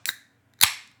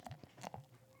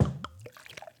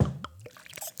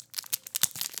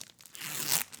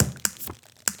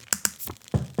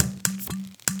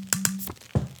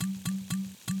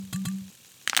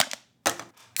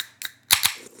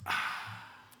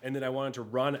and then I wanted to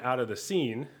run out of the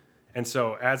scene. And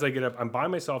so as I get up, I'm by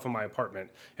myself in my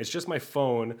apartment. It's just my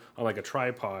phone on like a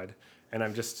tripod, and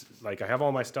I'm just like, I have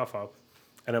all my stuff up,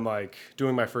 and I'm like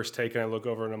doing my first take, and I look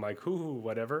over and I'm like, hoo,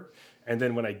 whatever. And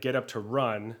then when I get up to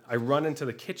run, I run into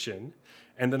the kitchen,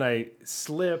 and then I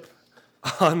slip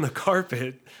on the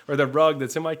carpet or the rug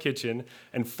that's in my kitchen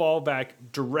and fall back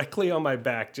directly on my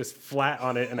back, just flat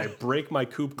on it, and I break my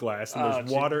coupe glass, and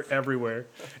there's water everywhere.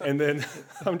 And then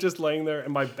I'm just laying there,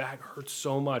 and my back hurts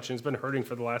so much, and it's been hurting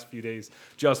for the last few days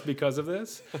just because of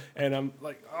this. And I'm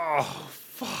like, oh,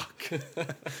 fuck.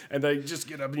 And I just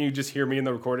get up, and you just hear me in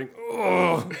the recording,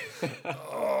 oh,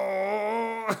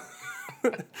 oh.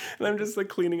 And I'm just like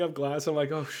cleaning up glass. I'm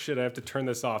like, oh, shit, I have to turn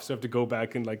this off. So I have to go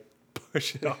back and like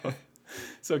push it off.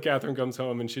 So Catherine comes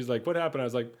home and she's like, what happened? I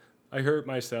was like, I hurt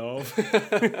myself.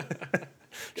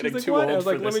 Getting like, too what? I old was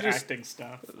for like, this acting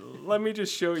stuff. Let me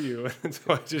just show you. And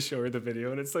so I just show her the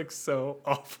video, and it's like so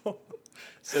awful.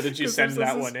 So did you send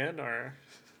that one in, or?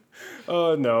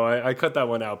 Oh, no, I cut that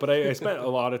one out. But I spent a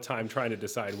lot of time trying to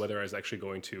decide whether I was actually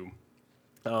going to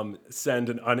send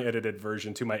an unedited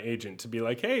version to my agent to be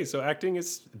like, hey, so acting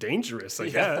is dangerous, I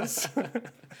guess.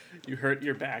 You hurt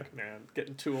your back, man.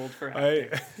 Getting too old for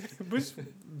acting. It was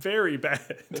very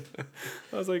bad.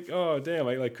 I was like, oh, damn,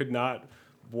 I like could not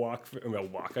walk.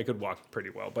 I could walk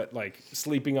pretty well, but like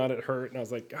sleeping on it hurt. And I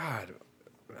was like, God,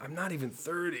 I'm not even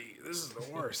 30. This is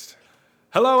the worst.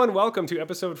 Hello and welcome to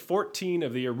episode 14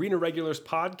 of the Arena Regulars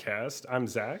podcast. I'm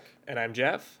Zach. And I'm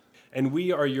Jeff. And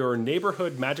we are your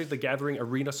neighborhood Magic the Gathering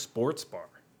arena sports bar.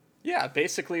 Yeah,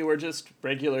 basically we're just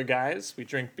regular guys. We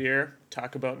drink beer,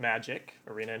 talk about Magic,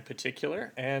 Arena in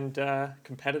particular, and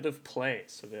competitive play,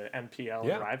 so the MPL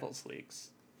and Rivals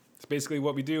Leagues. It's basically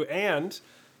what we do. And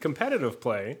competitive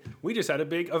play, we just had a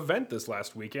big event this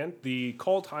last weekend, the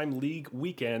Call Time League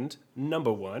Weekend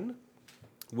 #1,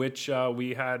 which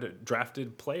we had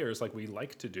drafted players like we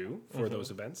like to do for those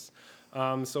events.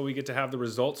 So we get to have the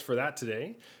results for that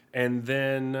today. And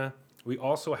then we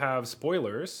also have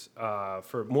spoilers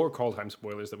for more Call Time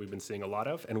spoilers that we've been seeing a lot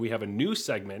of. And we have a new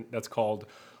segment that's called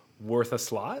Worth a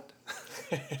Slot.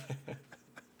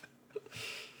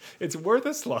 It's worth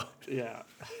a slot. Yeah.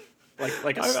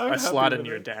 Like a slot in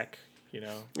your deck, you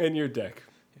know? In your deck.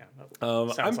 Yeah.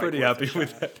 I'm pretty happy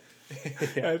with that.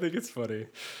 Yeah. I think it's funny.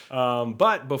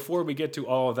 But before we get to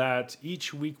all of that,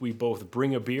 each week we both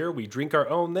bring a beer, we drink our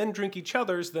own, then drink each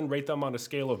other's, then rate them on a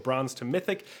scale of bronze to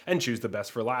mythic, and choose the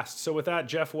best for last. So with that,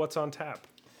 Jeff, what's on tap?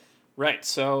 Right,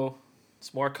 so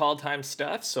it's more Call Time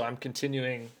stuff, so I'm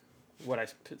continuing what I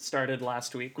started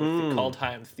last week with the Call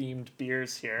Time themed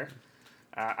beers here.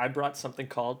 I brought something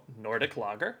called Nordic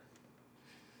Lager.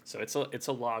 So it's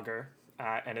a lager,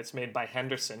 and it's made by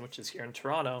Henderson, which is here in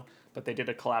Toronto, but they did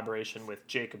a collaboration with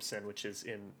Jacobsen, which is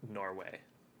in Norway.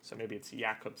 So maybe it's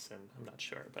Jacobsen, I'm not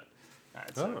sure, but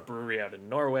it's a brewery out in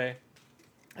Norway.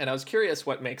 And I was curious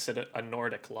what makes it a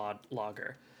Nordic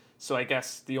lager. So I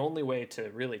guess the only way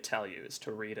to really tell you is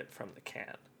to read it from the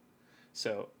can.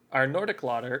 So our Nordic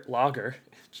lager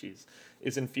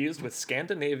is infused with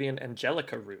Scandinavian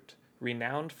Angelica root,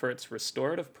 renowned for its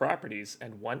restorative properties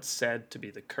and once said to be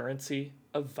the currency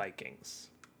of Vikings.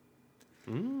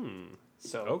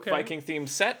 So, Viking-themed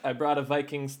set, I brought a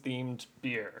Vikings-themed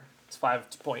beer. It's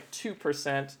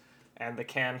 5.2%, and the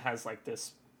can has like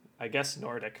this, I guess,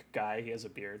 Nordic guy, he has a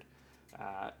beard,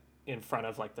 in front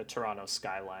of like the Toronto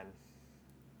skyline.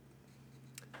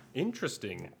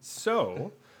 Interesting.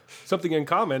 So, something in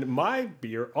common, my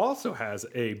beer also has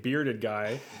a bearded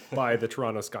guy by the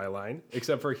Toronto skyline,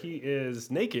 except for he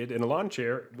is naked in a lawn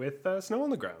chair with snow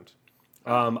on the ground.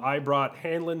 I brought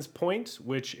Hanlon's Point,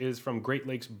 which is from Great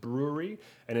Lakes Brewery,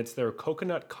 and it's their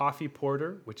coconut coffee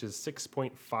porter, which is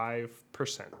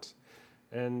 6.5%.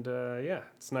 And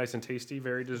it's nice and tasty,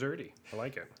 very desserty. I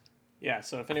like it. Yeah,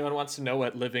 so if anyone wants to know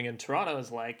what living in Toronto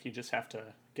is like, you just have to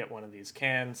get one of these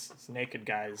cans. It's naked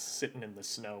guys sitting in the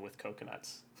snow with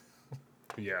coconuts.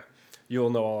 Yeah, you'll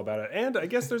know all about it. And I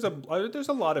guess there's a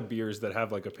lot of beers that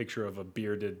have like a picture of a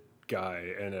bearded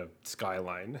guy and a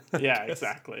skyline. Yeah,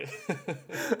 exactly.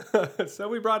 So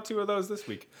we brought 2 of those this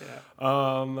week.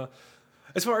 Yeah.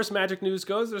 As far as Magic news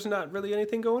goes, there's not really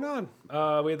anything going on.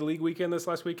 We had the league weekend this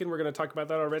last weekend. We're going to talk about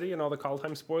that already and all the Call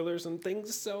Time spoilers and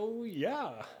things. So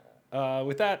yeah.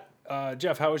 With that,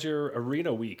 Jeff, how was your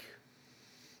arena week?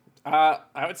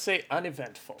 I would say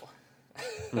uneventful.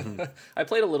 I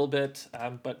played a little bit,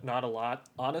 but not a lot.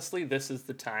 Honestly, this is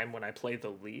the time when I play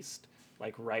the least,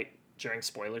 like right during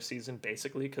spoiler season,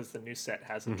 basically, because the new set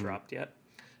hasn't dropped yet.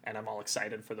 And I'm all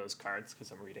excited for those cards because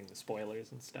I'm reading the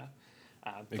spoilers and stuff.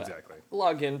 Exactly.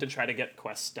 Log in to try to get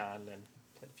quests done and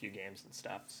play a few games and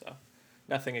stuff. So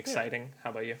Nothing exciting. How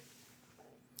about you?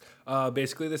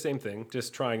 Basically the same thing.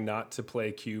 Just trying not to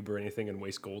play cube or anything and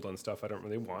waste gold on stuff I don't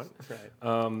really want.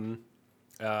 Right.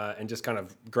 And just kind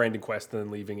of grinding quests and then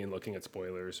leaving and looking at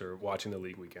spoilers or watching the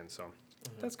league weekend. So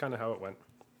that's kind of how it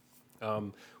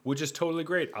went, which is totally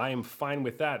great. I am fine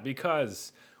with that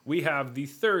because we have the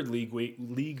third league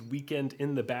weekend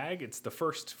in the bag. It's the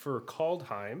first for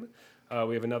Kaldheim.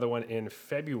 We have another one in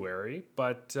February,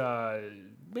 but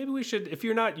maybe we should, if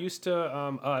you're not used to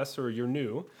us or you're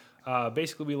new,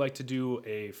 basically we like to do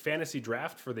a fantasy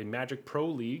draft for the Magic Pro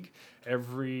League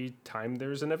every time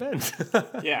there's an event.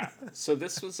 Yeah. So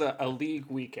this was a league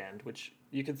weekend, which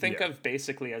you can think Yeah. of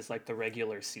basically as like the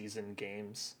regular season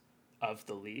games of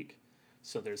the league.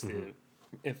 So there's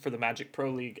for the Magic Pro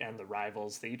League and the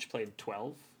Rivals, they each played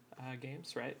 12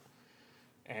 games, right?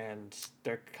 And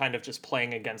they're kind of just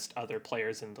playing against other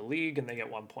players in the league, and they get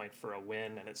 1 point for a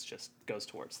win, and it's just goes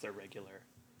towards their regular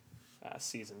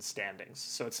season standings.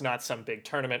 So it's not some big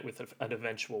tournament with an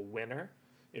eventual winner.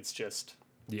 It's just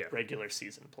Yeah. regular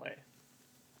season play.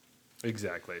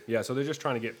 Exactly. Yeah, so they're just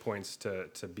trying to get points to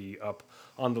be up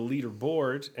on the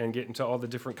leaderboard and get into all the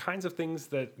different kinds of things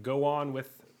that go on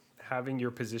with having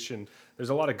your position.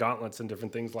 There's a lot of gauntlets and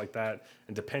different things like that.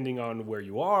 And depending on where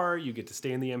you are, you get to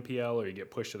stay in the MPL or you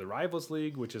get pushed to the Rivals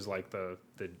League, which is like the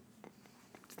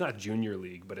it's not junior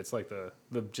league, but it's like the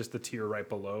just the tier right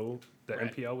below the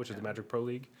Right. MPL, which is the Magic Pro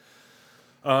League.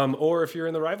 Or if you're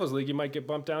in the Rivals League, you might get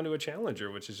bumped down to a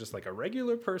challenger, which is just like a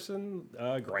regular person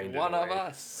grinding One of away.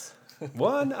 us.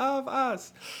 One of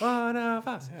us. One of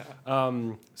us.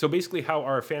 So basically how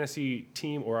our fantasy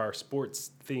team or our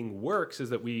sports thing works is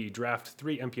that we draft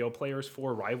 3 MPL players,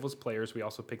 4 Rivals players. We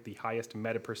also pick the highest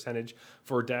meta percentage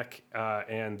for deck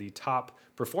and the top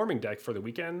performing deck for the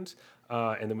weekend.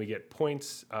 And then we get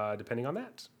points depending on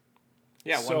that.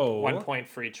 Yeah, So- 1 point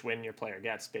for each win your player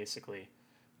gets, basically.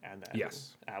 And then,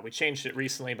 Yes. we changed it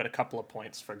recently, but a couple of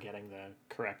points for getting the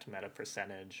correct meta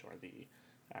percentage or the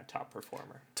top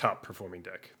performer. Top performing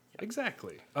deck.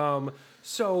 Exactly.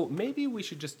 So maybe we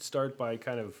should just start by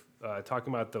kind of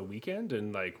talking about the weekend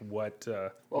and like what.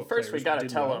 Well, what first we players got to did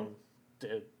tell well.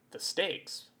 them the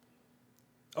stakes.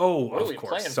 Oh, What are we of course.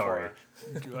 playing Sorry.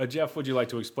 Jeff, would you like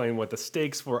to explain what the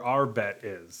stakes for our bet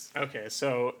is? Okay,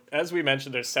 so as we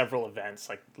mentioned, there's several events,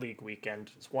 like League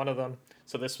Weekend is one of them.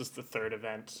 So this was the third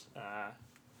event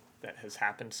that has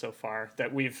happened so far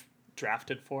that we've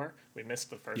drafted for. We missed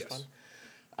the first Yes.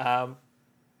 one.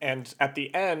 And at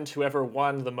the end, whoever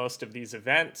won the most of these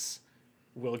events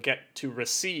will get to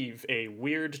receive a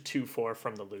weird 2-4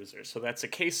 from the loser. So that's a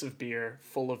case of beer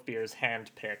full of beers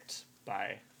handpicked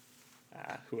by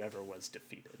whoever was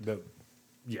defeated.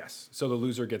 Yes. So the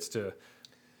loser gets to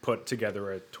put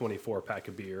together a 24 pack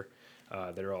of beer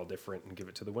that are all different and give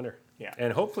it to the winner. Yeah.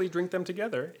 And hopefully drink them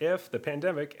together if the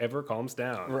pandemic ever calms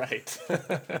down. Right.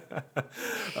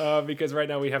 Because right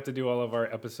now we have to do all of our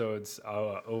episodes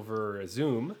over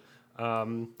Zoom,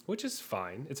 which is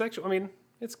fine. It's actually, I mean,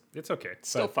 it's okay.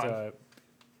 Still fun.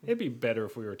 It'd be better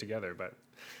if we were together, but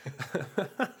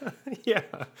yeah,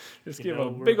 just You give know, a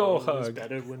we're big old always hug.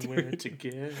 better when we're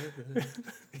together.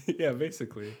 Yeah,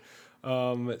 basically.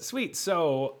 Sweet.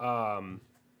 So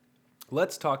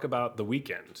let's talk about the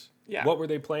weekend. Yeah. What were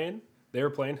they playing? They were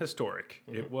playing Historic.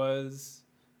 It was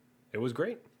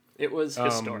great. It was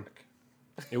historic.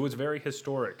 It was very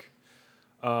historic.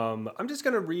 I'm just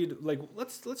gonna read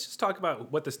let's just talk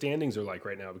about what the standings are like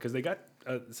right now because they got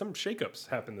some shakeups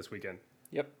happened this weekend.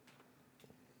 Yep.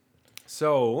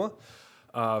 So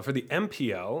for the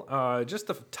MPL, just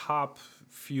the top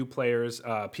few players,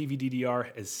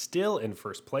 PVDDR is still in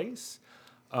first place.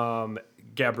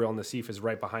 Gabriel Nassif is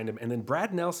right behind him, and then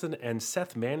Brad Nelson and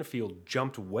Seth Manfield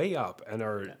jumped way up and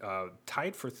are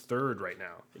tied for third right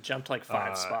now. It jumped like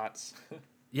 5 spots.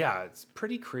 Yeah, it's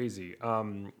pretty crazy.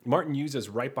 Martin Hughes is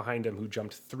right behind him, who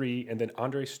jumped 3, and then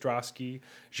Andre Strosky,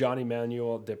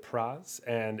 Jean-Emmanuel Depraz,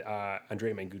 and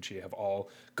Andrea Mangucci have all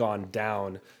gone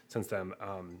down since then.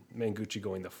 Mangucci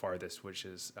going the farthest, which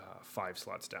is 5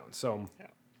 slots down. So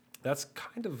that's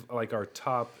kind of like our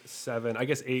top 7. I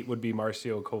guess 8 would be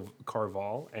Marcio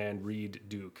Carval, and Reed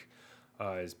Duke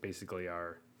is basically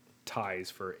our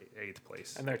ties for 8th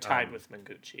place. And they're tied with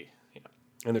Mangucci. Yeah.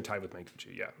 And they're tied with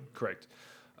Mangucci, yeah, correct.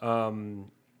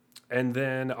 And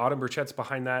then Autumn Burchett's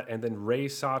behind that, and then Ray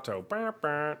Sato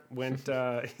went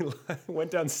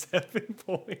went down 7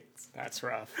 points, That's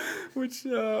rough. which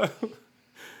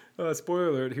spoiler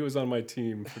alert, he was on my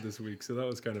team for this week, so that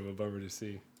was kind of a bummer to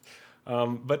see.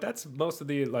 But that's most of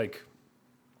the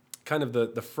kind of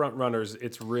the front runners,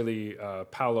 it's really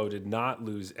Paolo did not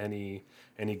lose any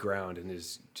ground and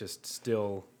is just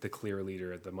still the clear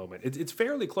leader at the moment. It's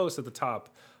fairly close at the top.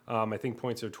 I think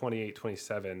points are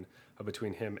 28-27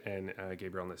 between him and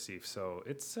Gabriel Nassif. So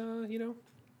it's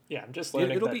Yeah, I'm just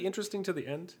learning it'll be interesting to the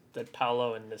end. that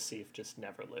Paolo and Nassif just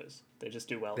never lose. They just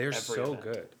do well. They're every so event.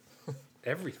 good.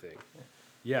 Everything.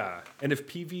 Yeah. And if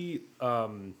PV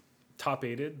top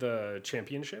aided the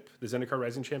championship, the Zendikar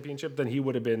Rising Championship, then he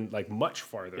would have been like much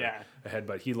farther ahead,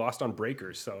 but he lost on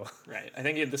breakers, so Right. I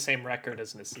think he had the same record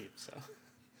as Nassif, so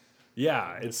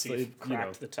yeah, it's Nassif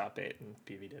cracked the top 8 and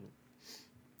PV didn't.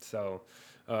 so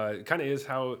it kind of is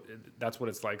how that's what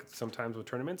it's like sometimes with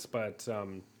tournaments, but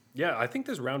yeah, I think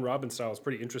this round robin style is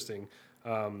pretty interesting,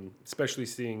 especially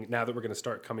seeing now that we're going to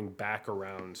start coming back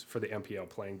around for the MPL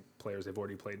playing players they've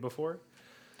already played before.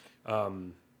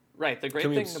 Right. The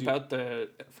great thing about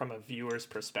from a viewer's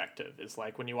perspective is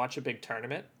like when you watch a big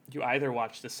tournament, you either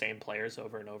watch the same players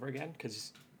over and over again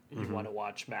because you want to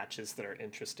watch matches that are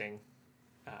interesting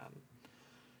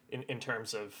in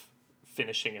terms of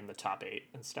finishing in the top 8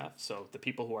 and stuff. So the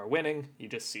people who are winning, you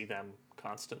just see them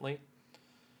constantly,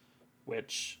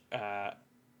 which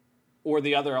or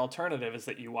the other alternative is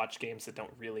that you watch games that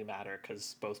don't really matter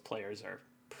because both players are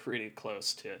pretty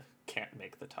close to can't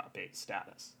make the top 8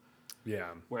 status. Yeah.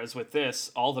 Whereas with this,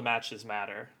 all the matches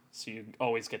matter, so you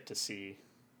always get to see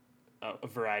a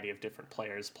variety of different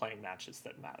players playing matches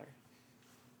that matter.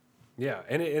 Yeah,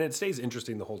 and it stays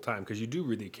interesting the whole time because you do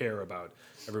really care about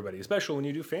everybody, especially when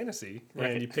you do fantasy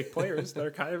and you pick players that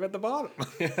are kind of at the bottom.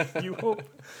 You hope,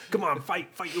 come on, fight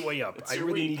your way up. I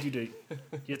really need you to.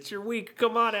 It's your week.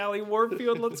 Come on, Allie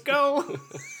Warfield, let's go.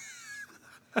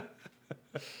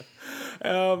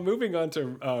 Moving on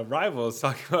to rivals,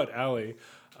 talking about Allie.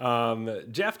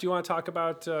 Jeff, do you want to talk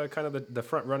about kind of the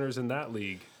front runners in that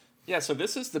league? Yeah, so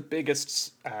this is the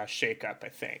biggest shakeup, I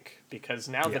think, because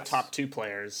now the top 2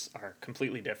 players are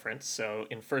completely different. So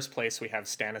in first place, we have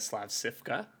Stanislav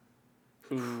Sivka,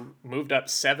 who moved up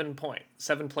 7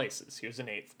 places. He was in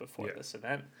 8th before this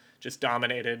event. Just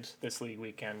dominated this league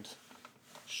weekend,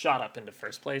 shot up into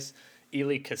first place.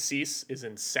 Eli Cassis is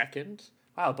in 2nd.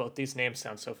 Wow, both these names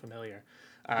sound so familiar.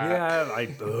 Eli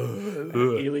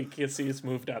Cassis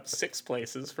moved up 6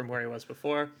 places from where he was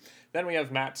before. Then we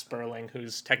have Matt Sperling,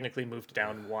 who's technically moved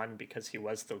down 1 because he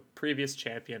was the previous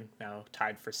champion, now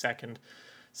tied for 2nd.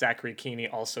 Zachary Keeney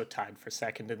also tied for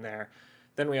 2nd in there.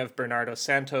 Then we have Bernardo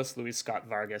Santos, Luis Scott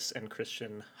Vargas, and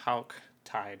Christian Hauk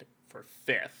tied for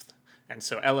 5th. And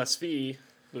so LSV,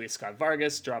 Luis Scott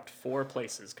Vargas, dropped 4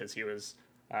 places because he was,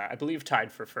 I believe,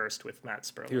 tied for 1st with Matt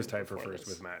Sperling. He was tied for 1st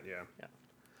with Matt, yeah.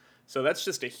 So that's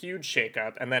just a huge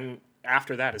shakeup. And then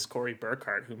after that is Corey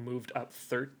Burkhart, who moved up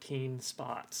 13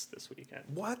 spots this weekend.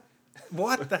 What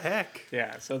the heck?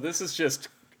 Yeah, so this is just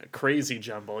a crazy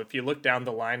jumble. If you look down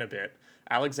the line a bit,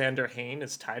 Alexander Hain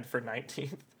is tied for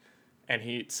 19th, and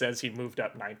he says he moved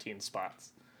up 19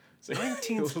 spots. So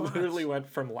 19 spots? Literally went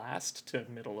from last to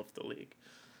middle of the league.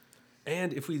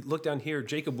 And if we look down here,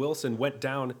 Jacob Wilson went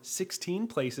down 16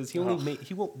 places. He only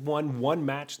won 1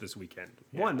 match this weekend.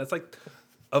 One. That's like...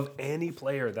 Of any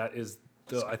player, that is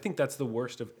I think that's the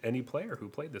worst of any player who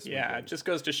played this weekend. Yeah, it just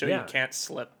goes to show you can't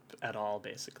slip at all,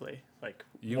 basically. Like,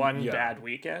 one bad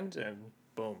weekend, and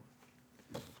boom.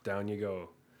 Down you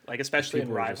go. Like, especially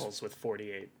in Rivals with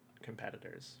 48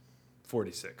 competitors.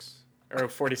 46. Or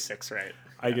 46, right.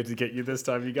 I get to get you this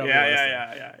time. You got me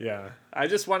last time. Yeah. I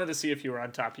just wanted to see if you were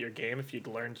on top of your game, if you'd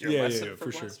learned your lesson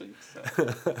from last week.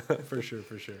 So. For sure.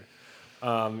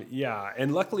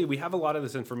 And luckily we have a lot of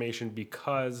this information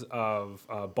because of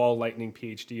Ball Lightning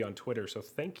PhD on Twitter. So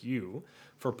thank you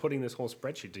for putting this whole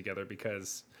spreadsheet together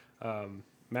because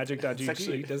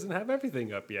Magic.gg doesn't have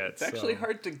everything up yet. It's actually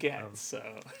hard to get.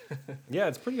 Yeah,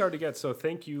 it's pretty hard to get. So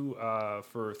thank you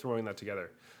for throwing that together.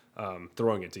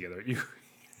 Throwing it together.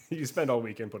 You spend all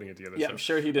weekend putting it together. Yeah, so, I'm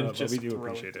sure he didn't just we do throw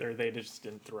appreciate it, or they just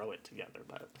didn't throw it together.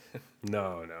 But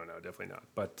no, definitely not.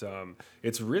 But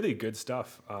it's really good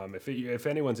stuff. If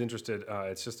anyone's interested,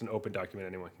 it's just an open document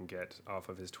anyone can get off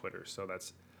of his Twitter. So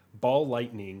that's Ball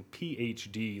Lightning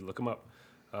PhD. Look him up.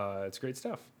 It's great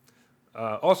stuff.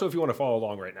 Also, if you want to follow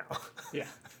along right now. Yeah.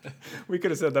 We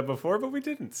could have said that before, but we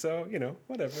didn't. So,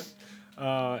 whatever.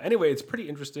 Anyway, it's pretty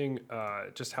interesting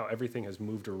just how everything has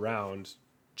moved around.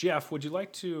 Jeff, would you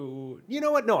like to... You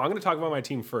know what? No, I'm going to talk about my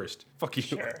team first. Fuck you.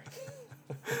 Sure.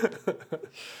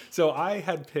 So I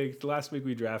had picked... Last week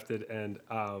we drafted, and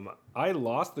I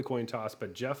lost the coin toss,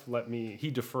 but Jeff let me... He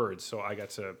deferred, so I got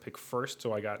to pick first.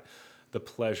 So I got the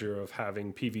pleasure of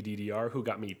having PVDDR, who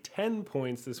got me 10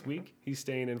 points this week. He's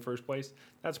staying in first place.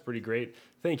 That's pretty great.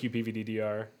 Thank you,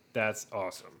 PVDDR. That's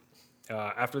awesome.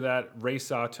 After that, Ray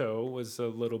Sato was a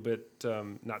little bit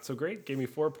not so great. Gave me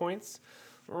 4 points.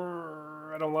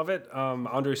 I don't love it.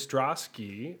 Andre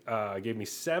Strosky gave me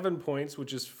 7 points,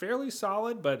 which is fairly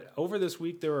solid. But over this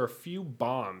week, there were a few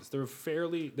bombs. There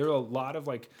were a lot of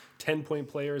like 10-point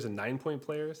players and 9-point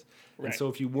players. Right. And so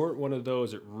if you weren't one of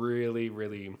those, it really,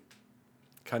 really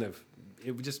kind of,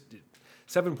 it would just,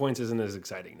 7 points isn't as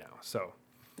exciting now. So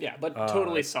yeah, but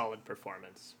totally solid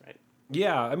performance, right?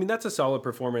 Yeah, I mean that's a solid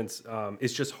performance.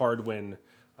 It's just hard when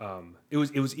it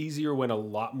was easier when a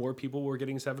lot more people were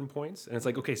getting 7 points, and it's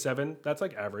like okay, 7, that's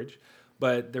like average,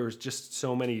 but there was just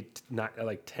so many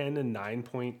like 10 and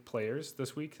 9-point players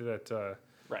this week that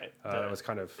right. It was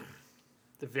kind of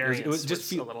the variance was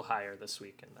just a little higher this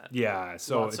week in that. Yeah,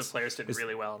 so lots of players did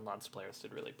really well and lots of players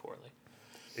did really poorly.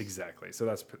 Exactly. So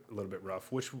that's a little bit rough.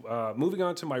 Which moving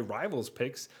on to my rivals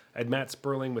picks, I had Matt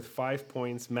Sperling with 5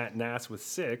 points, Matt Nass with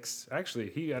 6.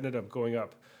 Actually, he ended up going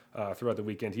up throughout the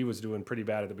weekend. He was doing pretty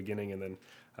bad at the beginning and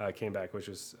then came back, which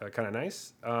was kind of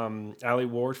nice. Allie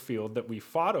Warfield that we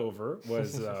fought over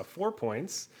was 4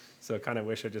 points. So kind of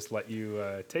wish I just let you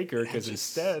take her because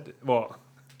instead, well...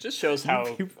 Just shows how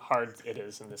hard it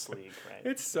is in this league, right?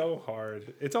 It's so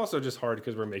hard. It's also just hard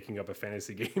because we're making up a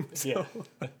fantasy game. So yeah.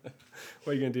 What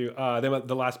are you going to do? Then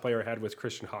the last player I had was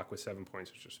Christian Hawk with 7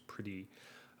 points, which was pretty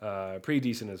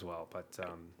decent as well. But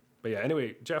yeah,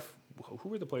 anyway, Jeff, who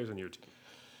were the players on your team?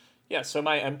 Yeah, so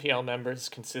my MPL members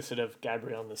consisted of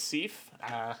Gabriel Nassif.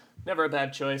 Never a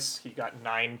bad choice. He got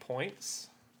 9 points.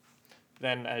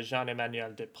 Then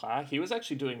Jean-Emmanuel Deprat. He was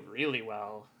actually doing really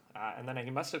well. And then he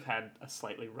must have had a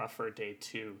slightly rougher day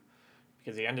too,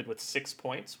 because he ended with 6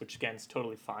 points, which again is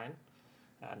totally fine.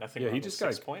 Nothing wrong with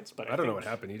 6 points, but I don't know what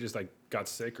happened. He just like got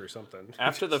sick or something.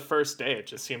 After the first day, it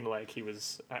just seemed like he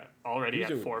was already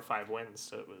at 4 or 5 wins.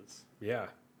 So it was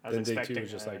I was expecting day 2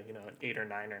 was just like an 8 or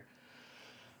 9er.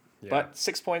 Yeah. But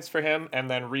 6 points for him, and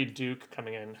then Reed Duke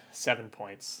coming in 7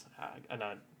 points, and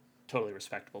a totally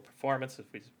respectable performance, as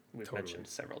we've mentioned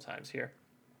several times here.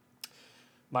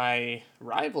 My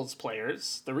rivals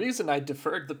players, the reason I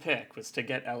deferred the pick was to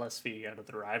get LSV out of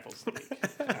the rivals league.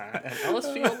 And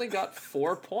LSV only got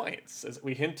 4 points, as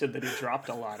we hinted that he dropped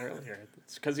a lot earlier.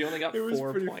 It's because he only got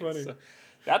 4 points. Funny. So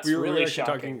that's really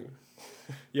shocking.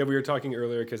 We were talking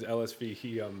earlier because LSV,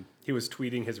 he was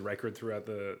tweeting his record throughout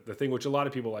the thing, which a lot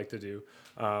of people like to do.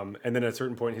 And then at a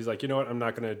certain point, he's like, you know what, I'm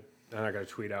not gonna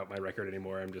tweet out my record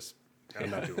anymore. I'm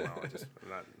not doing well.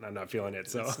 I'm not feeling it.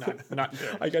 So it's not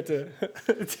good. I got to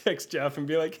text Jeff and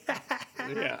be like,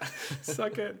 yeah,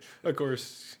 suck it. Of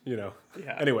course, Yeah.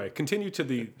 Anyway, continue to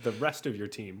the rest of your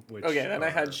team. Then I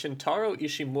had Shintaro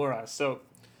Ishimura. So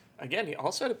again, he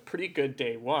also had a pretty good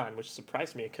day 1, which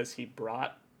surprised me because he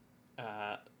brought,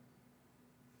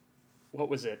 what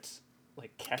was it?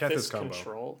 Like Kethis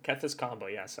Control? Kethis Combo.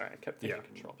 Yeah, sorry. I kept thinking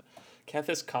Control.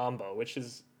 Kethis Combo, which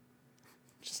is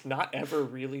just not ever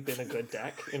really been a good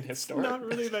deck in Historic. Not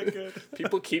really that good.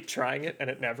 People keep trying it and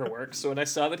it never works. So when I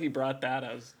saw that he brought that,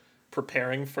 I was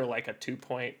preparing for like a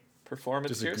 2-point performance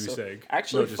just here. A goose egg.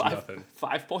 Actually,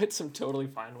 5 points I'm totally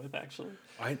fine with, actually.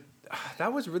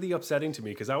 That was really upsetting to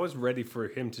me because I was ready for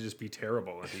him to just be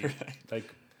terrible. And he,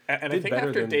 and I think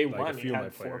after day 1, he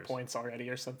had 4 points already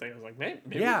or something. I was like,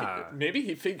 maybe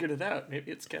he figured it out.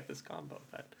 Maybe it's Kethis Combo.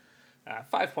 But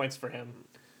 5 points for him.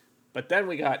 But then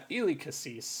we got Eli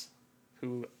Cassis,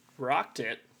 who rocked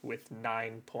it with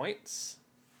 9 points,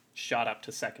 shot up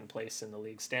to second place in the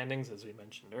league standings, as we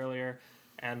mentioned earlier.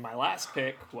 And my last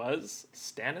pick was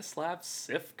Stanislav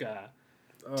Sifka,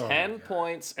 10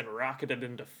 points, and rocketed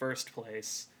into first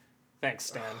place. Thanks,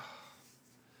 Stan.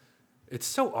 It's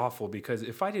so awful because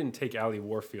if I didn't take Ali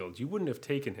Warfield, you wouldn't have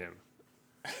taken him.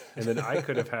 And then I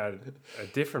could have had a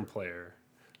different player.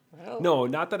 Well, no,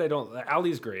 not that I don't.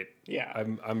 Ali's great. Yeah,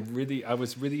 I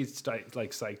was really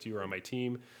psyched you were on my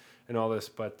team, and all this,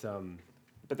 but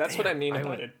that's what I mean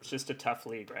about it. It's just a tough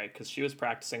league, right? Because she was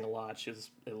practicing a lot.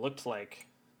 It looked like,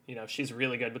 she's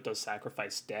really good with those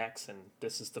sacrifice decks, and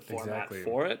this is the format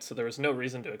for it. So there was no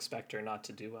reason to expect her not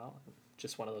to do well.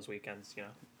 Just one of those weekends,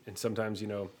 And sometimes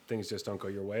things just don't go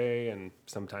your way, and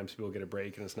sometimes people get a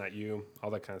break and it's not you.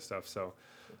 All that kind of stuff. So,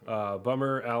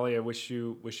 bummer, Ali. I wish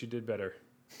you did better.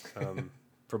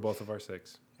 For both of our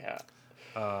 6. Yeah.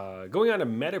 Going on to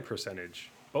meta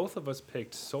percentage, both of us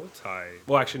picked Sultai.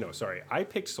 Well, actually, no, sorry. I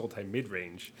picked Sultai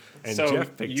mid-range, and so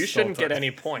Jeff picked you shouldn't get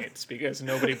any points because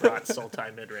nobody brought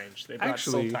Sultai mid-range. They brought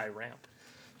Sultai ramp.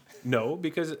 No,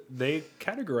 because they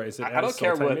categorize it as I don't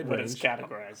care what it's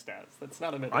categorized as. That's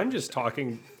not a mid-range. I'm just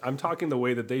talking. I'm talking the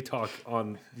way that they talk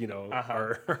on,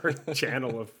 our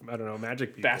channel of,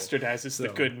 Magic people. Bastardizes the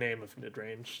good name of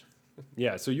mid-range.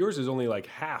 Yeah, so yours is only like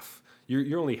half.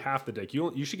 You're only half the deck.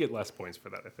 You should get less points for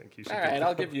that. I think you should. All right,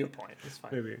 I'll give you a point. It's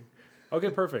fine. Maybe. Okay,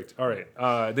 perfect. All right.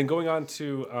 Then going on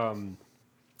to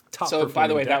top. So, by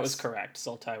the way, that decks. was correct.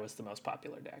 Sultai was the most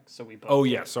popular deck. So we both. Oh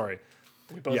yeah, sorry.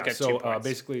 We both Yeah, get so 2 points.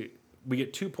 basically we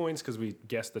get 2 points because we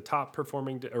guessed the top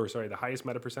performing, the highest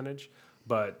meta percentage.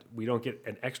 But we don't get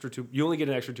an extra 2. You only get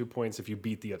an extra 2 points if you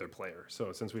beat the other player.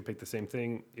 So since we picked the same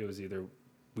thing, it was either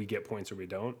we get points or we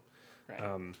don't.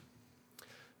 Right.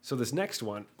 So this next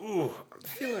one, ooh, I'm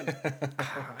feeling.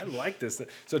 I like this.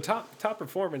 So top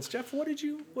performance, Jeff. What did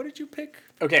you pick?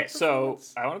 Okay, so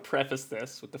I want to preface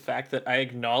this with the fact that I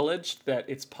acknowledged that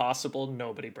it's possible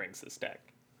nobody brings this deck.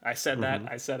 I said that.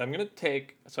 I said I'm going to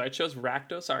take. So I chose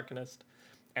Rakdos Arcanist,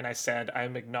 and I said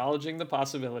I'm acknowledging the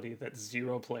possibility that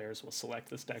 0 players will select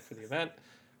this deck for the event,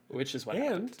 which is what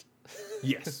happened.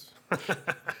 Yes.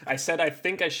 I said I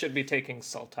think I should be taking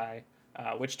Sultai,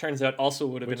 which turns out also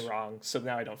would have been wrong. So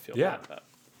now I don't feel bad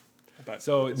about.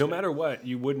 So no matter what,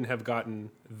 you wouldn't have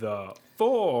gotten the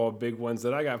 4 big ones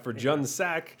that I got for Jun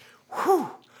Sack.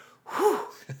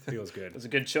 Feels good. It was a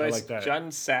good choice. I like that.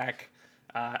 Jun Sack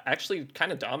actually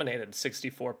kind of dominated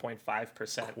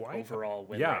 64.5% overall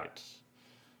win rate.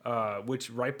 Which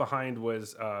right behind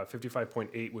was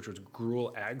 55.8, which was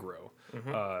Gruul Aggro,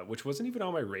 which wasn't even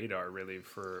on my radar really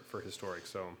for Historic.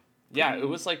 So yeah, it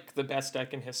was like the best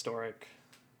deck in Historic,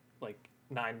 like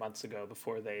 9 months ago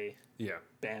before they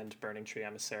banned Burning Tree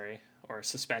Emissary or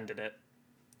suspended it,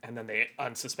 and then they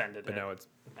unsuspended it. But now it's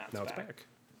back. back.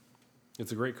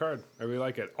 It's a great card. I really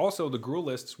like it. Also, the Gruul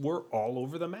lists were all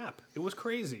over the map. It was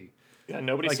crazy. Yeah,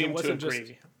 nobody seemed to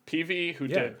agree. PV, who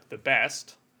did the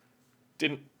best,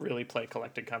 didn't really play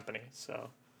Collected Company. So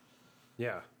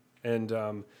yeah, and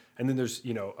then there's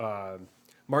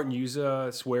Martin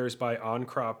Yuza swears by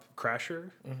On-Crop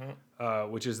Crasher,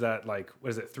 which is that like what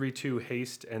is it 3/2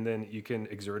 haste, and then you can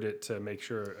exert it to make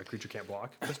sure a creature can't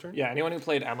block this turn. Yeah, anyone who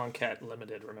played Amonkhet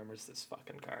Limited remembers this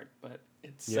fucking card, but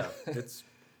it's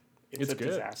it's a good.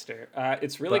 disaster.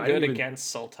 It's really good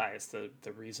against Sultai. Is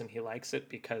the reason he likes it,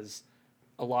 because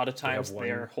a lot of times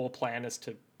their whole plan is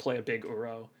to play a big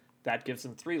Uro that gives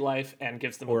them 3 life and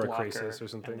gives them a blocker, Krasis or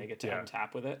something. and they get to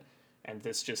untap with it. And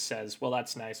this just says, well,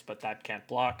 that's nice, but that can't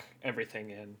block. Everything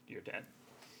in, you're dead.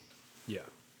 Yeah.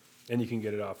 And you can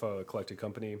get it off a Collected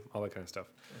Company, all that kind of stuff.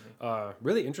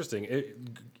 Really interesting.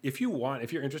 If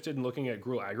you're interested in looking at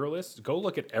Gruul Aggro lists, go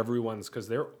look at everyone's because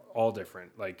they're all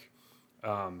different. Like,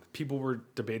 people were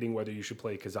debating whether you should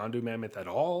play Kazandu Mammoth at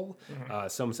all.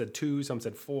 Some said 2, some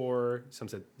said 4, some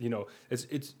said,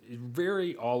 it's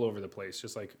very all over the place.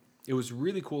 Just like, it was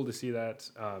really cool to see that,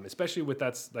 especially with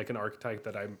that's like an archetype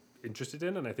that I'm interested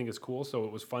in and I think it's cool. So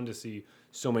it was fun to see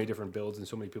so many different builds and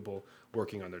so many people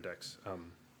working on their decks.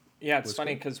 Yeah, it's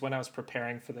funny because when I was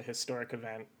preparing for the Historic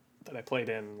event that I played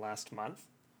in last month,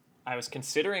 I was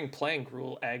considering playing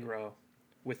Gruul Aggro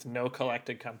with no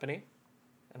Collected Company.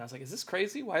 And I was like, is this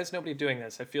crazy? Why is nobody doing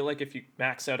this? I feel like if you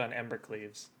max out on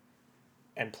Embercleaves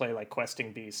and play like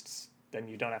Questing Beasts, then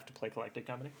you don't have to play Collected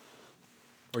Company.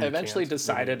 I eventually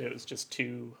decided it was just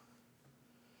too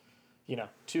I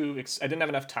didn't have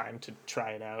enough time to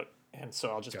try it out, and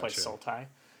so I'll just play Sultai.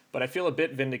 But I feel a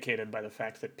bit vindicated by the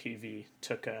fact that PV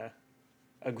took a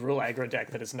Gruul Aggro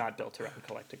deck that is not built around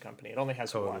Collected Company. It only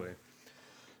has one.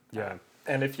 Yeah.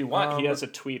 And if you want, he has a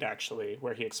tweet, actually,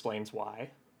 where he explains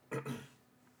why.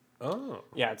 Oh.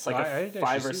 Yeah, it's like a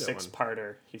 5 or 6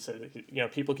 parter. He said,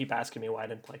 people keep asking me why I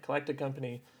didn't play Collected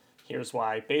Company. Here's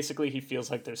why. Basically, he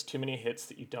feels like there's too many hits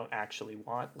that you don't actually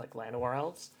want, like Llanowar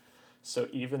Elves. So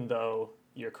even though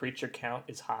your creature count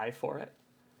is high for it,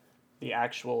 the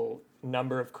actual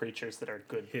number of creatures that are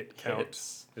good hit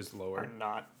count is lower. Are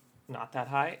not that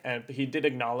high. And he did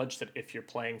acknowledge that if you're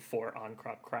playing 4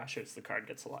 On-Crop Crashers, the card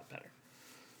gets a lot better.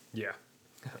 Yeah.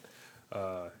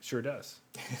 Sure does.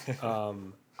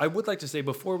 I would like to say,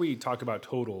 before we talk about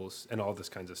totals and all this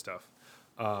kinds of stuff,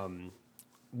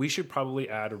 we should probably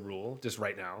add a rule just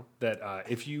right now that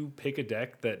if you pick a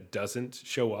deck that doesn't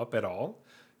show up at all,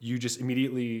 you just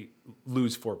immediately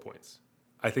lose 4 points.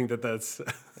 I think that's...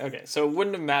 Okay, so it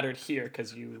wouldn't have mattered here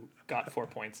because you got 4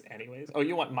 points anyways. Oh,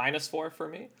 you want -4 for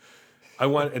me? I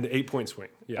want an 8-point swing.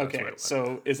 Yeah. Okay,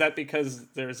 so is that because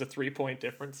there's a 3-point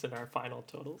difference in our final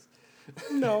totals?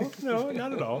 No,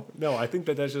 not at all. No, I think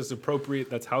that's just appropriate.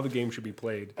 That's how the game should be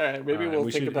played. All right, maybe we'll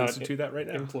think about institute that right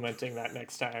now. Implementing that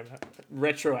next time.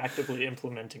 Retroactively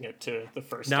implementing it to the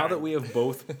first time. Now that we have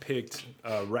both picked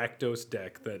a Rakdos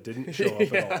deck that didn't show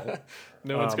up at all.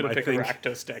 No one's going to pick a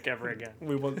Rakdos deck ever again.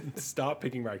 We will stop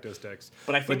picking Rakdos decks.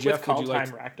 But I think with Call Time,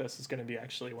 Rakdos is going to be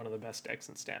actually one of the best decks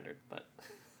in Standard. But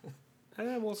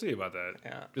We'll see about that.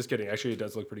 Yeah. Just kidding. Actually, it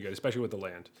does look pretty good, especially with the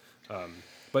land.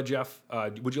 But Jeff,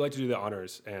 would you like to do the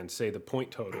honors and say the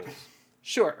point totals?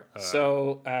 Sure.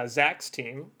 So Zach's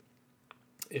team,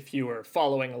 if you were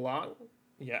following along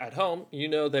at home, you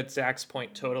know that Zach's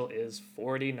point total is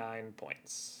 49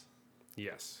 points.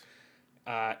 Yes.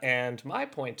 And my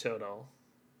point total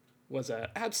was a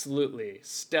absolutely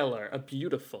stellar, a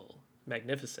beautiful,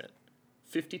 magnificent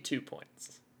 52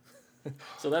 points.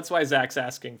 So that's why Zach's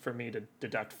asking for me to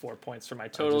deduct 4 points from my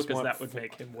total, because that would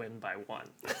make him win by 1.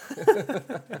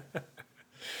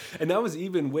 And that was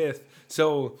even with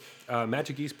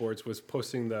Magic Esports was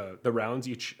posting the rounds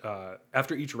each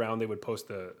after each round they would post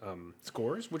the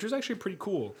scores, which was actually pretty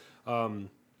cool.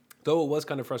 Though it was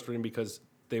kind of frustrating because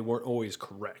they weren't always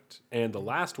correct, and the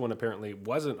last one apparently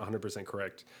wasn't 100%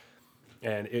 correct.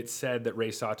 And it said that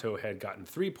Ray Sato had gotten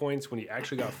 3 points when he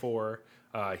actually got 4.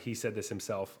 He said this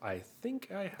himself. I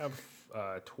think I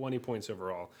have 20 points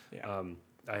overall. Yeah.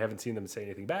 I haven't seen them say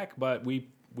anything back, but we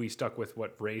stuck with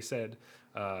what Ray said,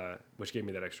 which gave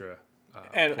me that extra.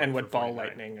 And what Ball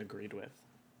Lightning agreed with.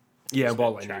 Yeah,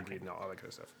 Ball Lightning agreed and all that kind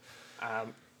of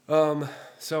stuff.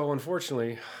 So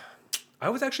unfortunately, I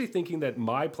was actually thinking that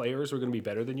my players were going to be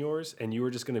better than yours, and you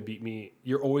were just going to beat me.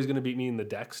 You're always going to beat me in the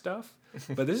deck stuff.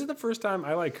 But this is the first time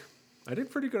I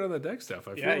did pretty good on the deck stuff.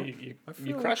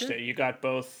 You crushed it. You got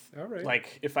both. All right.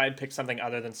 Like, if I had picked something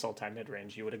other than Sultai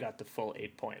midrange, you would have got the full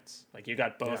 8 points. Like, you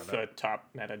got both the top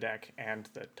meta deck and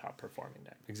the top performing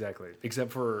deck. Exactly.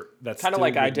 Except for that's kind of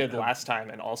like I did last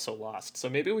time and also lost. So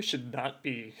maybe we should not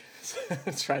be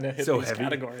trying to hit these heavy.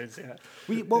 Categories. Yeah.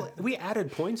 We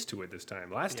added points to it this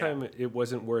time. Last time it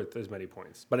wasn't worth as many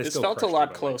points, but it This still felt a crushed lot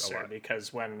you by, closer a lot.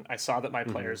 because when I saw that my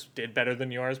players did better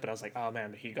than yours, but I was like, oh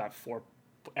man, he got 4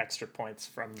 extra points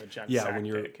from the Gen Yeah, Sack when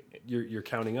pick. you're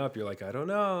counting up, you're like, I don't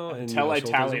know. Until I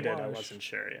tallied it, I wasn't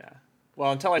sure. Yeah.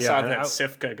 Well, until I saw that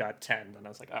Sifka got 10, then I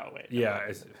was like, oh wait.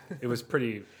 Yeah, it was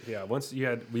pretty. Yeah, once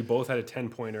we both had a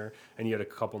 10-pointer, and you had a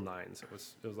couple 9s. It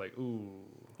was like, ooh.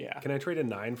 Yeah. Can I trade a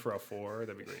 9 for a 4?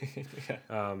 That'd be great.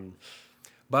 Yeah.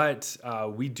 But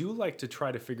we do like to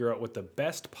try to figure out what the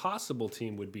best possible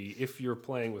team would be if you're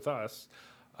playing with us.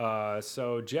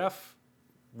 So Jeff,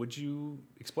 would you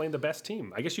explain the best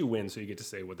team? I guess you win, so you get to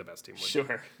say what the best team would be.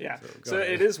 Sure, yeah. So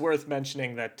it is worth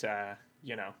mentioning that,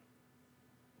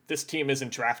 this team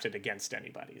isn't drafted against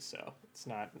anybody, so it's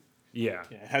not... Yeah.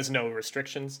 It has no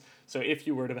restrictions. So if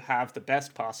you were to have the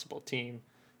best possible team,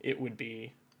 these would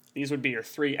be your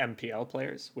 3 MPL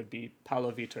players, would be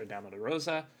Paulo Vitor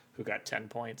Damarosa, who got 10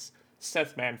 points,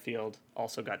 Seth Manfield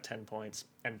also got 10 points,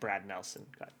 and Brad Nelson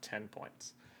got 10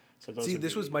 points. So those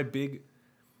this was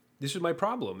my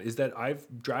problem, is that I've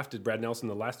drafted Brad Nelson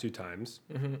the last 2 times.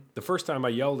 Mm-hmm. The first time I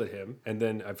yelled at him, and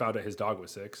then I found out his dog was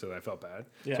sick, so I felt bad.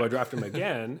 Yeah. So I drafted him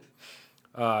again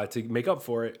to make up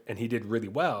for it, and he did really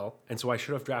well. And so I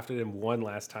should have drafted him one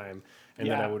last time, and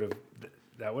then that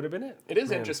would have been it. It is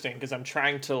interesting, because I'm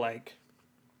trying to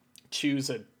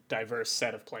choose a diverse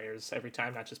set of players every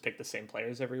time, not just pick the same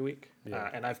players every week.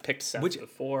 Yeah. And I've picked Seth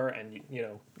before, and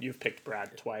you've picked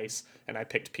Brad twice, and I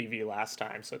picked PV last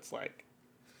time, so it's like...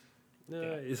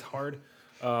 It's hard.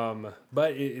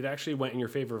 But it actually went in your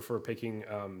favor for picking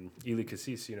Eli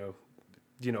Cassis,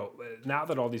 now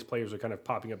that all these players are kind of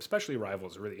popping up, especially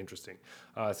Rivals, are really interesting.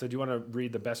 So do you want to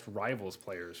read the best Rivals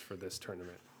players for this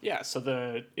tournament? Yeah,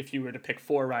 so if you were to pick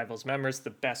 4 Rivals members,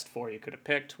 the best 4 you could have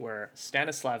picked were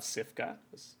Stanislav Sifka,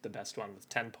 was the best one with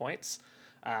 10 points.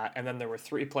 And then there were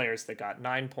 3 players that got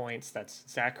 9 points. That's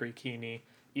Zachary Keeney,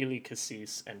 Eli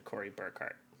Cassis, and Corey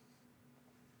Burkhart.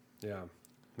 Yeah,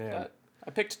 man. I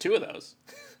picked 2 of those.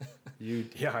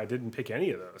 I didn't pick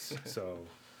any of those. So,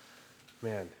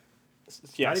 man.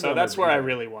 Yeah, so that's where I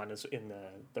really won, is in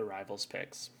the Rivals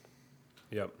picks.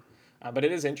 Yep. But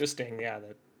it is interesting,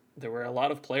 that there were a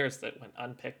lot of players that went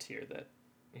unpicked here that,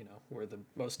 were the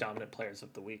most dominant players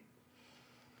of the week.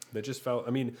 That just felt,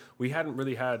 we hadn't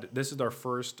really had, this is our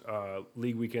first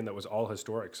league weekend that was all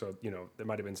historic. So, there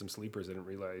might have been some sleepers I didn't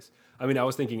realize. I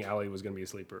was thinking Ali was going to be a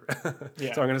sleeper.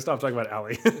 Yeah. So I'm going to stop talking about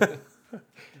Ali.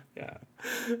 Yeah.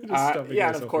 And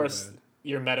of course,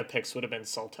 your meta picks would have been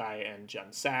Sultai and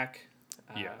Gen Sack.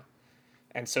 Yeah.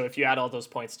 And so if you add all those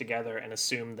points together and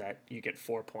assume that you get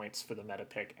 4 points for the meta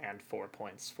pick and 4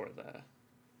 points for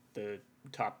the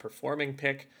top performing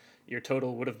pick, your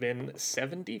total would have been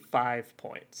 75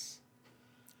 points.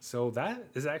 So that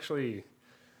is actually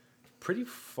pretty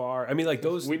far. I mean, like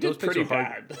those We those did picks pretty were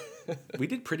hard. bad. We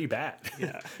did pretty bad.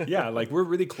 Yeah. Yeah, like we're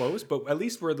really close, but at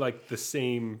least we're like the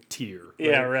same tier. Right?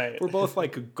 Yeah, right. We're both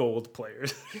like gold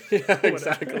players. Yeah,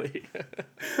 exactly.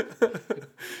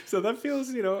 So that feels,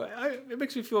 it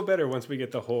makes me feel better once we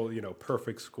get the whole,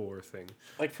 perfect score thing.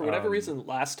 Like for whatever reason,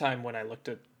 last time when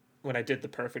I did the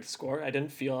perfect score, I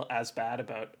didn't feel as bad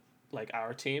about like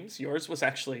our teams. Yours was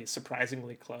actually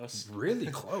surprisingly close. Really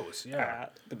close, yeah.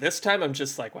 But this time I'm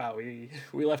just like, wow, we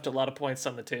left a lot of points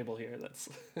on the table here. That's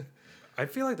I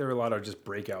feel like there were a lot of just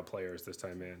breakout players this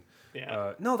time, man.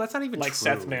 Yeah. No, that's not even Like true.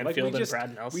 Seth Manfield we and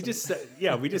Brad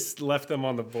Nelson. We just left them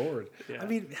on the board. Yeah. I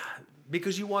mean,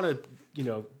 because you want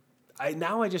to,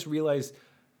 I just realize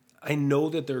I know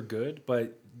that they're good,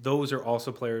 but those are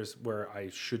also players where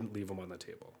I shouldn't leave them on the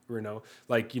table.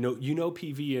 Like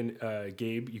PV and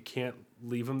Gabe, you can't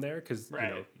leave them there because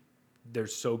they're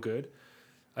so good.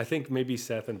 I think maybe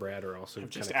Seth and Brad are also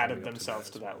just kinda added coming up themselves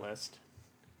to that list.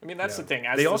 I mean, that's Yeah. the thing.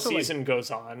 As They the also, season goes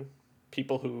on,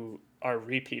 people who are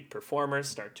repeat performers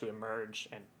start to emerge,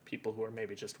 and people who are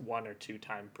maybe just 1 or 2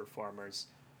 time performers,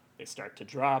 they start to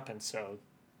drop, and so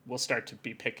we'll start to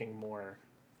be picking more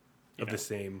of the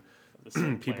same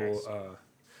people. people.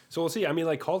 So we'll see. I mean,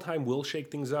 like Call Time will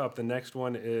shake things up. The next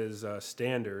one is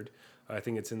Standard. I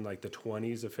think it's in like the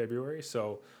 20s of February.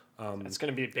 So It's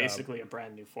going to be basically a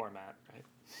brand new format, right?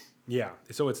 yeah.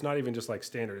 So it's not even just like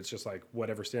Standard. It's just like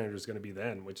whatever Standard is going to be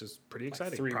then, which is pretty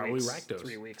exciting. Probably Rakdos.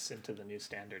 3 weeks into the new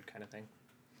Standard kind of thing.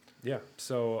 Yeah.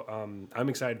 So I'm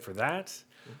excited for that.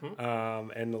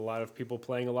 And a lot of people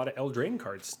playing a lot of Eldraine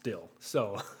cards still.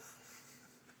 So.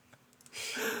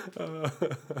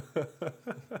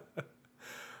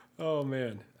 Oh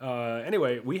man.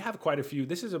 Anyway, we have quite a few.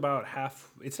 This is about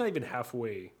half. It's not even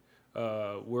halfway.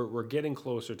 We're getting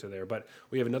closer to there, but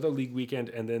we have another league weekend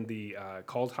and then the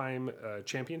Call Time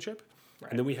championship,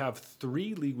 and then we have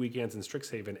 3 league weekends in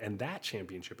Strixhaven and that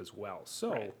championship as well.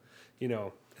 So,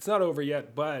 it's not over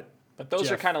yet, but those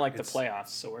Jeff, are kind of like the playoffs.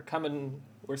 So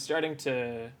we're starting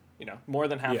to, more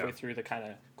than halfway through the kind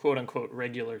of quote unquote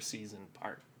regular season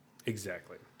part.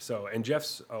 Exactly. So, and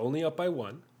Jeff's only up by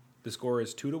 1. The score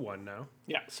is 2-1 now.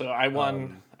 Yeah, so I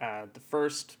won the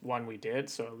first one we did.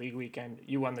 So a league weekend,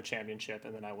 you won the championship,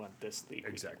 and then I won this league.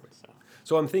 Exactly. Weekend,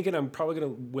 so I'm thinking I'm probably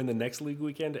going to win the next league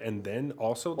weekend and then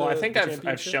also the I think the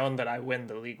I've shown that I win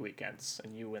the league weekends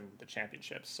and you win the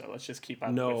championships. So let's just keep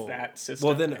up with that system.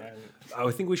 Well, then I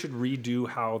think we should redo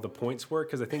how the points work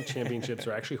because I think championships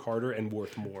are actually harder and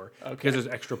worth more because there's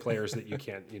extra players that you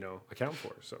can't account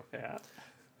for. So yeah,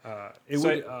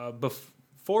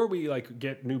 before we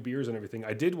get new beers and everything,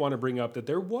 I did want to bring up that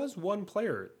there was one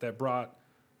player that brought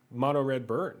Mono Red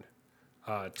Burn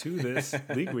to this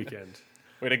league weekend.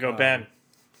 Way to go, Ben.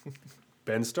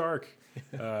 Ben Stark.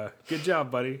 Good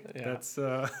job, buddy. Yeah. That's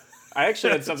I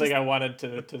actually had something I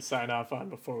wanted to sign off on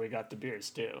before we got the beers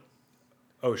too.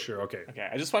 Oh, sure. Okay. Okay,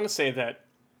 I just want to say that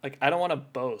I don't want to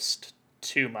boast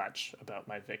too much about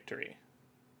my victory,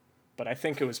 but I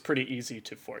think it was pretty easy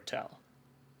to foretell.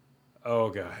 Oh,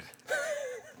 God.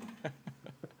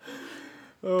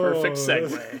 Perfect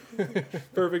segue.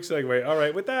 Perfect segue. All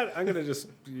right, with that, I'm going to just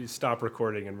stop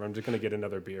recording and I'm just going to get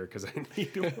another beer because I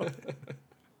need one.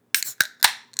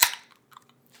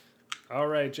 All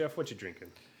right, Jeff, what you drinking?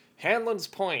 Hanlon's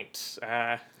Point.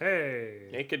 Hey.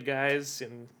 Naked guys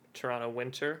in Toronto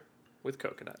winter with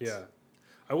coconuts. Yeah.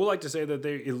 I would like to say that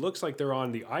it looks like they're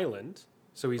on the island,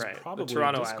 so he's probably the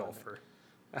Toronto a disc island. golfer.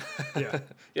 Yeah.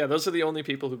 Yeah, those are the only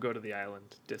people who go to the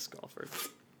island, disc golfers.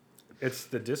 It's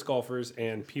the disc golfers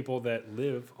and people that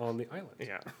live on the island.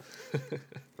 Yeah.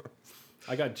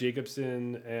 I got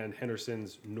Jacobson and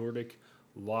Henderson's Nordic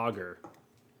Lager.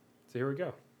 So here we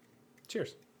go.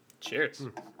 Cheers. Cheers.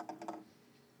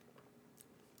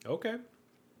 Okay.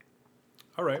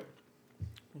 All right.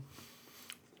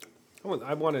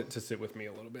 I want it to sit with me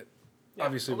a little bit. Yeah,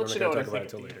 Obviously, we're not going to talk about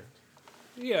it until later.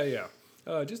 Yeah.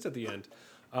 Just at the end.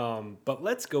 But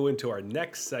let's go into our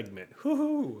next segment.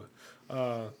 Woohoo!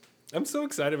 I'm so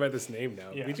excited by this name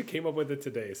now. Yeah. We just came up with it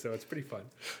today, so it's pretty fun.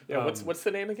 Yeah, what's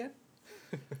the name again?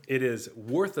 It is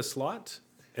Worth a Slot,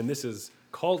 and this is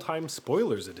Call Time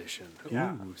Spoilers Edition.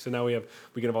 Yeah. Ooh, so now we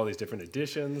can have all these different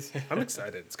editions. I'm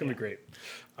excited. It's going to be great.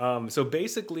 So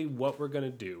basically what we're going to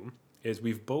do is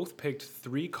we've both picked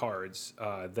 3 cards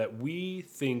that we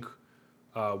think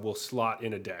will slot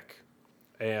in a deck.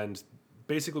 And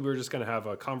basically we're just going to have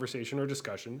a conversation or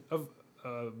discussion of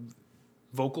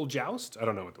vocal joust. I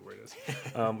don't know what the word is.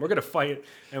 We're going to fight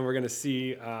and we're going to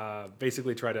see,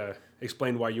 basically try to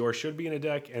explain why yours should be in a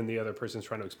deck and the other person's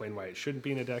trying to explain why it shouldn't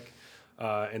be in a deck.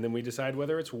 And then we decide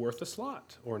whether it's worth a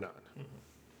slot or not.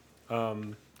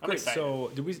 I'm Great. excited.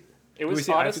 So It Do we was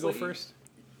see I have to honestly go first?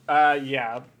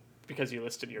 Yeah, because you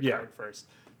listed your Yeah. card first.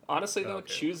 Honestly, though,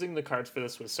 Okay. choosing the cards for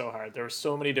this was so hard. There were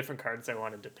so many different cards I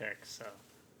wanted to pick, so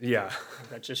Yeah.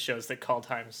 that just shows that call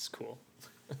time's cool.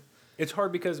 It's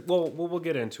hard because we'll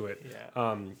get into it.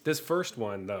 Yeah. This first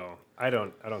one though, I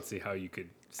don't see how you could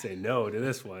say no to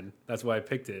this one. That's why I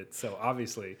picked it. So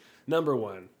obviously, number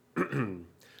one,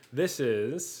 this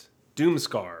is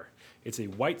Doomscar. It's a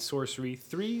white sorcery,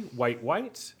 3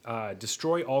 white,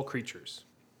 destroy all creatures.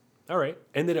 All right,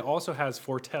 and then it also has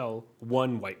foretell,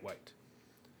 1 white.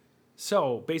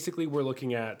 So basically, we're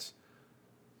looking at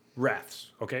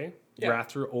wraths. Okay. Yeah.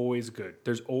 Wraths are always good.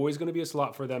 There's always going to be a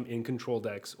slot for them in control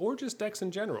decks or just decks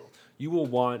in general. You will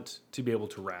want to be able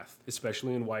to wrath,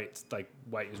 especially in white. Like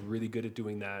white is really good at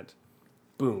doing that.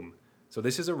 Boom. So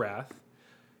this is a wrath.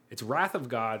 It's Wrath of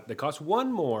God that costs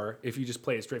 1 more if you just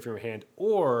play it straight from your hand.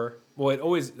 Or, well, it's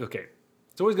always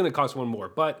going to cost 1 more.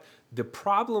 But the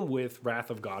problem with Wrath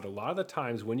of God, a lot of the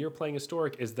times when you're playing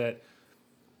Historic, is that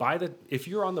if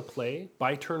you're on the play,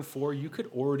 by turn 4, you could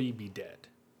already be dead.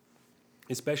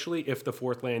 Especially if the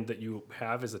 4th land that you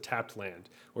have is a tapped land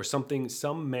or some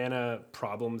mana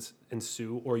problems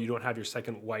ensue, or you don't have your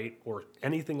second white or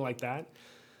anything like that.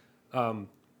 The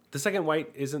second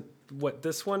white isn't what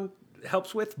this one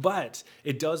helps with, but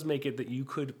it does make it that you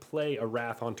could play a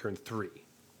Wrath on turn 3,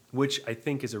 which I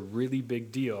think is a really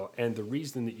big deal. And the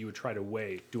reason that you would try to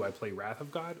weigh, do I play Wrath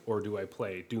of God or do I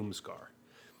play Doomscar?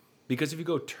 Because if you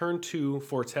go turn 2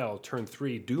 Foretell, turn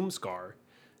 3 Doomscar,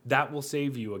 that will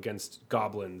save you against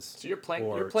goblins. So you're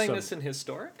playing this in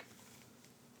Historic?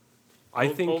 I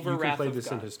think over you can Wrath play of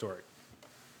this in God. Historic.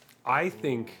 I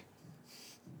think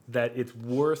that it's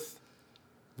worth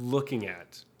looking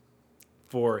at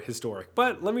for Historic.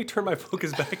 But let me turn my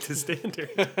focus back to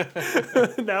Standard.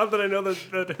 Now that I know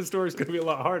that Historic's going to be a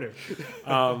lot harder.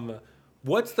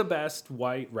 What's the best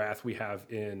white Wrath we have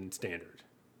in Standard?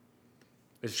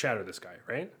 It's Shatter this guy,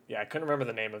 right? Yeah, I couldn't remember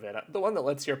the name of it. The one that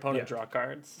lets your opponent Yeah. draw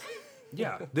cards.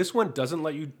 Yeah, this one doesn't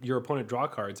let your opponent draw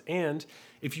cards, and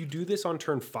if you do this on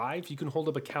turn 5, you can hold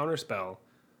up a counter spell.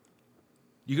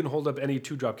 You can hold up any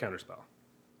 2-drop counter spell,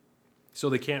 so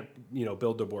they can't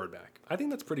build their board back. I think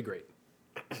that's pretty great.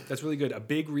 That's really good. A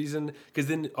big reason, because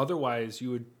then otherwise you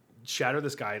would shatter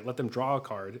this guy, let them draw a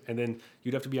card, and then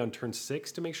you'd have to be on turn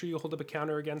 6 to make sure you hold up a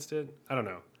counter against it. I don't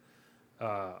know.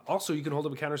 Also, you can hold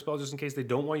up a counter spell just in case they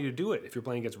don't want you to do it if you're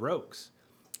playing against rogues.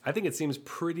 I think it seems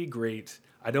pretty great.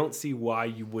 I don't see why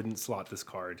you wouldn't slot this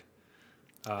card.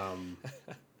 And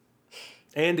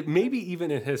maybe even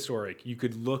in Historic, you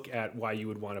could look at why you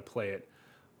would want to play it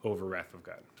over Wrath of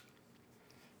God.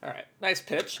 All right, nice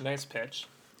pitch.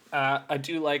 I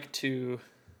do like to,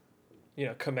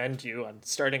 commend you on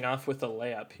starting off with a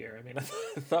layup here. I mean, I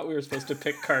thought we were supposed to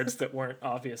pick cards that weren't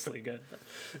obviously good.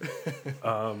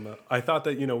 I thought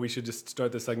that we should just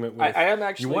start the segment with. I am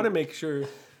actually. You want to make sure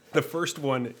the first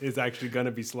one is actually going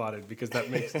to be slotted because that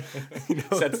makes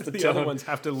Sets the the other tone. ones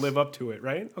have to live up to it,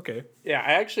 right? Okay. Yeah,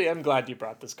 I actually am glad you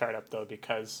brought this card up though,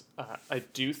 because I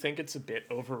do think it's a bit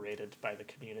overrated by the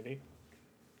community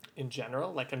in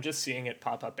general. Like, I'm just seeing it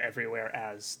pop up everywhere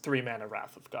as 3-mana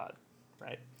Wrath of God,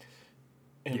 right?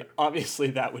 And Yeah. obviously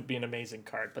that would be an amazing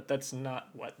card, but that's not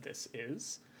what this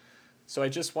is. So I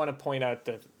just want to point out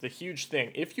the huge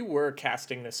thing. If you were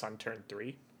casting this on turn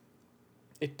 3,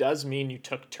 it does mean you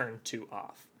took turn 2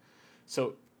 off.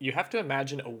 So you have to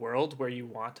imagine a world where you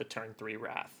want a turn 3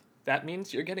 Wrath. That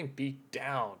means you're getting beat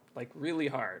down, like really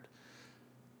hard.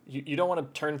 You don't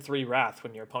want to turn 3 Wrath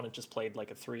when your opponent just played like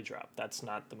a 3-drop. That's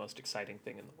not the most exciting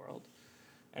thing in the world.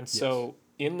 And so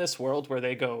in this world where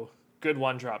they go good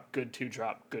 1-drop, good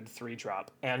 2-drop, good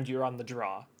 3-drop, and you're on the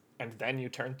draw, and then you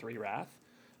turn 3 Wrath,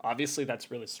 obviously that's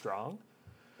really strong.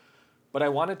 But I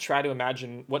want to try to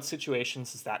imagine what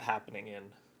situations is that happening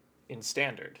in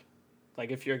Standard.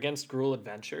 Like if you're against Gruul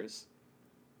Adventures,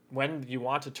 when you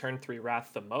want to turn 3 Wrath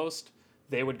the most,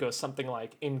 they would go something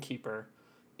like Innkeeper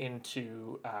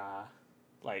into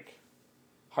like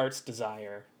Heart's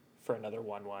Desire for another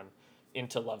 1/1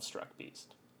 into Lovestruck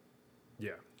Beast.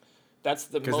 Yeah. That's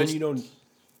the Because most. then you don't.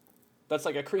 That's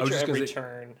like a was creature just gonna every say-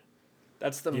 turn.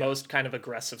 That's the Yeah. most kind of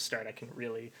aggressive start I can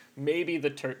really. Maybe the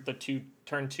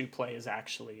turn 2 play is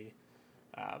actually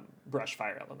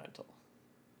Brushfire Elemental.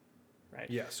 Right.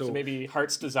 Yeah, So so- maybe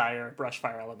Heart's Desire,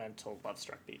 Brushfire Elemental,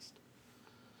 Lovestruck Beast.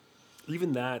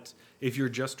 Even that, if you're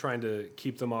just trying to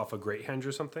keep them off a Great Henge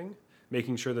or something,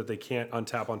 making sure that they can't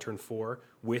untap on turn 4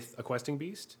 with a Questing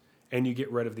Beast, and you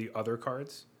get rid of the other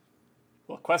cards.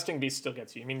 Well, Questing Beast still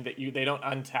gets you. You mean that they don't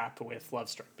untap with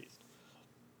Lovestruck Beast?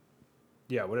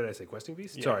 Yeah, what did I say? Questing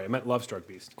Beast? Yeah. Sorry, I meant Lovestruck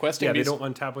Beast. Questing yeah, Beast- they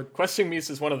don't untap with... Questing Beast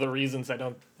is one of the reasons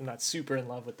I'm not super in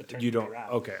love with the turn You 3 don't...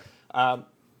 Wrath. Okay.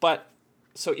 But,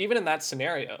 so even in that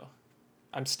scenario,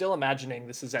 I'm still imagining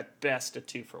this is at best a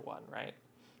 2-for-1, right?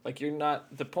 Like, you're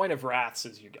not... The point of Wraths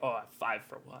is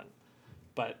 5-for-1.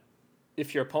 But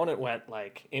if your opponent went,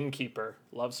 like, Innkeeper,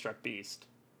 Lovestruck Beast,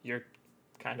 you're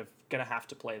kind of going to have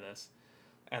to play this.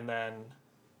 And then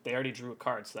they already drew a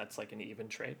card, so that's like an even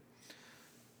trade.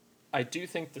 I do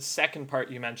think the second part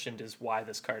you mentioned is why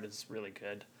this card is really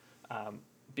good.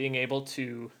 Being able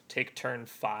to take turn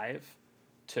 5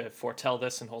 to foretell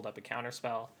this and hold up a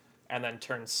counterspell, and then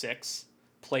turn 6,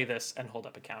 play this and hold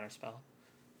up a counterspell,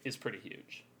 is pretty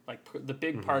huge. Like, the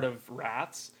big part of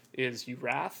Wraths is you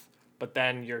Wrath, but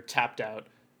then you're tapped out.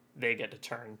 They get to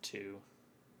turn to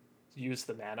use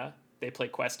the mana. They play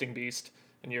Questing Beast,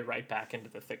 and you're right back into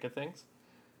the thick of things.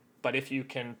 But if you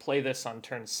can play this on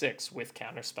turn 6 with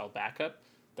counterspell backup,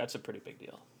 that's a pretty big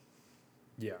deal.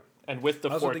 Yeah. And with the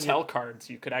foretell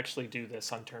cards, you could actually do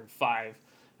this on turn 5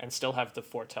 and still have the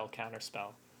foretell counterspell.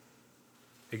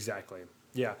 Exactly.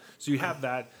 Yeah. So you have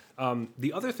that.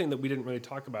 The other thing that we didn't really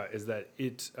talk about is that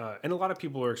it, and a lot of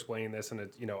people are explaining this, and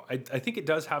it, I think it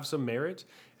does have some merit,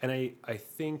 and I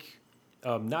think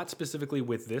not specifically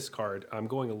with this card. I'm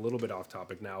going a little bit off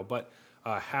topic now, but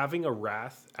having a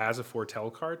Wrath as a foretell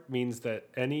card means that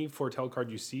any foretell card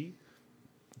you see,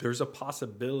 there's a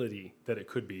possibility that it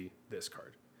could be this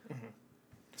card.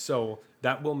 So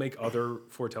that will make other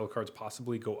foretell cards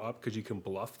possibly go up because you can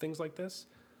bluff things like this.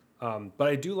 But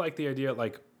I do like the idea,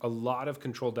 like a lot of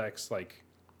control decks, like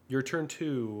your turn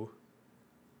 2,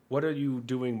 what are you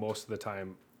doing most of the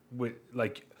time? With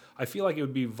like, I feel like it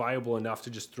would be viable enough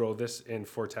to just throw this in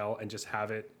foretell and just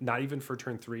have it, not even for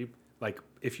turn 3. Like,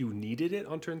 if you needed it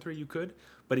on turn 3, you could,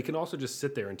 but it can also just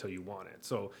sit there until you want it.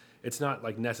 So it's not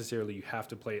like necessarily you have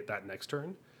to play it that next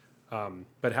turn.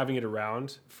 But having it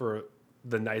around for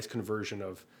the nice conversion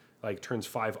of like turns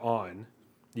 5 on,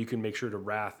 you can make sure to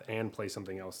Wrath and play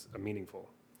something else meaningful.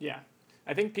 Yeah.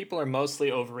 I think people are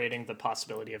mostly overrating the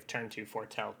possibility of turn 2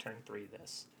 foretell, turn 3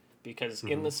 this. Because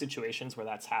in the situations where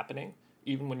that's happening,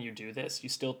 even when you do this, you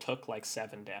still took like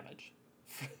 7 damage.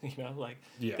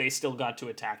 They still got to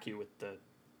attack you with the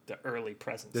early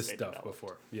presence. This stuff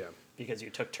before, yeah. Because you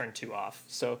took turn 2 off.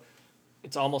 So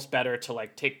it's almost better to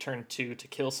like take turn 2 to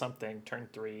kill something, turn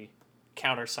 3,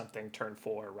 counter something, turn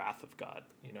 4, Wrath of God.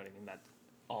 You know what I mean? That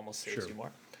almost saves you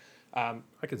more. I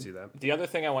can see that. The other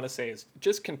thing I want to say is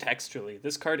just contextually,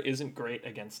 this card isn't great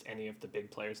against any of the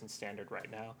big players in Standard right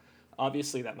now.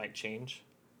 Obviously, that might change.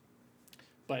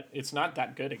 But it's not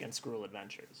that good against Gruul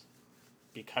Adventures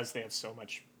because they have so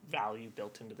much value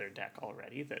built into their deck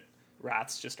already that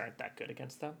Wraths just aren't that good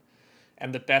against them.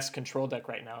 And the best control deck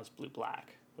right now is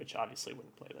Blue-Black, which obviously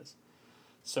wouldn't play this.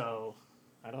 So,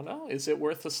 I don't know. Is it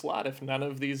worth a slot if none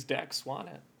of these decks want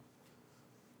it?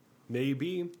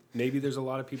 Maybe there's a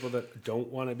lot of people that don't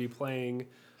want to be playing,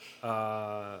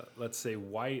 let's say,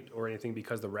 white or anything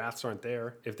because the Wraths aren't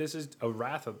there. If this is a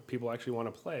Wrath that people actually want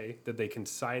to play, that they can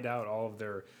side out all of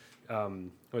their,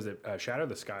 Shatter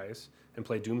the Skies and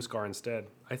play Doomscar instead.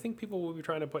 I think people will be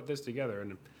trying to put this together,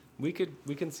 and we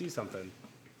can see something.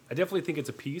 I definitely think it's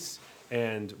a piece,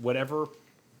 and whatever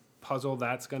puzzle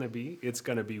that's going to be, it's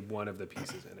going to be one of the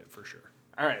pieces in it for sure.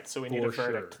 All right, so we need a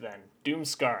verdict then.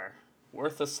 Doomscar,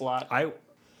 worth a slot? I'm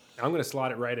going to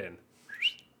slot it right in.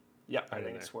 Yeah, I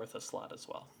think it's worth a slot as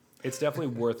well. It's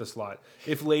definitely worth a slot.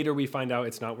 If later we find out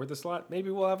it's not worth a slot, maybe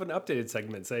we'll have an updated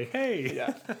segment say, hey.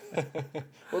 Yeah.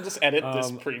 We'll just edit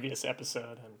this previous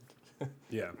episode and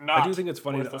yeah. not I do think it's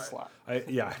funny worth a slot.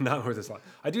 Not worth a slot.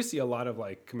 I do see a lot of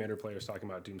like Commander players talking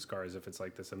about Doomscar as if it's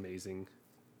like this amazing,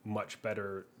 much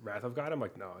better Wrath of God. I'm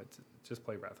like, no, it's just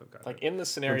play Wrath of God. Like in the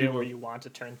scenario where you want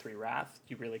to turn 3 Wrath,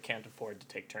 you really can't afford to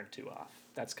take turn 2 off.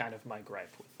 That's kind of my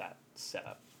gripe with that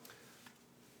setup.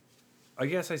 I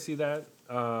guess I see that.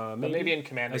 Maybe in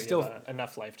Commander you have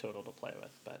enough life total to play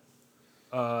with.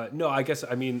 But no, I guess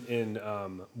I mean in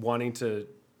wanting to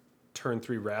turn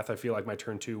 3 Wrath, I feel like my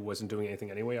turn 2 wasn't doing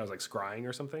anything anyway. I was like scrying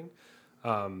or something.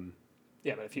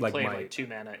 Yeah, but if you like play like 2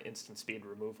 mana instant speed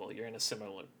removal, you're in a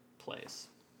similar place.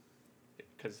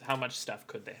 Because how much stuff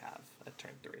could they have at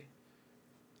turn 3?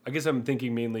 I guess I'm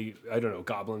thinking mainly, I don't know,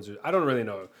 goblins. I don't really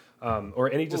know. Or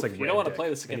any just like you don't want to play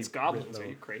this against goblins. Are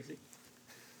you crazy?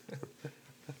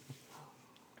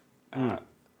 All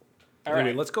anyway,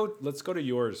 right. let's go to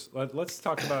yours. Let's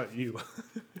talk about you.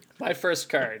 My first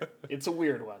card. It's a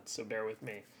weird one, so bear with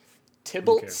me.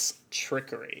 Tybalt's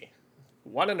Trickery.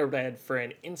 1 and a red for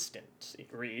an instant. It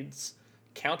reads,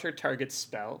 counter target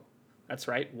spell. That's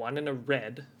right, 1 and a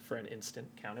red for an instant.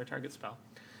 Counter target spell.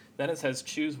 Then it says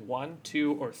choose 1,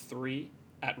 2, or 3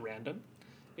 at random.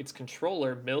 Its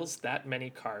controller mills that many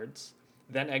cards,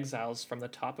 then exiles from the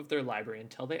top of their library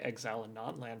until they exile a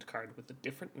non-land card with a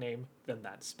different name than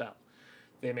that spell.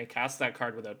 They may cast that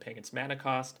card without paying its mana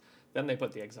cost. Then they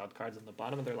put the exiled cards on the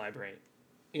bottom of their library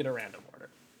in a random order.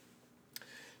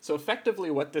 So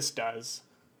effectively what this does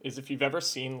is, if you've ever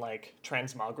seen like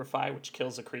Transmogrify, which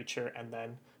kills a creature and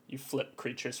then you flip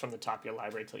creatures from the top of your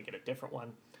library until you get a different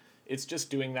one, it's just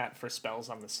doing that for spells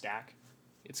on the stack.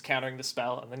 It's countering the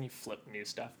spell and then you flip new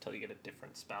stuff until you get a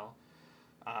different spell.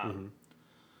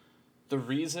 The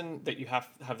reason that you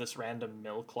have this random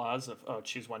mill clause of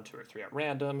choose 1, 2, or 3 at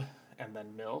random and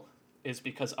then mill is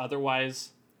because otherwise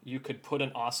you could put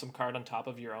an awesome card on top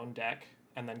of your own deck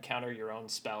and then counter your own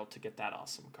spell to get that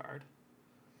awesome card.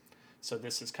 So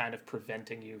this is kind of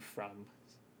preventing you from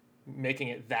making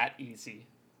it that easy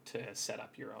to set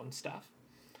up your own stuff.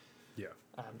 Yeah.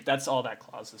 That's all that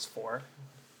clause is for.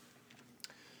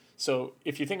 So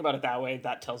if you think about it that way,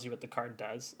 that tells you what the card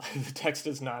does. The text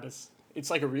is not as... It's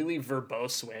like a really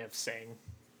verbose way of saying,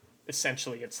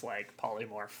 essentially, it's like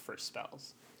polymorph for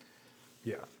spells.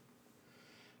 Yeah.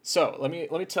 So let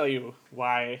me tell you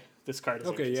why this card is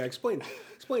okay. Yeah. Explain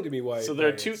to me why. So there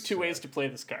are two ways to play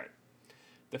this card.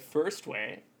 The first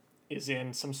way is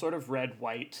in some sort of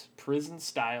red-white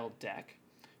prison-style deck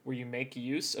where you make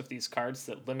use of these cards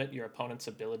that limit your opponent's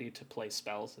ability to play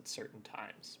spells at certain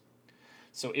times.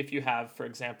 So if you have, for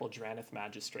example, Drannith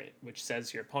Magistrate, which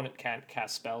says your opponent can't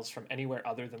cast spells from anywhere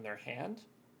other than their hand,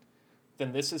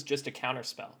 then this is just a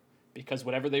counterspell, because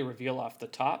whatever they reveal off the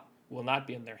top will not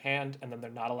be in their hand, and then they're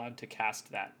not allowed to cast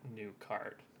that new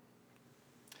card.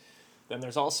 Then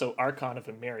there's also Archon of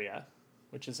Emeria,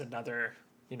 which is another,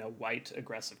 white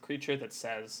aggressive creature that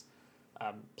says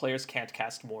players can't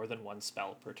cast more than one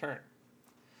spell per turn.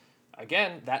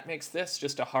 Again, that makes this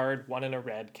just a hard 1 in a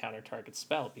red counter-target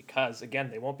spell because,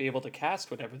 again, they won't be able to cast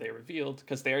whatever they revealed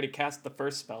because they already cast the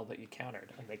first spell that you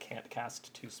countered, and they can't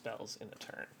cast 2 spells in a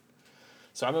turn.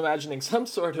 So I'm imagining some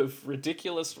sort of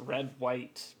ridiculous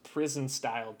red-white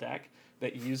prison-style deck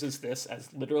that uses this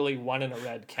as literally 1 in a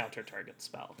red counter-target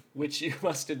spell, which you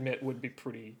must admit would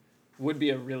be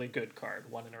a really good card,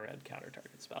 1 in a red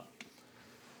counter-target spell.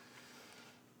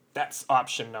 That's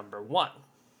option number 1.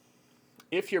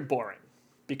 If you're boring,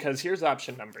 because here's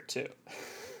option number 2.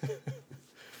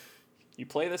 You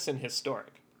play this in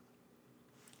Historic.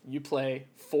 You play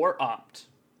 4 Opt.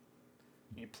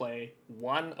 You play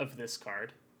 1 of this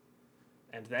card,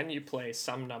 and then you play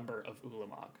some number of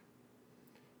Ulamog.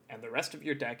 And the rest of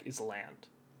your deck is land.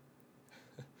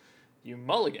 You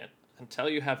mulligan until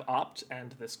you have Opt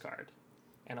and this card.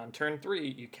 And on turn 3,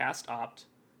 you cast Opt,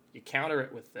 you counter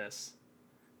it with this.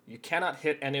 You cannot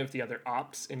hit any of the other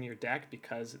Opts in your deck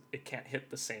because it can't hit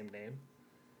the same name.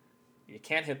 You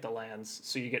can't hit the lands,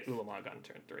 so you get Ulamog on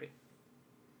turn 3.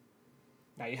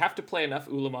 Now, you have to play enough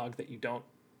Ulamog that you don't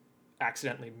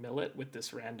accidentally mill it with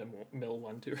this random mill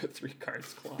 1, 2, or 3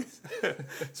 cards clause.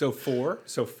 So 4?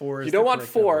 So 4 is you don't want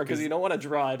 4 because you don't want to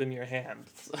draw it in your hand.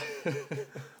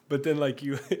 But then,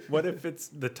 what if it's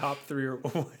the top 3 or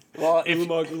well,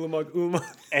 Ulamog,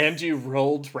 and you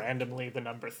rolled randomly the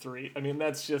number 3? I mean,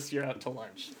 that's just you're out to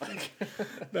lunch.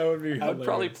 That would be hilarious. I would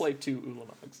probably play 2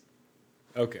 Ulamogs.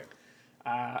 Okay.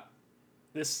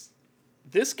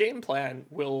 This game plan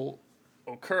will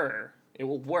occur. It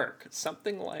will work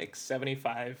something like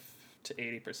 75 to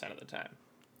 80% of the time.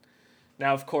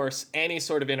 Now, of course, any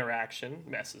sort of interaction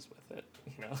messes with it.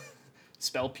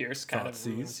 Spell Pierce kind of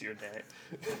ruins your day.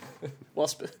 Well,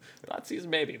 Thoughtseize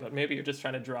maybe, but maybe you're just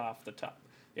trying to draw off the top.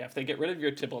 Yeah, if they get rid of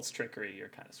your Tybalt's Trickery, you're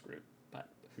kind of screwed. But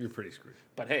you're pretty screwed.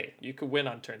 But hey, you could win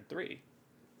on turn 3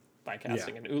 by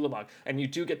casting an Ulamog, and you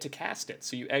do get to cast it,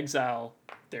 so you exile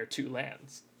their 2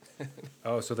 lands.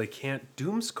 Oh, so they can't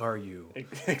Doomscar you.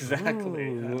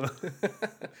 Exactly. Yeah.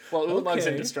 Well, Ulamog's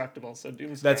indestructible, so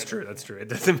Doomscar... That's true. It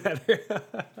doesn't matter.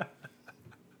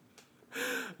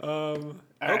 Okay.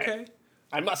 Right.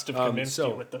 I must have convinced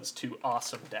you with those 2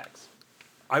 awesome decks.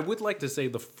 I would like to say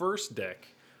the first deck,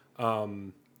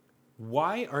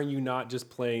 why are you not just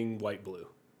playing white-blue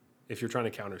if you're trying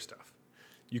to counter stuff?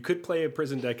 You could play a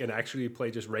prison deck and actually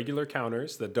play just regular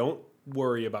counters that don't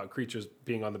worry about creatures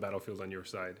being on the battlefield on your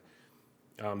side.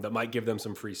 That might give them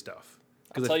some free stuff.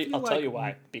 I'll tell you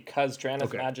why. Because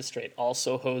Drannith Magistrate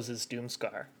also hoses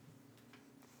Doomscar.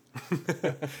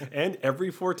 And every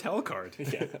Foretell card.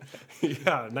 Yeah.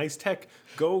 Yeah, nice tech.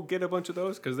 Go get a bunch of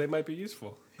those because they might be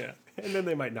useful. Yeah. And then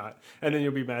they might not. And then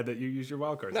you'll be mad that you use your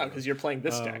wild cards. No, because you're playing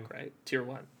this deck, right? Tier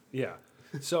 1. Yeah.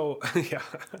 So, yeah.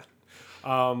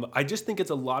 I just think it's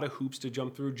a lot of hoops to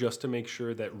jump through just to make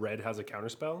sure that red has a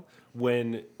counterspell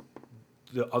when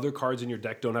the other cards in your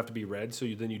deck don't have to be red, so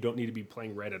then you don't need to be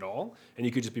playing red at all, and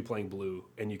you could just be playing blue,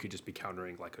 and you could just be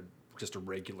countering like just a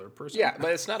regular person. Yeah,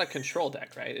 but it's not a control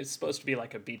deck, right? It's supposed to be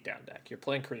like a beatdown deck. You're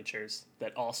playing creatures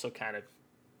that also kind of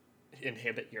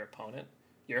inhibit your opponent.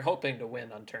 You're hoping to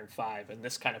win on turn 5, and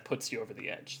this kind of puts you over the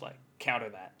edge. Like, counter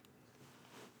that.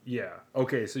 Yeah.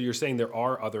 Okay, so you're saying there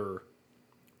are other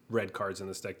red cards in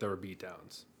this deck that are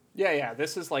beatdowns. Yeah.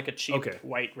 This is like a cheap Okay.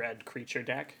 white-red creature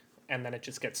deck, and then it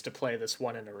just gets to play this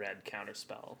 1 in a red counter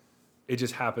spell. It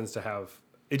just happens to have.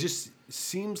 It just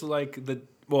seems like the.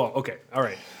 Well, okay, all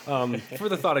right. For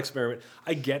the thought experiment,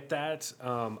 I get that.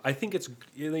 I think it's.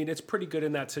 I mean, it's pretty good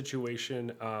in that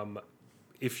situation.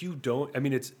 If you don't, I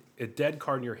mean, it's a dead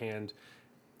card in your hand.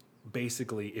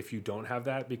 Basically, if you don't have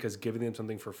that, because giving them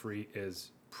something for free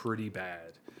is pretty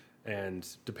bad, and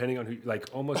depending on who, like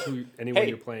almost who anyone Hey,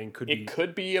 you're playing could It be.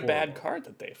 could be a bad horrible. card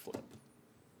that they flip.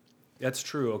 That's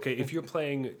true. Okay, if you're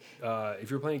playing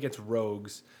against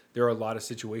rogues, there are a lot of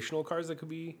situational cards that could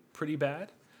be pretty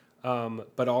bad.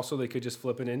 But also they could just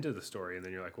flip it into the story, and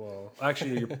then you're like, well,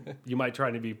 actually, you might try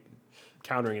to be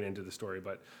countering it into the story,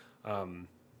 but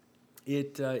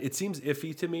it seems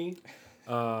iffy to me.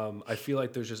 I feel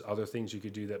like there's just other things you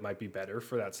could do that might be better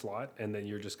for that slot, and then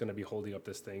you're just going to be holding up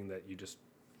this thing that you just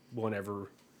won't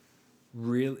ever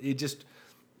really.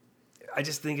 I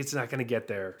just think it's not going to get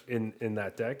there in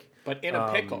that deck. But in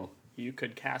a pickle, you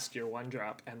could cast your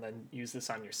 1-drop and then use this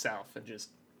on yourself and just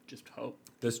hope.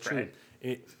 That's true.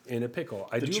 In a pickle,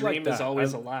 I The do dream like that. is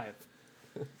always alive.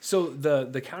 So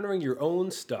the countering your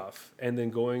own stuff and then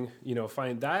going,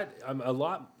 find that I'm a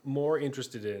lot more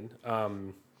interested in.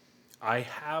 I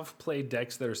have played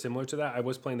decks that are similar to that. I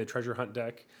was playing the Treasure Hunt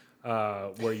deck,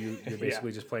 where you're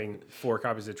basically just playing 4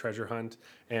 copies of Treasure Hunt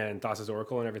and Thassa's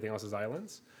Oracle and everything else is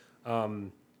islands.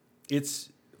 It's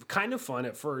kind of fun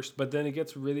at first, but then it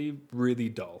gets really, really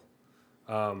dull.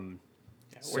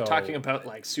 We're talking about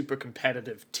like super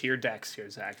competitive tier decks here,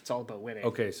 Zach. It's all about winning.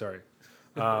 Okay, sorry.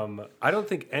 I don't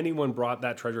think anyone brought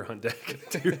that Treasure Hunt deck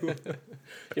to.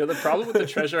 The problem with the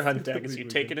Treasure Hunt deck is you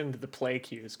take it into the play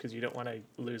queues because you don't want to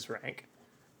lose rank.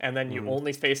 And then you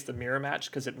only face the mirror match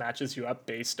because it matches you up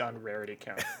based on rarity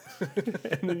count.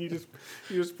 And then you're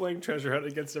just playing Treasure Hunt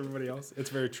against everybody else.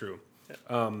 It's very true.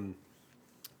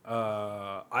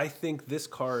 I think this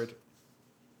card,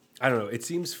 I don't know, it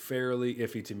seems fairly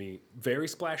iffy to me. Very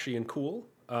splashy and cool,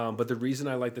 but the reason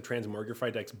I like the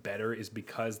Transmogrify decks better is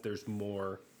because there's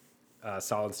more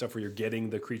solid stuff where you're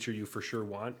getting the creature you for sure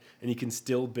want, and you can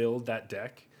still build that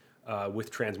deck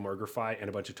with Transmogrify and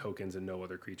a bunch of tokens and no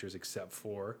other creatures except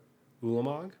for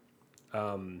Ulamog.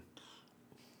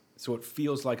 So it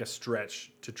feels like a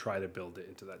stretch to try to build it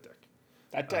into that deck.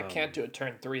 That deck can't do a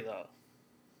turn 3, though.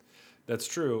 That's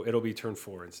true. It'll be turn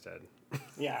 4 instead.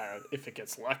 Yeah, if it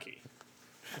gets lucky.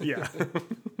 Yeah.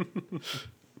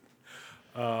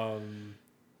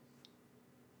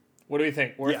 What do we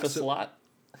think? Worth Yeah, a so- slot?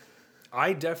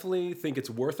 I definitely think it's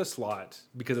worth a slot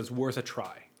because it's worth a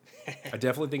try. I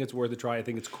definitely think it's worth a try. I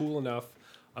think it's cool enough.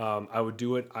 I would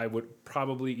do it. I would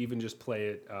probably even just play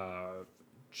it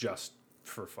just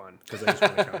for fun because I just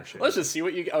want to counter shit. Let's just see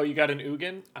what you... Oh, you got an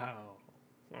Ugin? Oh.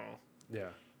 Yeah.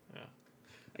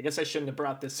 I guess I shouldn't have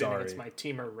brought this in Sorry. against my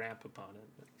teamer ramp opponent.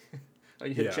 Oh,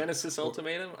 you hit Yeah. Genesis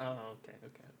Ultimatum? Oh, okay.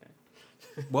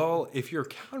 Well, if you're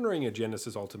countering a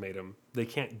Genesis Ultimatum, they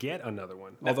can't get another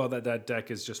one. No. Although that deck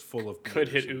is just full of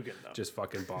Could beers hit and Ugin, though. just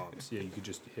fucking bombs. Yeah, you could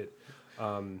just hit.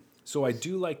 So I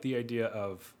do like the idea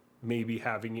of maybe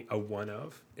having a one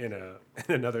of in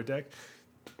another deck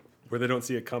where they don't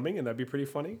see it coming, and that'd be pretty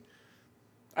funny.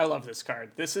 I love this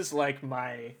card. This is like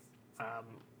my...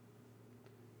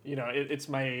 it's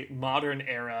my modern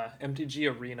era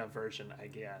MTG Arena version, I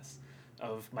guess,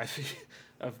 of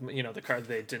the card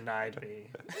they denied me.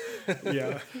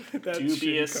 Yeah, that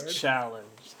Dubious shitty challenge.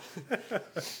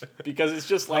 Because it's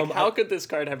just like, how could this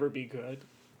card ever be good?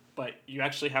 But you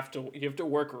actually have to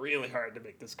work really hard to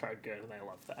make this card good, and I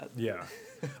love that. Yeah.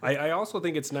 I also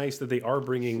think it's nice that they are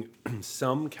bringing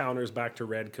some counters back to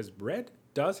red because red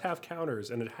does have counters,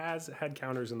 and it has had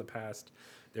counters in the past.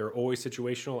 They're always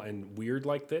situational and weird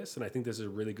like this, and I think this is a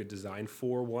really good design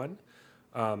for one.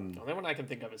 The only one I can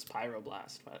think of is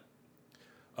Pyroblast, but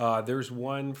There's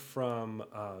one from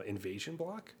Invasion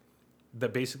Block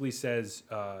that basically says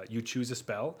you choose a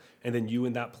spell, and then you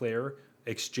and that player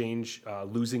exchange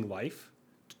losing life.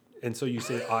 And so you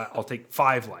say, I'll take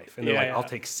 5 life. And they're like, I'll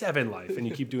take 7 life. And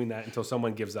you keep doing that until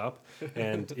someone gives up.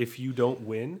 And if you don't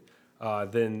win,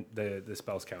 then the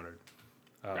spell's countered.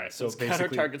 right, so it's counter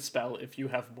target spell if you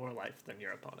have more life than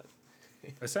your opponent.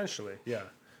 Essentially, yeah.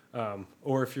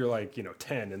 Or if you're like,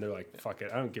 10 and they're like, fuck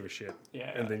it, I don't give a shit.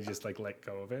 Yeah. And then you just like let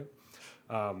go of it.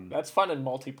 That's fun in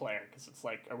multiplayer because it's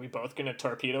like, are we both going to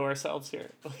torpedo ourselves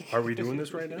here? Like, Are we doing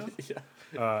this right now?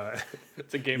 yeah.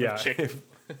 It's a game of chicken.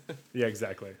 Yeah,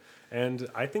 exactly. And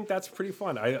I think that's pretty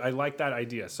fun. I like that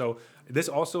idea. So this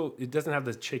also, it doesn't have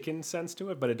the chicken sense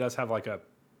to it, but it does have like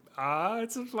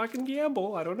it's a fucking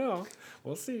gamble. I don't know.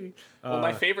 We'll see. Well,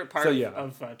 my favorite part so, yeah.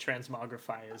 of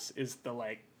Transmogrify is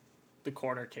the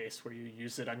corner case where you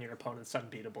use it on your opponent's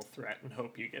unbeatable threat and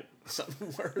hope you get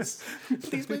something worse.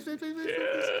 Please.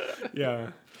 Yeah.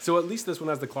 So at least this one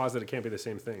has the clause that it can't be the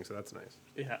same thing, so that's nice.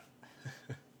 Yeah.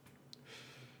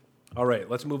 All right,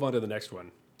 let's move on to the next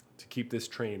one to keep this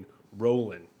train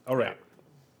rolling. All right. Yeah.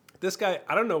 This guy,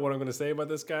 I don't know what I'm going to say about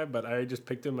this guy, but I just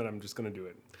picked him and I'm just going to do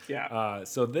it. Yeah.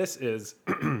 So this is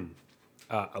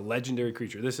a legendary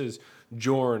creature. This is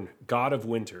Jorn, God of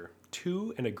Winter.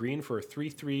 2 and a green for a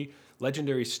 3/3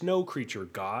 legendary snow creature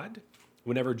god.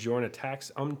 Whenever Jorn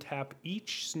attacks, untap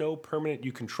each snow permanent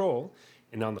you control.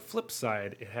 And on the flip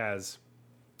side,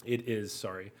 it is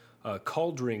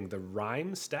Cauldring the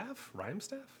Rime Staff? Rime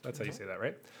Staff? That's how you say that,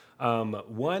 right?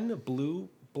 1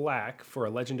 blue-black for a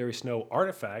legendary snow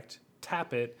artifact.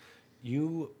 Tap it.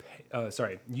 You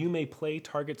may play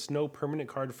target snow permanent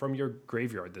card from your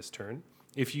graveyard this turn.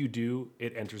 If you do,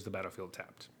 it enters the battlefield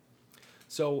tapped.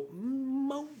 So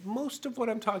most of what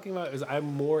I'm talking about is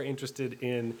I'm more interested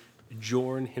in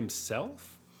Jorn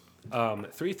himself.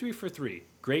 3/3 for 3,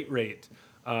 great rate.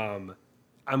 I'm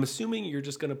assuming you're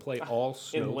just going to play all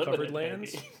snow-covered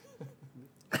lands.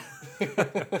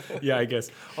 Yeah, I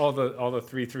guess all the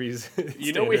 3/3s.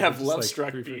 You know we have Love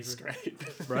Struck Beast, right?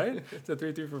 Right? Is that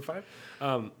 3/3 for 5?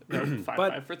 No,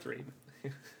 5/5 for 3.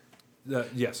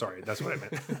 Yeah, sorry, that's what I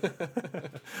meant.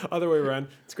 Other way around.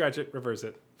 Scratch it, reverse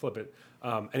it, flip it.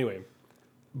 Anyway,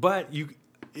 but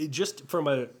just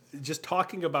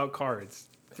talking about cards,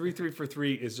 3/3 for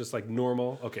 3 is just like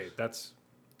normal. Okay, that's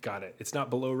got it. It's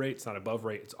not below rate, it's not above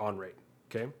rate, it's on rate.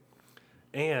 Okay,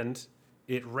 and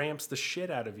it ramps the shit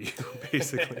out of you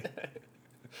basically.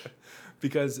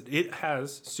 Because it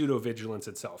has pseudo vigilance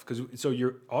itself. So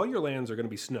all your lands are going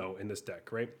to be snow in this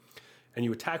deck, right? And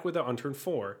you attack with it on turn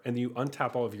 4, and then you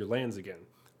untap all of your lands again.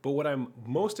 But what I'm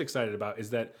most excited about is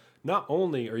that not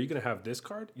only are you going to have this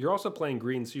card, you're also playing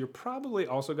green, so you're probably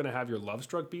also going to have your Love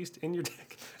Struck Beast in your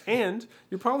deck, and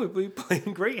you're probably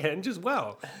playing Great Henge as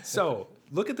well. So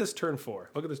look at this turn 4.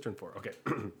 Okay,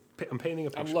 I'm painting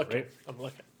a picture. I'm looking.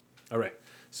 Right? All right.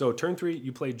 So turn 3,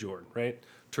 you play Jorn, right?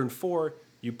 Turn 4,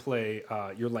 you play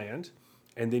your land,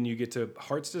 and then you get to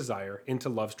Heart's Desire into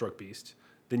Love Struck Beast.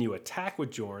 Then you attack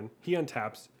with Jorn. He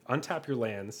untap your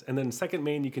lands, and then second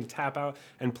main you can tap out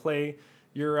and play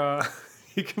your.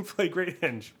 You can play Great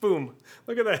Henge. Boom!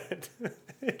 Look at that.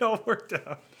 It all worked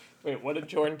out. Wait, what did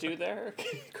Jorn do there?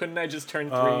 Couldn't I just turn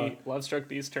 3 Love Struck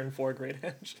Beast, turn 4 Great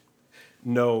Henge?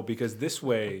 No, because this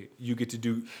way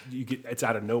it's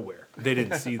out of nowhere. They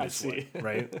didn't see this one,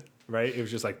 right? Right? It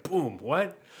was just like boom.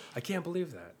 What? I can't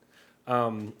believe that.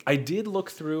 I did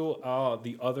look through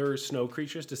the other snow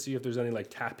creatures to see if there's any like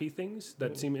tappy things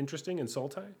that seem interesting in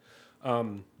Sultai.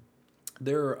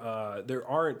 There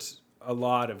aren't a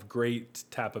lot of great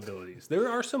tap abilities. There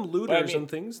are some looters and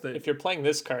things that. If you're playing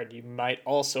this card, you might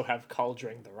also have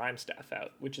Cauldring the Rime Staff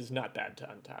out, which is not bad to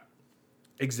untap.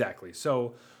 Exactly.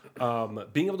 So,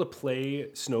 being able to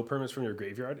play snow permanents from your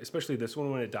graveyard, especially this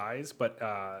one when it dies, but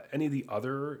any of the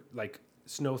other like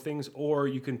snow things, or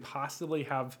you can possibly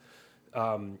have.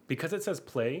 Because it says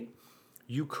play,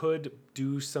 you could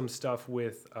do some stuff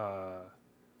with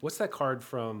what's that card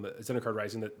from Zendikar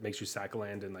Rising that makes you sack a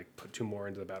land and like put 2 more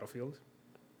into the battlefield?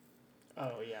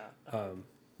 Oh yeah.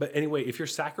 But anyway, if you're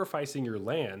sacrificing your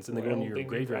lands and they go into your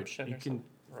graveyard, you can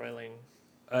roiling.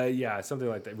 Yeah, something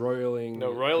like that. Roiling.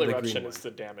 No, Royal Eruption is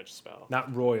the damage spell.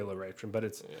 Not Royal Eruption, but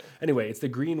it's anyway. It's the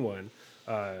green one.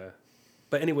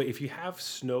 But anyway, if you have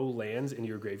snow lands in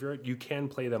your graveyard, you can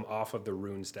play them off of the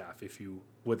Rune Staff if you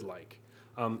would like.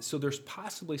 So there's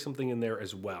possibly something in there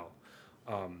as well.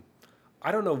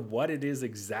 I don't know what it is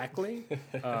exactly,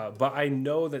 but I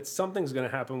know that something's going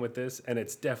to happen with this, and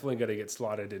it's definitely going to get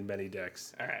slotted in many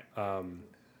decks. All right.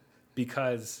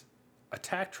 Because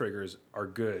attack triggers are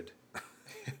good.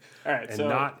 All right.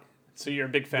 And so you're a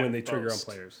big fan when they of trigger on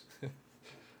players.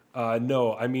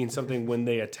 No, I mean something when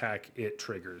they attack, it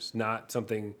triggers, not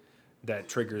something that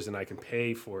triggers and I can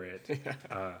pay for it.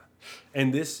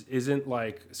 And this isn't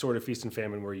like Sword of Feast and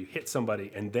Famine where you hit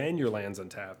somebody and then your land's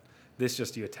untapped. This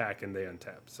just you attack and they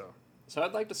untap. So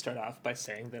I'd like to start off by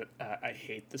saying that I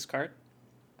hate this card.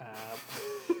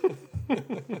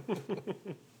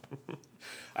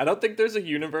 I don't think there's a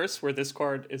universe where this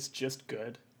card is just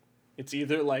good. It's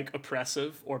either like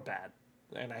oppressive or bad,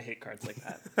 and I hate cards like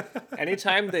that.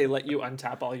 Anytime they let you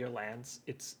untap all your lands,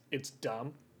 it's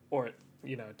dumb, or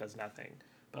it does nothing.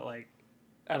 But like,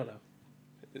 I don't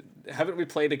know. Haven't we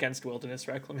played against Wilderness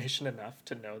Reclamation enough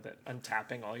to know that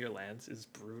untapping all your lands is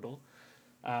brutal?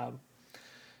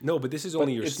 No, but this is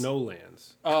only your snow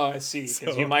lands. Oh, I see.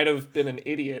 Because you might have been an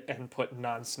idiot and put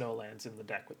non-snow lands in the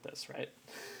deck with this, right?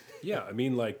 Yeah, I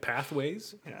mean, like,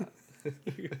 pathways. Yeah.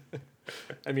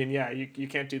 I mean, yeah, you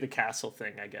can't do the castle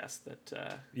thing, I guess,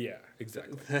 that Yeah,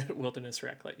 exactly. that Wilderness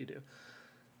Rec let you do.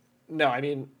 No, I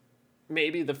mean,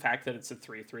 maybe the fact that it's a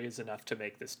 3/3 is enough to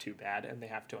make this too bad, and they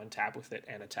have to untap with it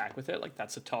and attack with it. Like,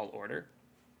 that's a tall order.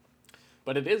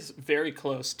 But it is very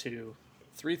close to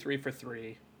 3/3 for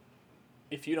 3.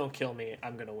 If you don't kill me,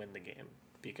 I'm going to win the game.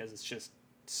 Because it's just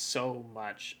so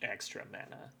much extra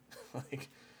mana. Like,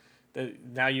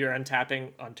 now you're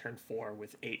untapping on turn 4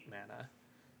 with 8 mana.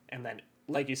 And then,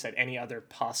 like you said, any other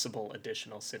possible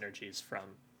additional synergies from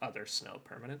other snow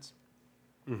permanents.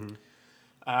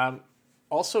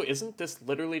 Also, isn't this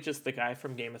literally just the guy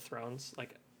from Game of Thrones?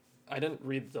 Like, I didn't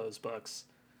read those books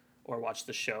or watch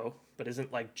the show, but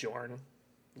isn't like Jorn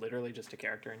literally just a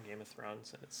character in Game of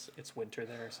Thrones and it's winter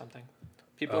there or something?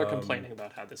 People are complaining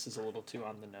about how this is a little too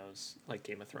on the nose, like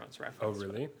Game of Thrones reference. Oh,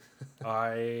 really?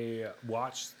 I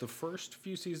watched the first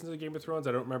few seasons of Game of Thrones.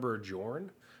 I don't remember Jorn.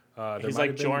 He's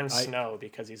like Jon Snow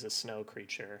because he's a snow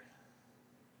creature.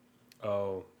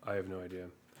 Oh, I have no idea.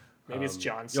 Maybe it's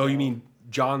Jon Snow. Oh, you mean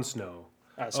Jon Snow?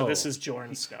 So this is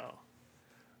Jorn Snow.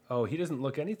 Oh, he doesn't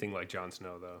look anything like Jon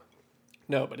Snow, though.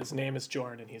 No, but his name is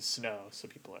Jorn and he's Snow, so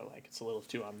people are like, it's a little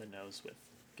too on the nose with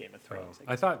Game of Thrones.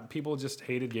 I thought people just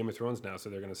hated Game of Thrones now, so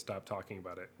they're going to stop talking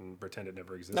about it and pretend it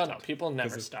never existed. No, people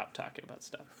never stop talking about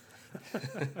stuff.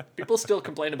 People still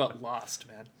complain about Lost,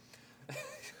 man.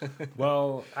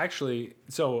 Well, actually,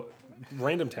 so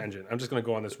random tangent. I'm just going to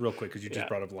go on this real quick because you just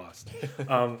brought up Lost.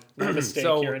 My mistake.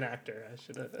 So, you're an actor. I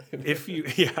should have.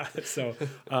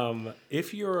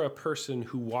 If you're a person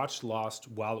who watched Lost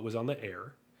while it was on the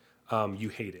air, you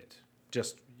hate it.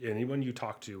 Just anyone you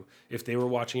talk to, if they were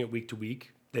watching it week to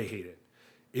week, they hate it.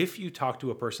 If you talk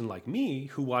to a person like me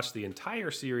who watched the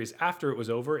entire series after it was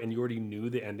over and you already knew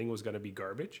the ending was going to be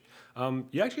garbage,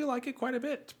 you actually like it quite a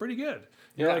bit. It's pretty good.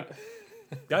 You're like,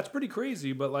 that's pretty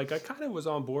crazy, but like I kind of was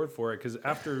on board for it because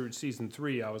after season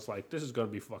 3, I was like, this is going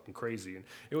to be fucking crazy. And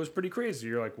it was pretty crazy.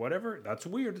 You're like, whatever, that's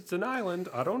weird. It's an island.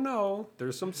 I don't know.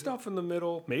 There's some stuff in the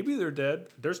middle. Maybe they're dead.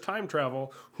 There's time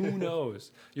travel. Who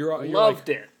knows? You're Loved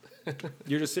like, it.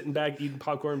 You're just sitting back eating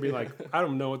popcorn and being like, I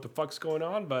don't know what the fuck's going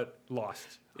on, but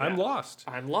lost. Yeah. I'm lost.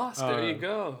 I'm lost. There you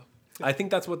go. I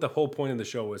think that's what the whole point of the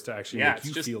show was, to actually make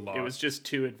you feel lost. It was just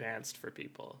too advanced for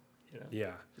people.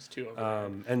 Yeah. Just too over.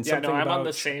 And I'm on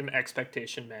the same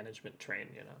expectation management train,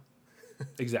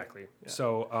 Exactly. Yeah.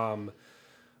 So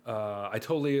I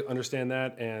totally understand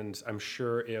that, and I'm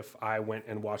sure if I went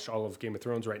and watched all of Game of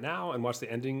Thrones right now and watched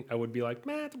the ending, I would be like,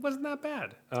 man, it wasn't that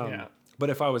bad. But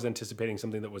if I was anticipating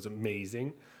something that was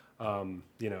amazing,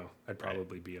 I'd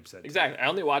probably be upset. Exactly. I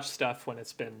only watch stuff when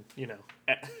it's been,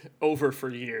 over for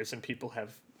years and people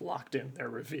have locked in their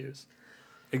reviews.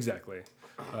 Exactly.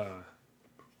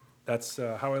 That's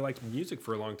how I liked music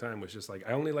for a long time, was just like,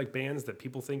 I only like bands that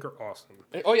people think are awesome.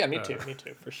 Oh, yeah, me too,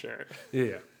 for sure.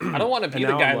 Yeah. I don't want to be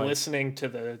the guy listening to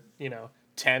the,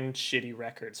 10 shitty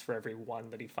records for every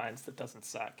one that he finds that doesn't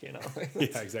suck, Yeah,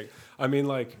 exactly. I mean,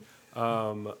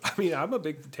 I'm a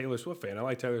big Taylor Swift fan. I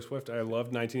like Taylor Swift. I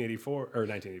loved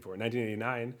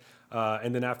 1989.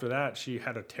 And then after that, she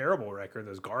had a terrible record that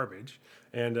was garbage.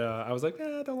 And I was like,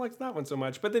 I don't like that one so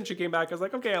much. But then she came back. I was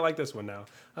like, okay, I like this one now.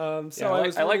 I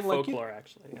like Folklore,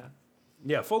 actually, yeah.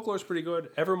 Yeah, Folklore's pretty good.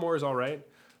 Evermore is all right.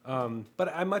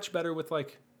 But I'm much better with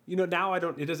now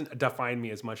it doesn't define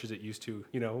me as much as it used to,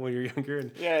 when you're younger.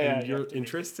 And, and your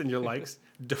interests and your likes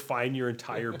define your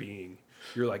entire being.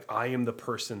 You're like, I am the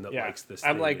person that likes this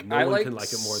I'm thing. like, No I one like can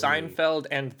like it more Seinfeld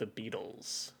and the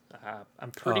Beatles.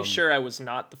 I'm pretty sure I was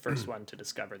not the first one to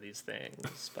discover these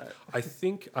things, but I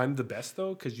think I'm the best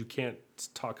though, because you can't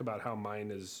talk about how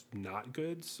mine is not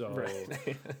good. So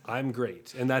I'm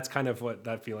great, and that's kind of what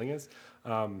that feeling is.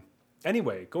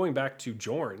 Anyway, going back to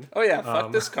Jorn. Oh yeah,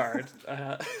 fuck this card.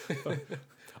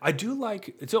 I do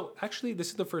like. So actually, this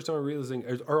is the first time I'm realizing: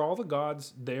 are all the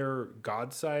gods, their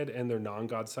god side and their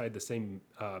non-god side, the same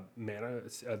mana,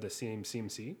 the same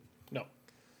CMC? No.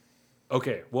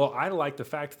 Okay, well, I like the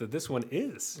fact that this one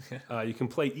is. You can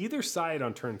play either side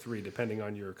on turn 3, depending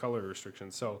on your color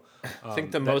restrictions. So I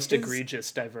think the most egregious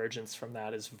divergence from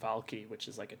that is Valki, which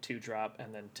is like a 2-drop,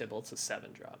 and then Tybalt's a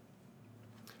 7-drop.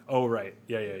 Oh, right.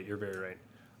 Yeah, you're very right.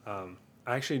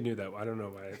 I actually knew that. I don't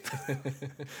know why.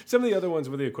 Some of the other ones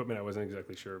with the equipment I wasn't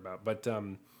exactly sure about, but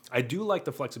I do like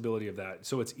the flexibility of that.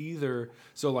 So it's either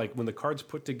like when the cards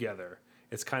put together,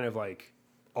 it's kind of like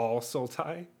all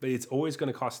Sultai, but it's always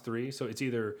going to cost 3. So it's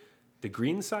either the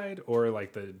green side or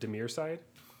like the Dimir side.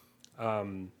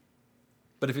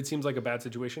 But if it seems like a bad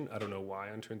situation, I don't know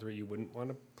why on turn 3 you wouldn't want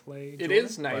to play. It Jordan,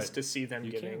 is nice but to see them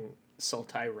you giving can.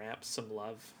 Sultai ramps some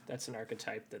love. That's an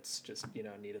archetype that's just,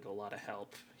 needed a lot of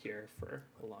help here for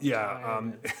a long Yeah,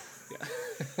 time.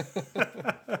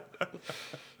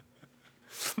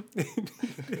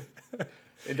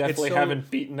 They definitely so- haven't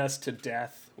beaten us to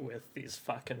death with these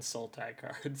fucking Sultai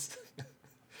cards.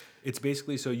 It's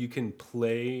basically so you can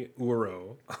play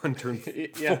Uro on turn 4,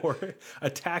 Yeah.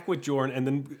 attack with Jorn, and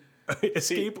then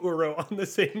escape Uro on the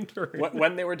same turn.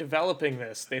 When they were developing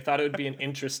this, they thought it would be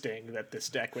interesting that this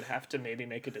deck would have to maybe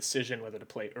make a decision whether to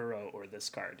play Uro or this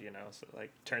card, So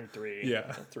like turn 3,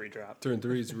 Yeah. 3-drop. Turn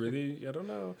 3 is really, I don't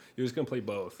know. You're just going to play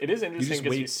both. It is interesting just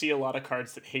because you wait. see a lot of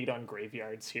cards that hate on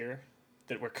graveyards here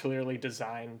that were clearly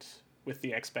designed with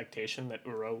the expectation that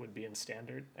Uro would be in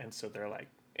standard, and so they're like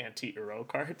anti-Uro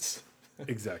cards.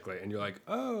 Exactly. And you're like,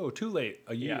 oh, too late.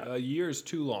 A year's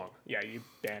too long. Yeah, you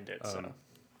banned it. So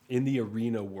In the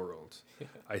arena world,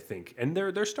 I think. And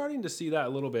they're starting to see that a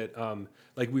little bit.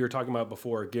 Like we were talking about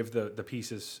before, give the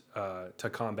pieces to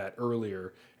combat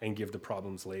earlier and give the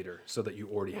problems later so that you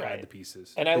already Right. had the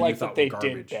pieces. and I that you like thought that they were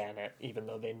did garbage. ban it, even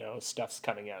though they know stuff's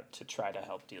coming out to try to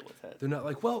help deal with it. They're not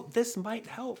like, well, this might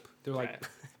help. They're like, Right.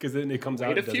 because then it comes out.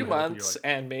 Wait a it doesn't few help, and you're months, like-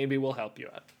 and maybe we'll help you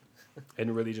out.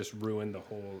 and really just ruin the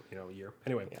whole year.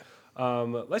 Anyway,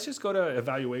 let's just go to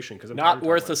evaluation because Not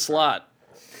worth a slot.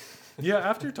 Yeah,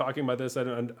 after talking about this, I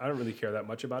don't really care that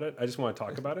much about it. I just want to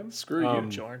talk about him. Screw you,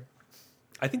 Jorn.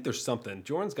 I think there's something.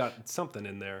 Jordan's got something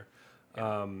in there,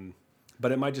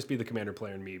 but it might just be the commander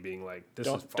player and me being like, "This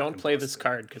is Don't fucking play this busted."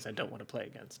 card because I don't want to play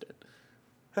against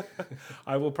it.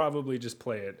 I will probably just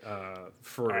play it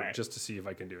for right. just to see if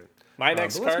I can do it. My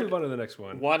next but let's card, move on to the next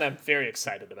one. one I'm very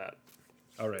excited about.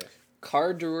 All right.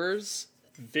 Cardurer's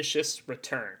Vicious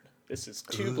Return. This is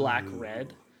 2 black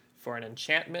red for an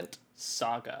enchantment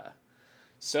saga.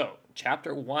 So,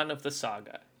 chapter 1 of the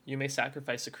saga. You may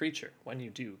sacrifice a creature. When you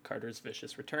do, Cardurer's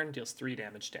Vicious Return deals 3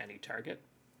 damage to any target.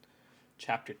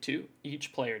 Chapter 2,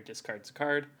 each player discards a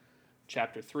card.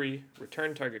 Chapter 3,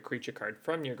 return target creature card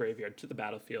from your graveyard to the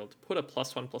battlefield. Put a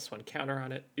 +1/+1 counter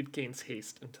on it. It gains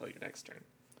haste until your next turn.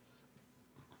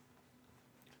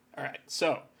 Alright,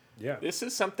 so Yeah. this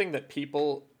is something that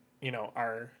people,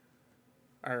 our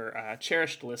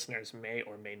cherished listeners may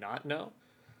or may not know,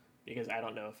 because I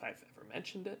don't know if I've ever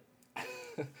mentioned it.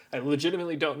 I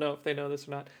legitimately don't know if they know this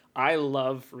or not. I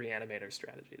love Reanimator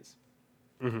strategies.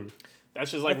 Mm-hmm.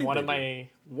 That's just like think one of they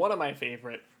my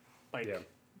favorite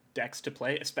decks to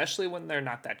play, especially when they're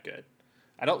not that good.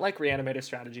 I don't like Reanimator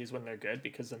strategies when they're good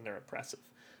because then they're oppressive.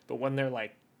 But when they're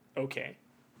like okay,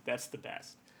 that's the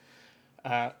best.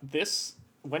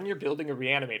 When you're building a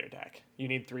Reanimator deck, you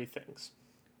need 3 things.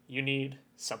 You need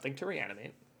something to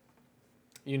reanimate.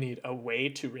 You need a way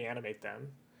to reanimate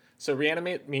them. So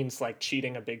reanimate means like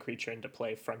cheating a big creature into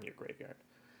play from your graveyard.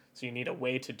 So you need a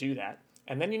way to do that.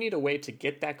 And then you need a way to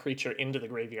get that creature into the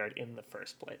graveyard in the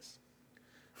first place.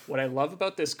 What I love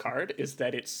about this card is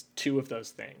that it's 2 of those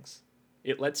things.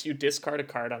 It lets you discard a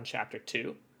card on chapter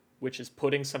 2, which is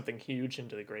putting something huge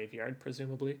into the graveyard,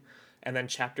 presumably. And then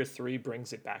chapter 3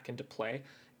 brings it back into play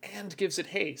and gives it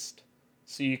haste.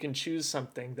 So you can choose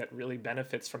something that really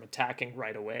benefits from attacking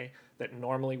right away that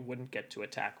normally wouldn't get to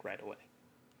attack right away.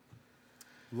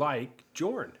 Like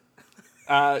Jorn.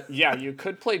 Yeah, you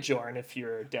could play Jorn if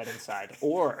you're dead inside.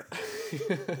 Or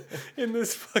In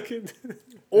this fucking...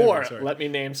 or Sorry. let me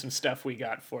name some stuff we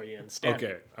got for you instead.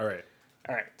 Okay, all right.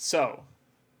 All right, so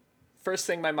first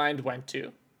thing my mind went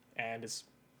to, and it's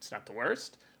not the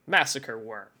worst, Massacre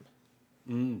Worm.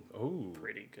 Oh.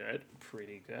 Pretty good,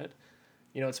 pretty good.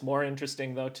 You know what's more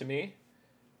interesting, though, to me?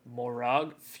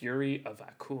 Morag, Fury of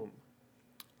Akum.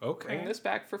 Okay. Bring this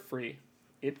back for free.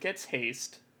 It gets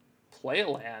haste. Play a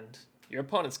land. Your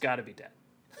opponent's got to be dead.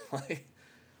 Like,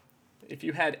 if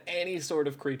you had any sort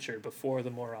of creature before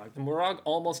the Morag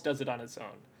almost does it on its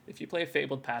own. If you play a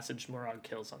Fabled Passage, Morag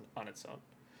kills on its own.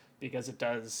 Because it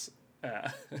does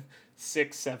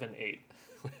 6, 7, 8,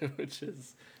 which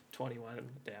is 21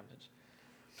 damage.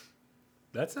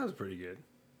 That sounds pretty good.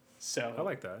 So I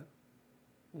like that.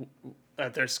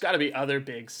 there's got to be other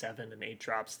big 7 and 8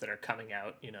 drops that are coming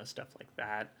out, stuff like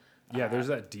that. Yeah, there's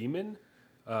that demon.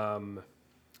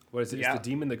 What is it? Yeah. It's the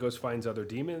demon that goes finds other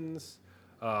demons.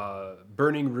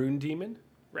 Burning Rune Demon.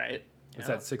 Right? It's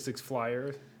Yeah. that 6/6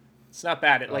 flyer. It's not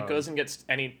bad. It goes and gets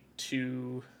any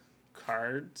 2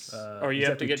 cards, or you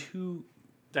have to exactly get two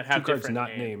that have cards different not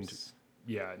names. named.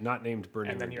 Yeah, not named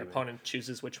Burning. And then your Demon. opponent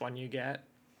chooses which one you get.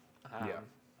 Yeah.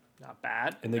 Not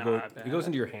bad. And they not go. bad. It goes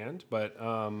into your hand, but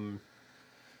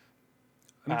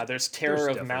There's Terror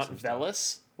of definitely Mount some stuff.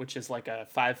 Velis, which is like a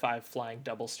 5/5 flying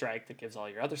double strike that gives all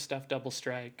your other stuff double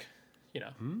strike. You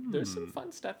know, there's some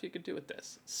fun stuff you could do with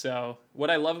this. So what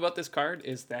I love about this card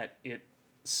is that it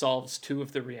solves two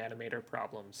of the Reanimator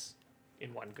problems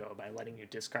in one go by letting you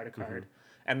discard a card,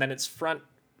 and then its front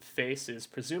face is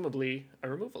presumably a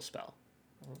removal spell.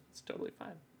 Well, it's totally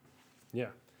fine. yeah.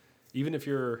 Even if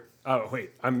you're, oh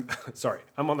wait, I'm sorry,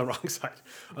 I'm on the wrong side.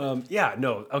 Yeah,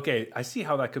 no, okay, I see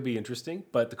how that could be interesting,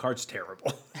 but the card's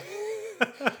terrible.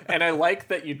 And I like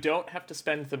that you don't have to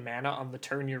spend the mana on the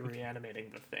turn you're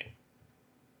reanimating the thing.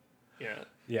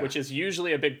 Yeah. Which is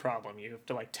usually a big problem. You have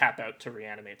to like tap out to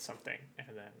reanimate something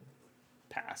and then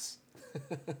pass.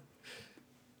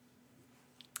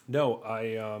 No,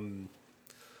 I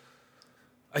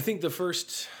think the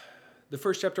first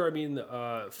chapter. I mean,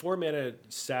 4 mana,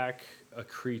 sack a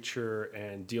creature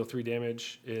and deal 3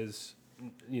 damage is,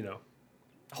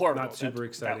 Horrible. Not super That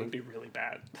exciting. would be really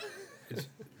bad. It's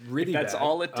really If that's bad.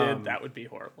 all it did, that would be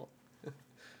horrible.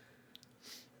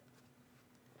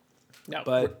 No,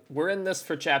 But- we're in this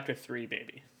for chapter 3,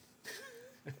 baby.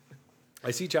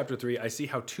 I see chapter 3. I see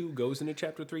how 2 goes into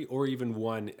chapter 3, or even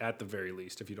 1 at the very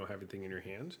least, if you don't have anything in your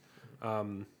hand.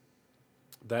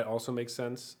 That also makes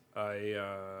sense.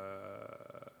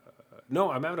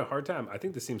 No, I'm having a hard time. I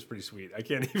think this seems pretty sweet. I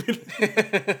can't even.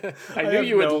 I knew have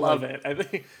you would no, love like- it. I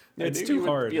think It's I knew too you would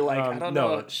hard. Be like, I don't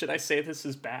no. know. Should I say this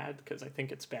is bad because I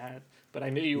think it's bad? But I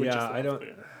knew you would Yeah, just I don't-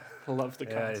 love the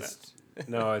Yeah, concept.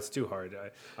 no, it's too hard.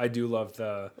 I do love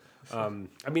the. I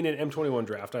mean, in M21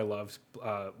 draft, I loved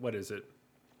what is it?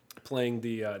 Playing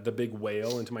the big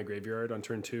whale into my graveyard on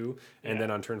turn 2, and Yeah.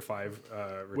 then on turn 5, Which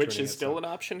returning is it. still an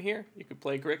option here. You could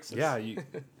play Grixis. Yeah, you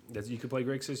could play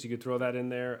Grixis, you could throw that in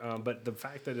there, but the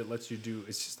fact that it lets you do,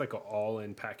 it's just like an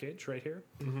all-in package right here,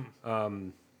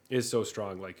 is so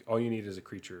strong. Like, all you need is a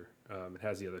creature. It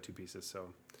has the other 2 pieces,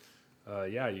 so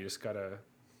yeah, you just gotta.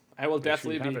 I will sure you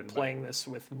definitely have be it, but- playing this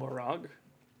with Morog,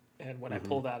 and when I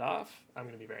pull that off, I'm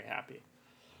going to be very happy.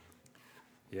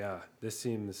 Yeah, this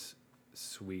seems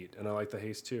sweet, and I like the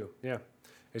haste too. Yeah,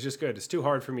 it's just good. It's too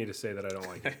hard for me to say that I don't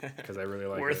like it because I really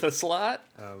like Worth it. a slot?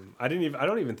 I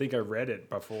don't even think I read it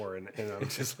before, and I'm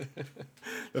just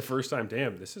the first time.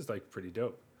 Damn, this is like pretty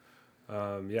dope.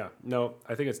 Yeah, no,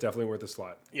 I think it's definitely worth a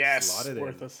slot. Yes, Slot it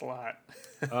worth in. a slot.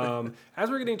 As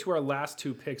we're getting to our last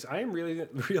 2 picks, I am really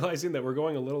realizing that we're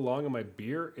going a little long, and my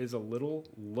beer is a little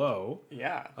low.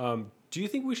 Yeah. Do you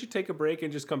think we should take a break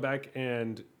and just come back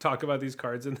and talk about these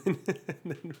cards and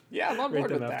then Yeah, I'm on rate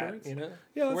board them with that. afterwards? You know,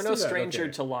 Yeah, let's we're do no that, stranger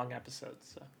okay. to long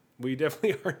episodes. So. We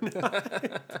definitely are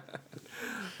not.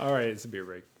 All right, it's a beer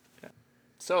break.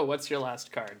 So, what's your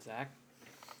last card, Zach?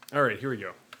 All right, here we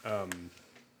go.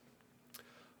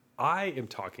 I am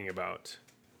talking about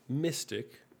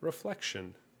Mystic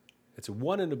Reflection. It's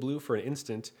 1 and a blue for an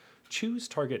instant. Choose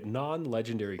target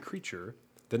non-legendary creature.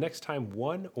 The next time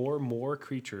 1 or more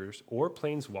creatures or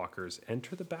planeswalkers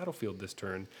enter the battlefield this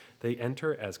turn, they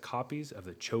enter as copies of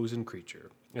the chosen creature.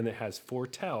 And it has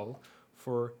Foretell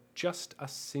for just a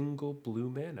single blue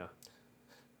mana.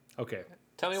 Okay.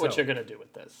 Tell me what So- you're going to do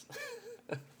with this.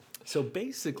 So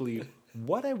basically,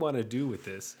 what I want to do with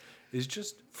this is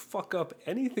just fuck up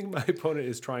anything my opponent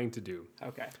is trying to do.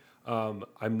 Okay.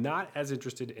 I'm not as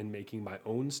interested in making my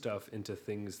own stuff into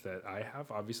things that I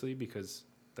have, obviously, because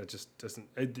that just doesn't.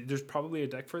 There's probably a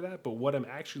deck for that, but what I'm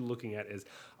actually looking at is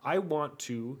I want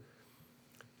to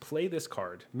play this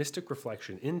card, Mystic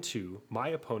Reflection, into my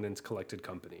opponent's collected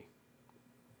company.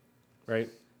 Right?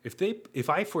 If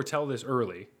I foretell this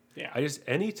early, Yeah.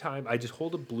 anytime I just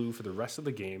hold a blue for the rest of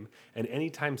the game, and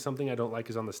anytime something I don't like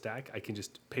is on the stack, I can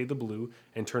just pay the blue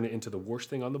and turn it into the worst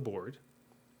thing on the board.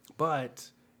 But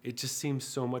it just seems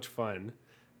so much fun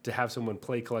to have someone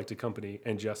play Collected Company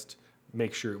and just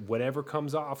make sure whatever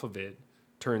comes off of it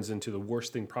turns into the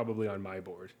worst thing probably on my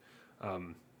board.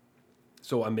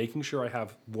 So I'm making sure I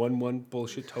have 1/1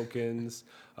 bullshit tokens.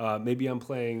 Maybe I'm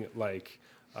playing like,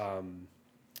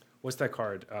 what's that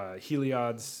card?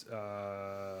 Heliod's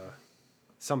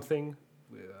something.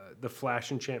 The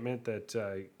flash enchantment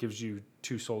that gives you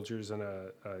 2 soldiers and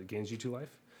gains you 2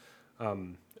 life.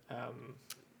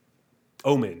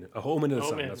 Omen. A Omen of the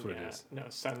Sun. That's what yeah. it is. No,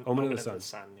 Sun. Omen Omen of the of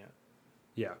Sun. Yeah.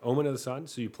 Yeah, Omen of the Sun.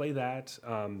 So you play that,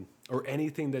 or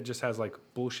anything that just has like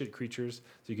bullshit creatures,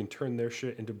 so you can turn their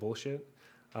shit into bullshit.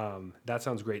 That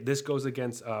sounds great. This goes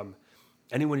against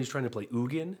anyone who's trying to play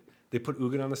Ugin. They put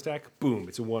Ugin on the stack. Boom!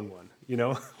 It's a 1/1. You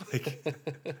know, like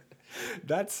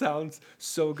That sounds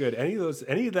so good. Any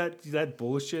of that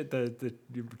bullshit, the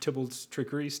Tybalt's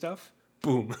trickery stuff,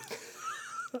 boom.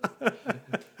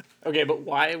 Okay, but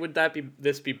why would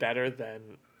this be better than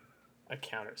a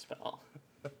counterspell?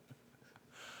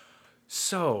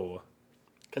 So,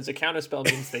 Because a counterspell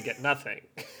means they get nothing.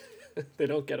 They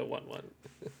don't get a 1/1.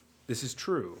 this is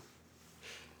true.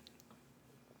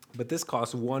 But this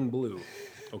costs 1 blue,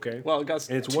 okay? Well, it costs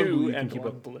And it's 2 1 blue you can and keep 1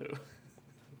 up. blue.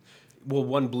 Well,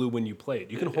 1 blue when you play it.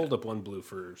 You can hold up 1 blue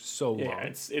for so long. Yeah,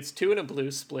 it's 2 and a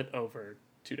blue split over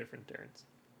 2 different turns.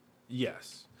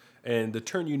 Yes. And the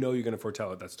turn you're going to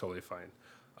foretell it, that's totally fine.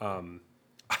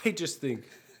 I just think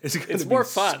it's going to be It's more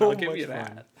fun. so I'll give much you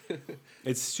fun. that.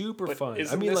 It's super But fun.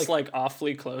 isn't this like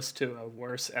awfully close to a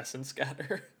worse Essence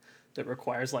Scatter that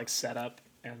requires like setup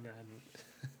and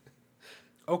then?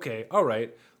 Okay, all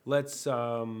right. Let's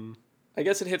I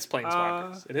guess it hits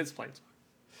Planeswalkers. It hits Planeswalkers.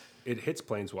 it hits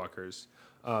planeswalkers.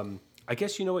 I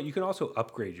guess you know what? You can also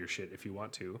upgrade your shit if you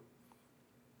want to.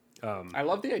 I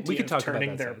love the idea can of talk about turning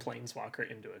that their side. Planeswalker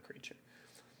into a creature.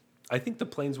 I think the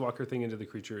planeswalker thing into the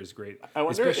creature is great. I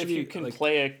wonder if Especially, you can like,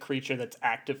 play a creature that's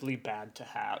actively bad to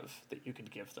have that you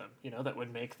could give them. You know, that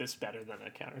would make this better than a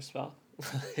counterspell.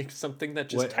 Like something that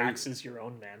just What are you- taxes your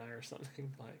own mana or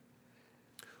something. Like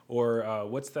or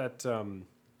what's that?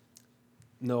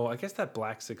 No, I guess that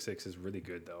black 6/6 is really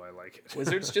good though. I like it.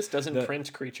 Wizards just doesn't The-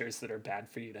 print creatures that are bad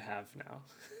for you to have now.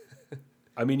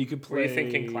 I mean, you could Were play. you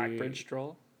thinking Clackbridge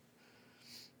Troll?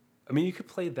 I mean, you could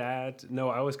play that. No,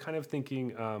 I was kind of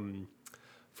thinking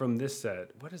from this set.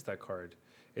 What is that card?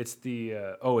 It's the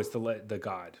it's the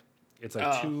god. It's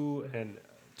like 2 and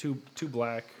 2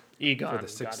 black Egon, for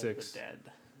the God 6/6. of the Dead.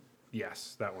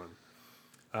 Yes, that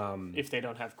one. If they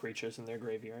don't have creatures in their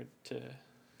graveyard to...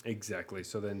 Exactly.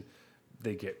 So then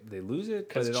they lose it.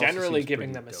 Because but it also generally seems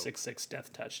giving pretty them a dope. 6/6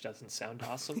 Death Touch doesn't sound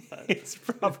awesome, but... It's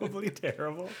probably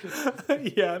terrible.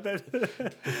 Yeah,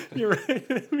 that you're right.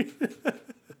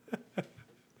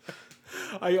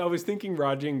 I was thinking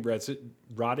rotting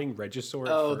Regisaur.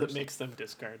 Oh, at that first. makes them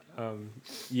discard.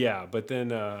 Yeah, but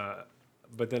then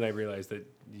I realized that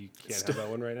you can't have that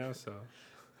one right now. So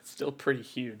Still pretty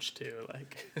huge, too.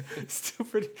 Like, it's still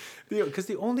pretty. Because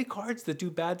the only cards that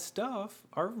do bad stuff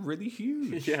are really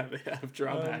huge. yeah, they have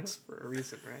drawbacks for a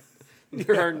reason, right?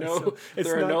 There are no, so it's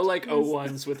there are no not- like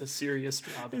O1s with a serious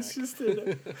drawback. It's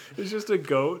just a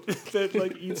goat that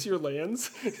like eats your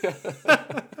lands.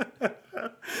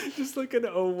 Just like an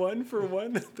 0-1 for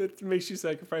 1 that makes you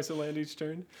sacrifice a land each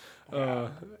turn.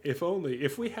 If only.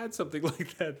 If we had something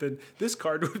like that, then this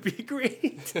card would be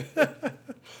great.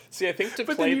 See, I think to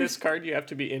But play then you- this card, you have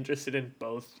to be interested in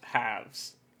both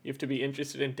halves. You have to be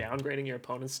interested in downgrading your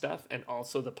opponent's stuff and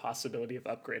also the possibility of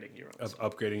upgrading your own Of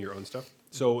stuff. upgrading your own stuff.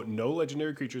 So no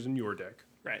legendary creatures in your deck.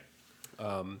 Right.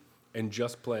 And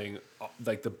just playing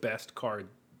like the best card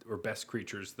or best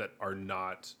creatures that are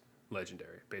not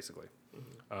legendary, basically.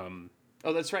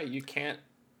 Oh, that's right. You can't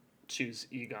choose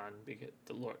Egon, because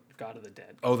the Lord God of the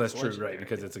Dead. Oh, that's It's true, legendary. right?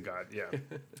 Because it's a god,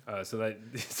 yeah. So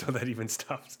that even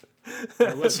stops.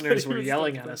 Our listeners were even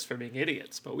yelling stops at us for being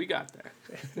idiots, but we got there.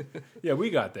 Yeah, we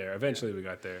got there. Eventually, we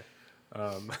got there.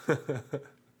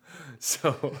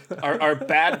 So Our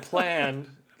bad plan,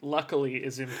 luckily,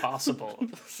 is impossible.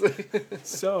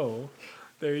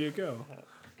 there you go.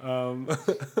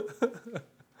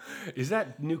 Is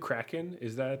that new Kraken?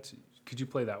 Could you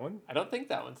play that one? I don't think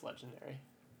that one's legendary.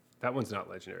 That one's not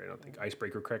legendary. I don't think.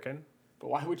 Icebreaker Kraken. But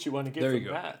why would you want to give There them you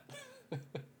go. that?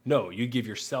 No, you give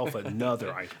yourself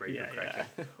another Icebreaker Yeah, Kraken.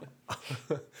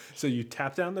 yeah. So you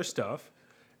tap down their stuff,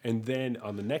 and then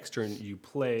on the next turn you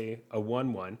play a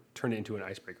 1/1, turn it into an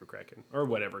Icebreaker Kraken or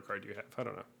whatever card you have. I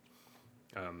don't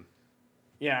know.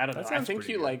 Yeah, I don't That know. I sounds think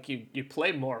pretty you good. like you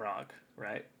play Morog,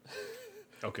 right?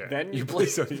 Okay. Then you play.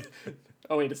 play-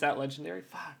 Oh wait, is that legendary?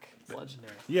 Fuck, it's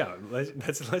legendary. Yeah,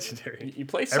 that's legendary. You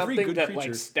play Every something good that creature-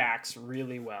 like stacks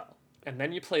really well, and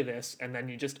then you play this, and then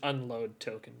you just unload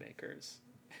token makers,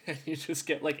 and you just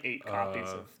get like 8 copies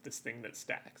of this thing that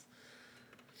stacks.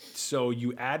 So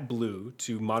you add blue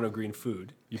to mono green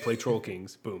food. You play Troll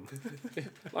Kings. Boom.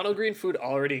 Mono green food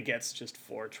already gets just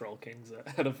 4 Troll Kings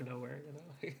out of nowhere.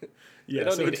 You know, Yeah, they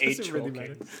don't so need it 8 doesn't Troll really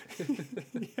matter.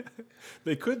 Kings.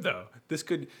 They could though.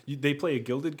 They play a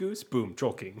Gilded Goose. Boom,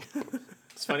 Troll King.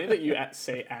 It's funny that you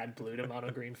say add blue to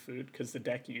mono green food because the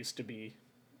deck used to be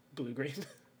blue green.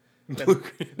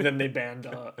 Then they banned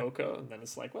Oko, and then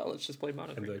it's like, well, let's just play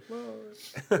mono And green.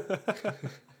 like, well,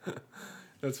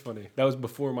 that's funny. That was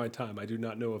before my time. I do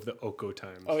not know of the Oko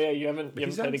times. Oh yeah, you haven't he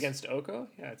played sounds- against Oko?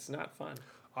 Yeah, it's not fun.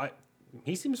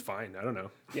 He seems fine. I don't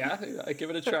know. Yeah, I give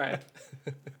it a try.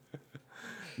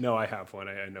 No, I have one.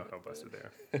 I know how busted they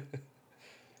are.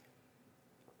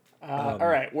 All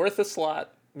right, worth a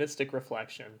slot, Mystic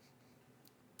Reflection.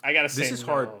 I gotta say This is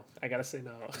no. hard. I gotta say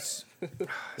no.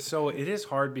 So it is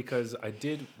hard because I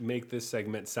did make this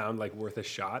segment sound like worth a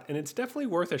shot, and it's definitely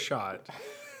worth a shot.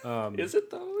 Is it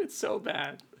though? It's so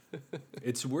bad.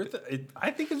 It's worth it.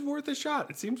 I think it's worth a shot.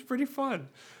 It seems pretty fun.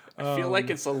 I feel like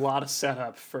it's a lot of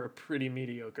setup for a pretty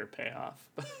mediocre payoff.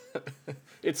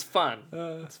 It's fun.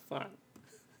 It's fun.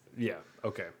 Yeah.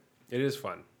 Okay. It is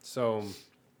fun. So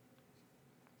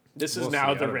This is We'll now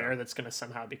see, I the don't rare know. that's going to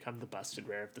somehow become the busted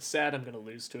rare of the set. I'm going to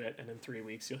lose to it, and in 3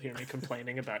 weeks you'll hear me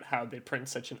complaining about how they print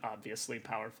such an obviously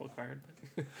powerful card.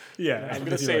 yeah, I'm going to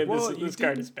You're say like, well, this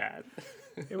card is bad.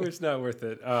 it was not worth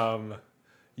it.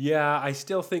 Yeah, I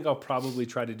still think I'll probably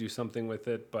try to do something with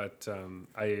it, but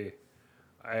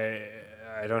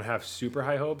I don't have super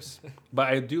high hopes. But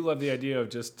I do love the idea of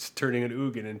just turning an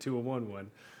Ugin into a 1/1.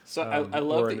 So I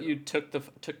love that you took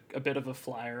a bit of a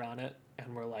flyer on it,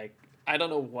 and were like, I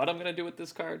don't know what I'm going to do with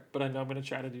this card, but I know I'm going to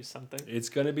try to do something. It's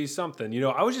going to be something.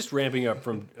 I was just ramping up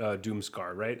from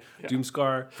Doomscar, right? Yeah.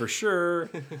 Doomscar, for sure.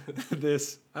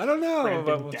 This, I don't know, Ramping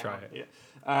but we'll down. try it.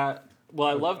 Yeah. Well,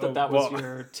 I love that was well-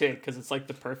 your take, because it's like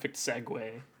the perfect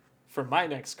segue for my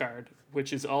next card,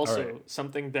 which is also All right.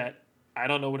 something that I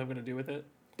don't know what I'm going to do with it,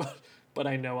 but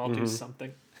I know I'll do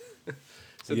something.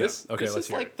 So Yeah. this Okay, this let's is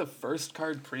hear like it. the first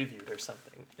card previewed or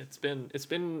something. It's been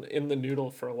in the noodle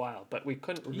for a while, but we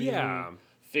couldn't really Yeah.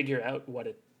 figure out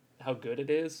how good it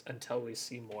is until we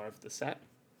see more of the set.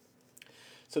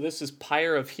 So this is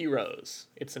Pyre of Heroes.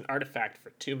 It's an artifact for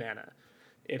 2 mana.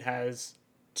 It has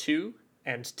 2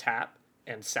 and tap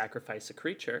and sacrifice a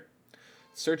creature.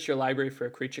 Search your library for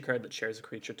a creature card that shares a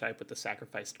creature type with the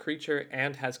sacrificed creature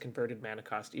and has converted mana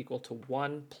cost equal to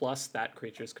 1 plus that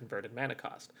creature's converted mana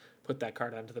cost. Put that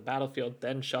card onto the battlefield,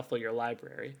 then shuffle your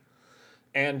library.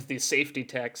 And the safety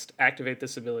text, activate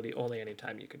this ability only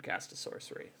anytime you could cast a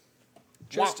sorcery.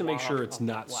 Just to Wah, make wah sure it's on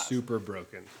not that last. super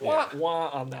broken. Wah, wah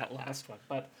on that last one.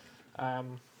 But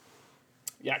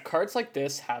yeah, cards like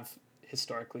this have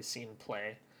historically seen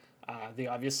play. The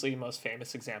obviously most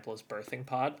famous example is Birthing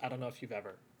Pod. I don't know if you've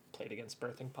ever played against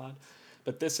Birthing Pod,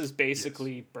 but this is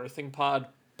basically Birthing Pod,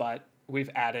 but we've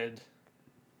added...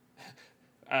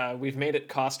 we've made it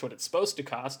cost what it's supposed to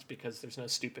cost because there's no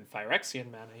stupid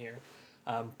Phyrexian mana here.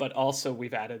 But also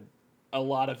we've added a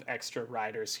lot of extra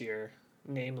riders here.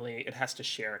 Namely, it has to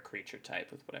share a creature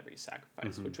type with whatever you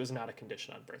sacrifice, which was not a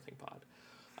condition on Birthing Pod.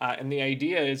 And the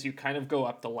idea is you kind of go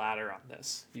up the ladder on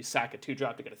this. You sack a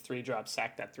 2-drop to get a 3-drop,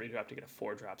 sack that 3-drop to get a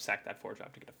 4-drop, sack that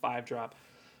 4-drop to get a 5-drop.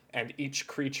 And each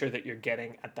creature that you're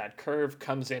getting at that curve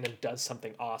comes in and does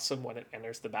something awesome when it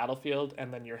enters the battlefield,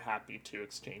 and then you're happy to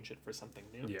exchange it for something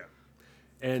new. Yeah.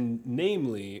 And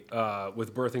namely,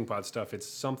 with Birthing Pod stuff, it's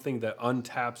something that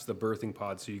untaps the Birthing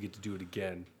Pod so you get to do it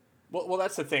again. Well,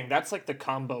 that's the thing. That's like the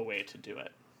combo way to do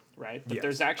it, right? But Yes.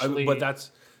 there's actually... But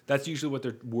that's usually what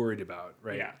they're worried about,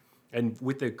 right? Yeah. And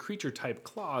with the creature type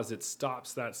clause, it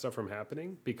stops that stuff from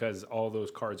happening because all those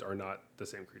cards are not the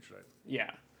same creature type.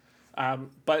 Yeah.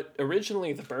 But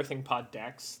originally the Birthing Pod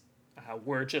decks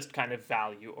were just kind of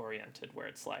value oriented, where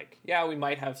it's like, yeah, we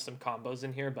might have some combos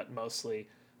in here, but mostly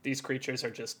these creatures are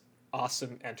just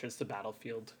awesome enters the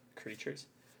battlefield creatures.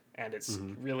 And it's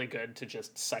really good to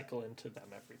just cycle into them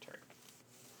every turn.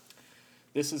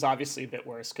 This is obviously a bit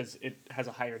worse because it has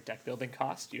a higher deck building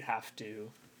cost. You have to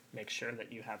make sure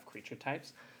that you have creature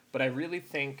types. But I really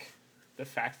think the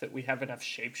fact that we have enough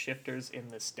shapeshifters in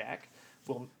this deck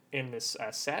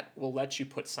set will let you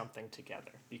put something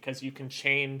together, because you can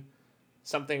chain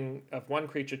something of one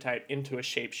creature type into a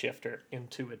shapeshifter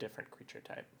into a different creature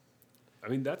type. I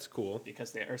mean, that's cool.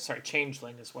 Because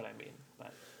changeling is what I mean.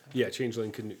 But Yeah,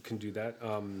 Changeling can do that.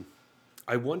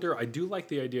 I wonder, I do like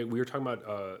the idea, we were talking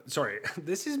about, sorry,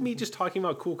 this is me just talking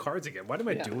about cool cards again. What am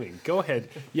I doing? Go ahead.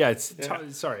 Yeah,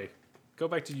 sorry. Go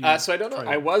back to you. So I don't know.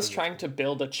 I was trying to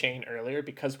build a chain earlier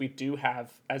because we do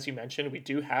have, as you mentioned, we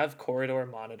do have Corridor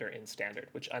Monitor in Standard,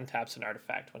 which untaps an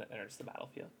artifact when it enters the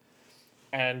battlefield.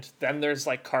 And then there's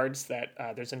like cards that,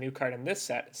 there's a new card in this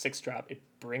set, 6-drop. It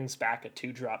brings back a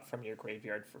 2-drop from your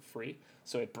graveyard for free.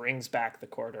 So it brings back the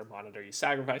Corridor Monitor you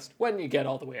sacrificed when you get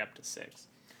all the way up to 6.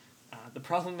 The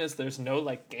problem is there's no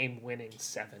like game-winning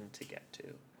 7 to get to.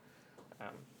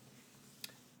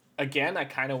 Again, I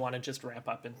kind of want to just ramp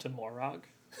up into Morog.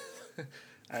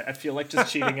 I feel like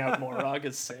just cheating out Morog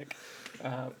is sick.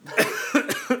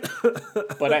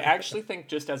 But I actually think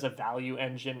just as a value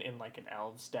engine in like an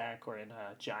Elves deck or in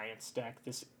a Giants deck,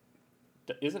 this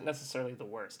isn't necessarily the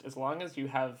worst. As long as you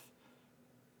have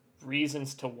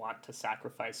reasons to want to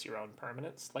sacrifice your own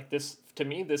permanents. Like this, to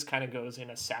me, this kind of goes in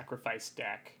a sacrifice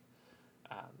deck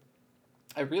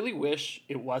I really wish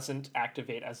it wasn't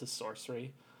activate as a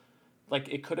sorcery. Like,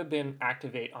 it could have been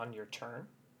activate on your turn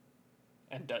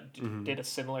and did a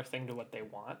similar thing to what they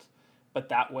want. But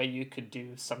that way you could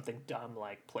do something dumb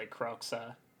like play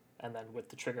Kroxa and then with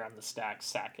the trigger on the stack,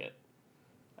 sack it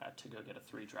to go get a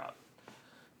 3-drop.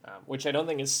 Which I don't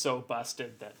think is so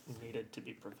busted that needed to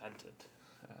be prevented.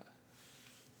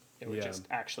 It would just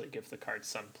actually give the card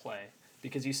some play.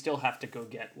 Because you still have to go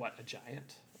get, a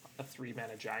giant? A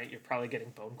 3-mana giant? You're probably getting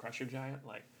Bone Crusher Giant?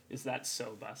 Like, is that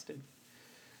so busted?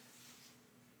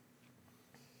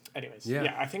 Anyways,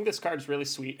 yeah, I think this card's really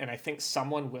sweet, and I think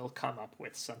someone will come up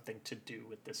with something to do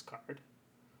with this card.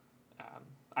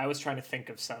 I was trying to think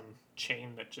of some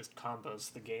chain that just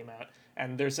combos the game out,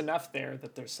 and there's enough there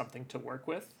that there's something to work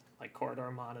with, like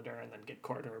Corridor Monitor, and then get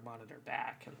Corridor Monitor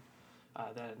back, and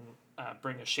then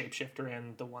bring a Shapeshifter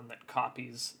in, the one that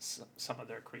copies some of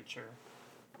their creature,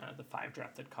 the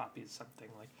 5-drop that copies something.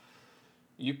 Like,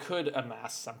 you could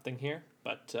amass something here,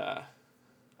 but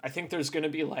I think there's going to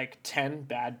be like 10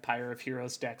 bad Pyre of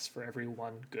Heroes decks for every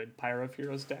one good Pyre of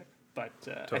Heroes deck, but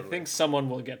totally. I think someone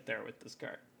will get there with this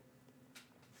card.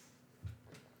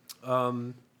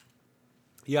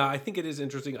 Yeah, I think it is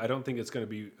interesting. I don't think it's going to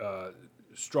be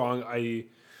strong.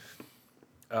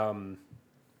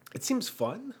 It seems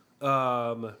fun.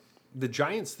 The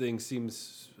Giants thing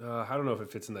seems, I don't know if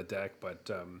it fits in the deck, but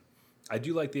I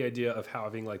do like the idea of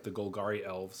having like the Golgari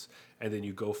elves, and then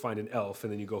you go find an elf,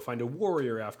 and then you go find a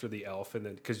warrior after the elf, and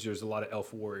then because there's a lot of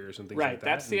elf warriors and things like that.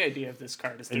 Right, that's the idea of this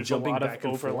card. Is there's a lot of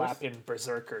overlap in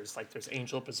berserkers, like there's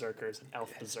angel berserkers and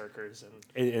elf berserkers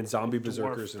and zombie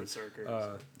berserkers and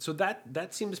berserkers. So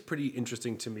that seems pretty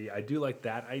interesting to me. I do like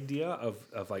that idea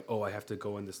of like, oh, I have to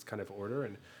go in this kind of order,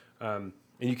 and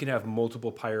you can have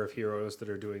multiple Pyre of Heroes that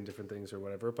are doing different things or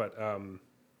whatever. But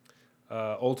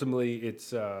ultimately, it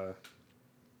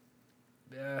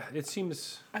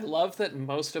seems... I love that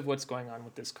most of what's going on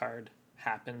with this card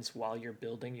happens while you're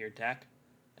building your deck,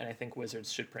 and I think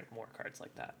Wizards should print more cards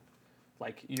like that.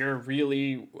 Like, you're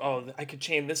really, I could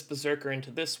chain this Berserker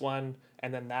into this one,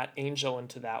 and then that Angel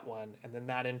into that one, and then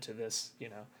that into this,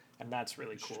 and that's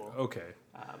really cool. Okay.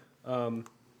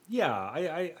 Yeah,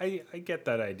 I get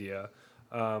that idea.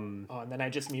 And then I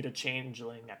just need a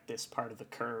changeling at this part of the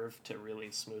curve to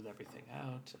really smooth everything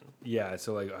out. Yeah,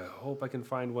 so like I hope I can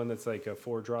find one that's like a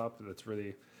 4-drop that's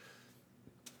really.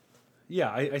 Yeah,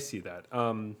 I see that.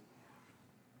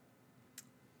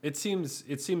 It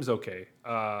seems okay.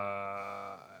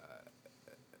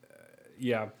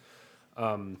 Yeah.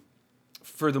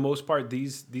 For the most part,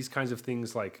 these kinds of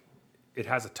things, like, it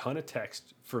has a ton of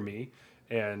text for me,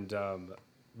 and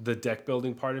the deck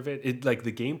building part of it, like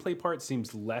the gameplay part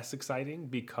seems less exciting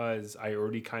because I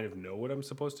already kind of know what I'm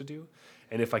supposed to do,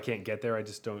 and if I can't get there, I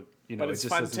just don't. But it's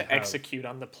fun to execute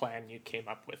on the plan you came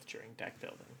up with during deck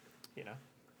building.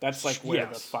 That's like where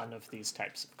the fun of these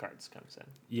types of cards comes in.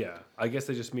 Yeah, I guess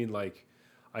I just mean like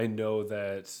I know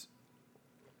that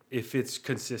if it's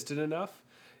consistent enough,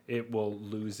 it will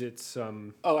lose its.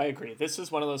 Oh, I agree. This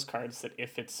is one of those cards that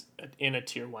if it's in a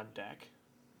tier 1 deck,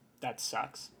 that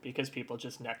sucks because people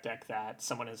just net deck that,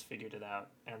 someone has figured it out,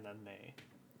 and then they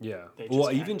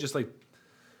just like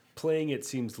playing it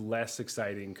seems less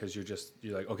exciting because you're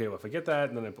like, okay, well, if I get that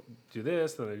and then I do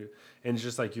this, and it's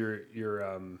just like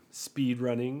you're speed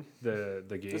running the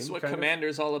game. This is what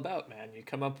Commander's all about, man. You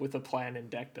come up with a plan in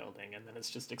deck building, and then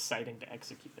it's just exciting to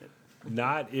execute it.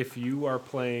 Not if you are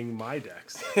playing my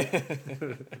decks.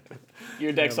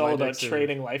 Your deck's all about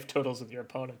trading life totals with your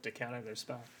opponent to counter their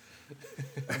spell.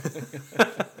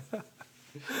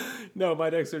 No, my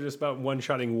decks are just about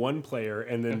one-shotting one player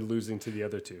and then losing to the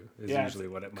other two. Is usually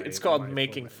what it might. It's called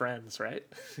making friends, right?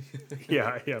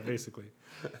 yeah, basically.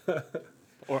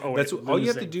 Or that's all you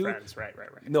have to do. Friends. Right.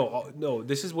 No.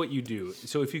 This is what you do.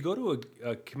 So if you go to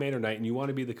a Commander night and you want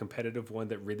to be the competitive one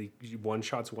that really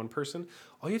one-shots one person,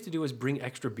 all you have to do is bring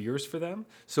extra beers for them.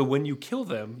 So when you kill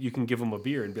them, you can give them a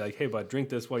beer and be like, "Hey, bud, drink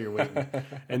this while you're waiting,"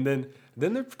 and then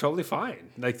they're totally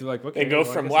fine. Like they're like, "Okay." They go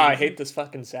from "Wow, I hate this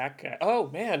fucking Zach guy." "Oh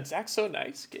man, Zach's so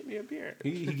nice. Give me a beer."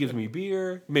 He gives me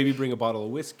beer. Maybe bring a bottle of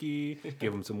whiskey.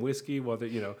 Give him some whiskey while they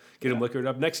get him liquored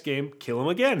up. Next game, kill him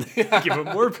again. Give him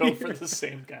more beer. Go for the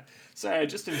same guy. Sorry, I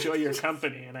just enjoy your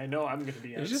company, and I know I'm going to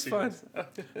be out. It's just fun.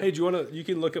 Hey, do you want to? You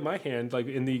can look at my hand, like,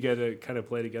 and you get to kind of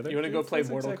play together. You want to go play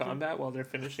Mortal Kombat while they're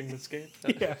finishing this game?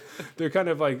 Yeah, they're kind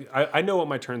of like I know what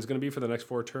my turn's going to be for the next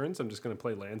 4 turns. I'm just going to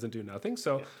play lands and do nothing.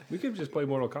 So we could just play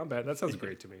Mortal Kombat. That sounds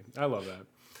great to me. I love that.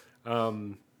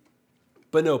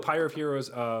 But no, Pyre of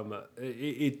Heroes.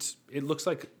 It looks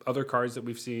like other cards that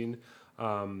we've seen.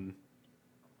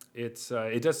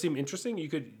 it does seem interesting. You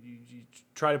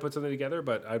try to put something together,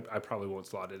 but I probably won't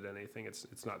slot it in anything.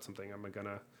 It's not something I'm not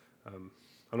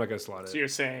gonna slot So it. you're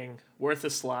saying worth a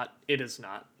slot? It is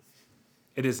not.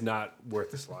 It is not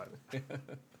worth the slot.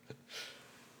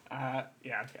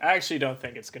 Yeah, I actually don't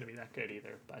think it's going to be that good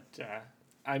either. But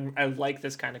I like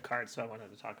this kind of card, so I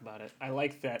wanted to talk about it. I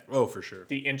like that Oh, for sure.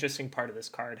 the interesting part of this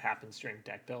card happens during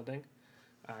deck building,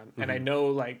 and I know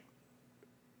like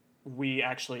we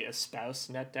actually espouse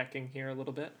net decking here a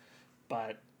little bit,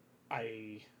 but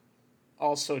I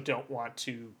also don't want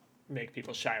to make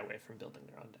people shy away from building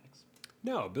their own decks.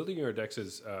 No, building your decks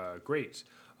is great.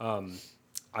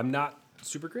 I'm not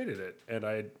super great at it, and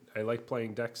I like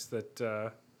playing decks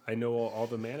that I know all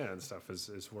the mana and stuff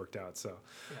is worked out. So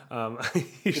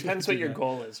you should Depends do what your that.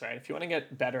 goal is, right? If you want to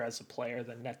get better as a player,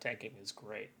 then net decking is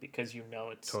great because you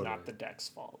know it's Totally. not the deck's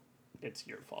fault; it's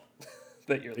your fault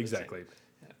that you're losing. Exactly.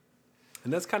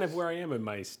 And that's kind of where I am in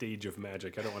my stage of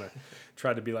Magic. I don't want to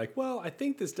try to be like, well, I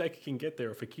think this deck can get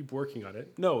there if I keep working on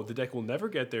it. No, the deck will never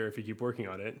get there if you keep working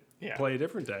on it. Yeah. Play a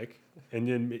different deck, and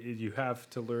then you have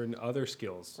to learn other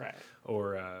skills. Right.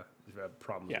 Or you have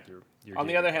problems Yeah. with your On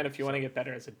the game. other hand, if you want to get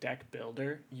better as a deck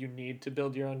builder, you need to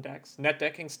build your own decks. Net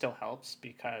decking still helps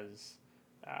because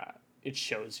it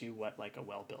shows you what like a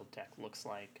well-built deck looks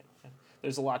like. And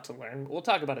there's a lot to learn. We'll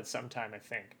talk about it sometime, I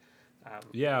think.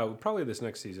 Yeah, probably this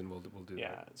next season we'll do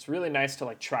Yeah, that. it's really nice to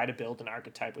like try to build an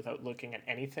archetype without looking at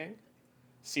anything,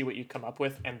 see what you come up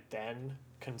with, and then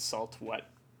consult what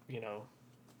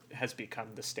has become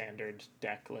the standard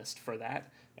deck list for that,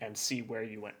 and see where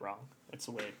you went wrong. It's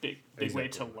a big way to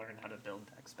Exactly. learn how to build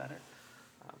decks better.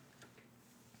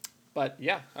 But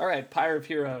yeah, all right, Pyre of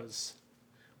Heroes.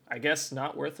 I guess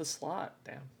not worth a slot.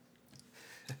 Damn.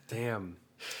 Damn.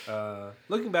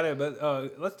 Looking back at it,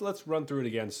 but let's run through it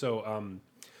again. So,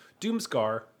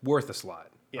 Doomscar worth a slot.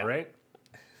 Yeah. All right.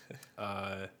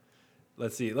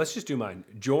 Let's see. Let's just do mine.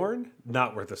 Jorn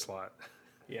not worth a slot.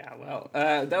 Yeah, well,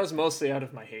 that was mostly out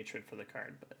of my hatred for the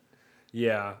card, but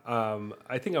Yeah.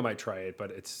 I think I might try it,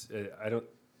 but it's I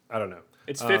don't know.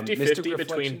 it's Mystic 50-50 between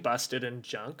Reflection? busted and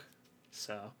junk.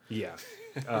 So Yeah.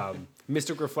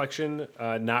 Mystic Reflection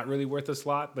not really worth a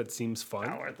slot, but seems fun.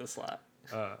 not worth a slot.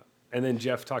 And then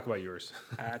Jeff, talk about yours.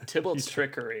 Tybalt's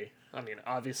Trickery. I mean,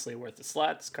 obviously worth a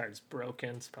slot. This card's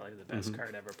broken. It's probably the best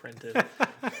card ever printed.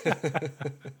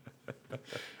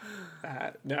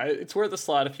 No, it's worth a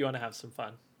slot if you want to have some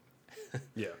fun.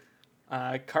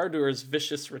 Yeah. Cardur's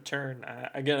Vicious Return.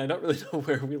 Again, I don't really know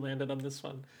where we landed on this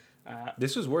one.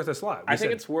 This was worth a slot. I think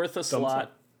said it's worth a thumbs slot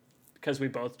up. because we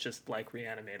both just like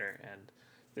Reanimator, and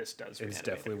this does It's Reanimator.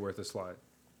 definitely worth a slot.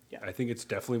 Yeah. I think it's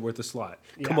definitely worth a slot.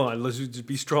 Yeah. Come on, let's just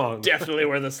be strong. Definitely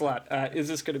worth a slot. Is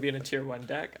this going to be in a tier 1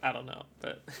 deck? I don't know.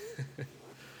 But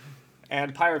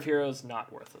and Pyre of Heroes,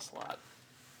 not worth a slot.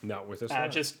 Not worth a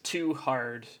slot. Just too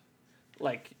hard.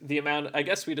 Like the amount, I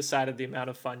guess we decided the amount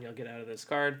of fun you'll get out of this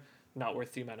card, not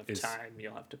worth the amount of Is- time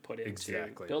you'll have to put into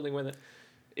Exactly. building with it.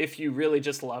 If you really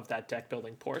just love that deck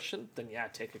building portion, then yeah,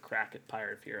 take a crack at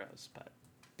Pyre of Heroes. But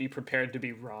be prepared to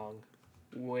be wrong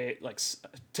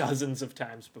dozens of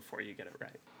times before you get it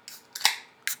right.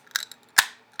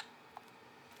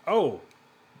 Oh,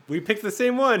 we picked the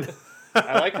same one.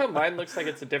 I like how mine looks like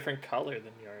it's a different color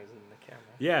than yours in the camera.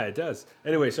 Yeah, it does.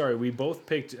 Anyway, sorry, we both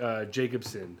picked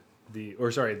Jacobson, the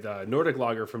Nordic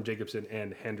Lager from Jacobson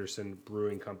and Henderson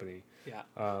Brewing Company.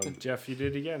 Yeah. Jeff, you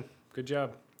did it again. Good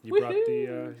job. You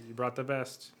brought the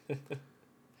best.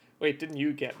 Wait, didn't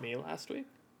you get me last week?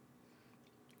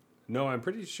 No, I'm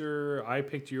pretty sure I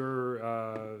picked your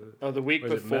Oh, the week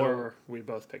Was it before we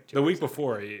both picked yours. the week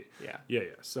before. Yeah. Yeah.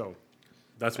 So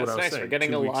that's what That's I was nice. saying. We're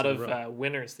getting 2 a weeks lot in of row.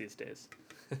 winners these days,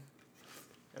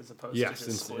 as opposed Yes, to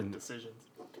just split and- decisions.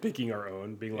 Picking our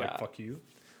own, being Yeah. like "fuck you."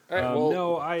 All right. Well,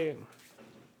 No, I.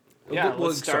 yeah. well,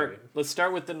 Let's start. sorry. Let's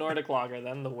start with the Nordic Lager,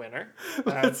 then the winner.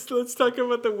 Let's talk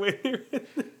about the winner.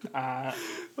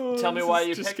 Oh, Tell me this why is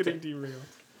you just picked getting it.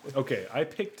 derailed. Okay, I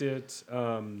picked it.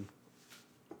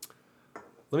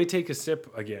 Let me take a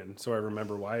sip again so I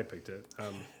remember why I picked it.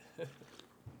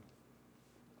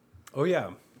 Oh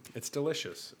yeah, it's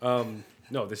delicious.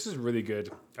 No, this is really good.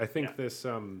 I think Yeah.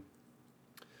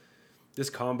 this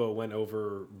combo went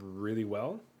over really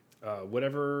well.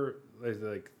 Whatever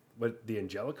what the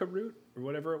Angelica root or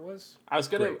whatever it was. I was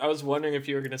Great. I was wondering if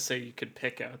you were gonna say you could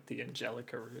pick out the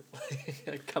Angelica root.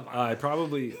 Come on. I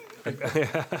probably. You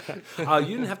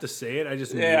didn't have to say it. I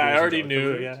just knew yeah, it I was already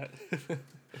Angelica knew. root.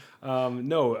 Yeah.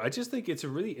 No, I just think it's a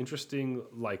really interesting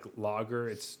lager.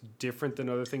 It's different than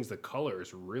other things. The color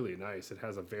is really nice. It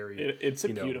has a very It's a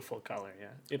you know, beautiful color. Yeah.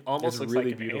 It almost it's looks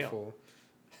really like an ale. beautiful.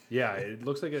 Yeah, it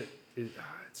looks like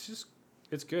it's just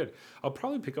It's good. I'll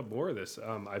probably pick up more of this.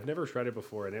 I've never tried it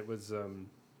before, and it was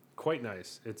quite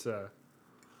nice. It's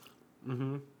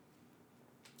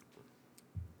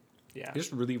Yeah.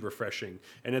 just really refreshing.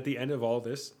 And at the end of all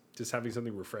this, just having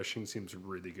something refreshing seems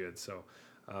really good. So,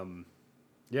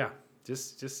 yeah,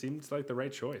 just seems like the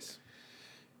right choice.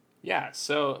 Yeah,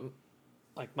 so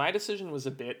like my decision was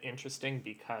a bit interesting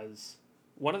because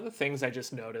one of the things I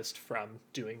just noticed from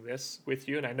doing this with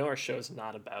you, and I know our show's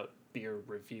not about beer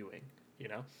reviewing, you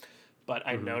know, but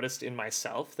I noticed in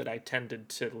myself that I tended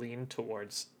to lean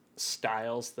towards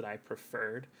styles that I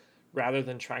preferred rather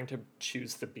than trying to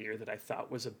choose the beer that I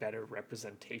thought was a better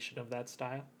representation of that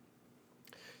style.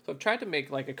 So I've tried to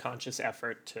make like a conscious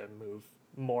effort to move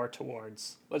more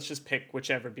towards, let's just pick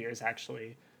whichever beer is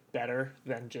actually better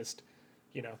than just,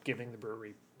 giving the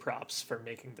brewery props for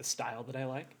making the style that I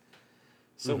like.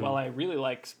 So while I really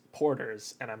like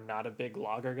porters and I'm not a big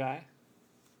lager guy,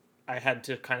 I had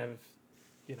to kind of,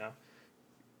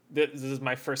 this is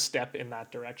my first step in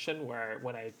that direction where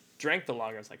when I drank the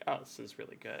lager, I was like, oh, this is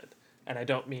really good. And I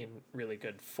don't mean really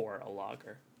good for a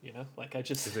lager, like I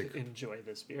just enjoy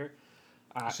this beer.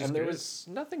 And there was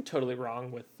nothing totally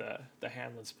wrong with the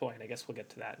Hanlon's Point. I guess we'll get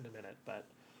to that in a minute. But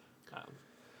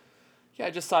yeah, I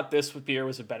just thought this beer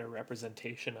was a better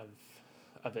representation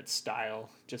of its style.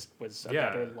 Just was a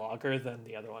better lager than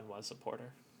the other one was a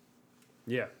porter.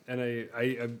 Yeah, and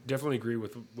I definitely agree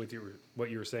with what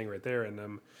you were saying right there.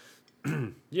 And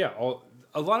yeah,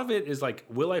 a lot of it is like,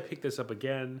 will I pick this up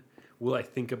again? Will I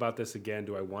think about this again?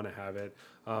 Do I want to have it?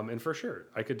 And for sure,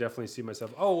 I could definitely see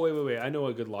myself. Oh, wait! I know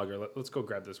a good lager. Let's go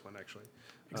grab this one. Actually,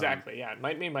 exactly. Yeah, it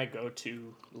might be my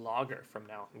go-to lager from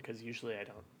now on because usually I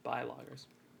don't buy lagers.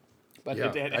 But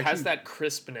yeah, it has that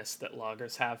crispness that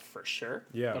lagers have for sure.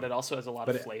 Yeah, but it also has a lot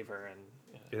of flavor and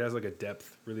it has like a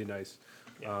depth, really nice,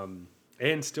 yeah.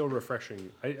 and still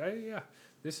refreshing.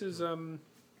 This is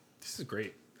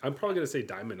great. I'm probably gonna say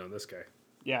diamond on this guy.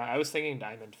 Yeah, I was thinking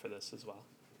diamond for this as well.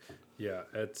 Yeah,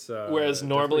 it's whereas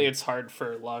normally it's hard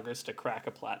for lagers to crack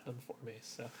a platinum for me.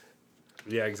 So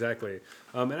yeah, exactly.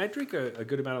 And I drink a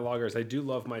good amount of lagers. I do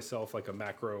love myself like a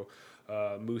macro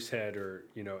Moosehead or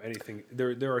anything.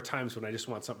 There are times when I just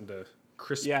want something to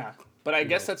crisp. Yeah, but I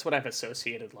guess that's what I've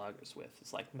associated lagers with.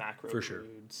 It's like macro for sure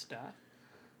stuff.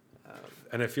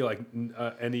 And I feel like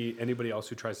anybody else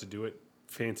who tries to do it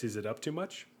fancies it up too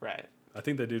much. Right. I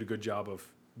think they did a good job of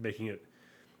making it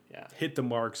yeah. hit the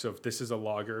marks of this is a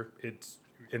lager. It's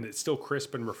still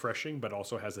crisp and refreshing, but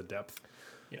also has a depth.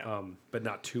 Yeah. But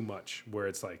not too much where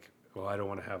it's like, well, I don't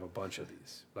want to have a bunch of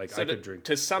these. Like so I could drink.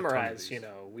 To summarize,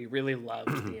 we really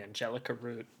loved the Angelica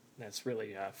root. That's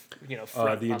really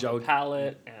front the on the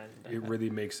palate, and it really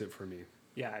makes it for me.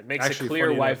 Yeah, it makes Actually, it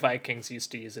clear why enough, Vikings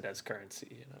used to use it as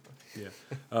currency. Yeah,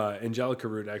 Angelica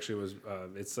root actually was.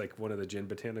 It's like one of the gin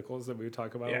botanicals that we would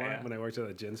talk about a lot when I worked at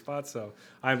a gin spot. So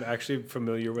I'm actually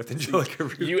familiar with Angelica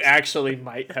root. You actually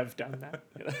might have done that.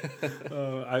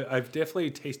 I've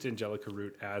definitely tasted Angelica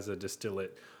root as a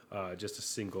distillate, just a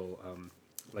single,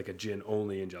 like a gin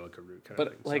only Angelica root kind of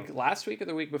thing. But like last week or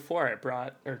the week before,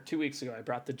 or 2 weeks ago, I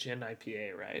brought the gin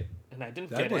IPA, right? And I didn't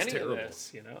get any of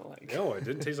this, No, it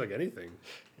didn't taste like anything.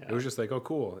 Yeah. It was just like, oh,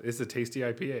 cool. It's a tasty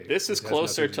IPA. This is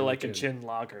closer to like a gin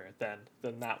lager than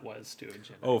that was to a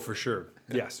gin. Oh, for sure.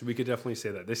 Yes, we could definitely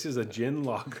say that. This is a gin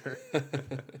lager.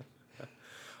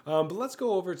 But let's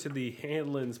go over to the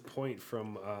Hanlon's Point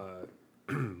from,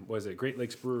 what is it, Great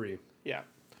Lakes Brewery. Yeah.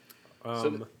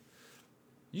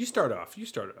 You start off.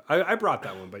 I brought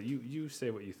that one, but you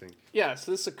say what you think. Yeah,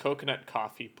 so this is a coconut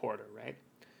coffee porter, right?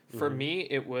 For me,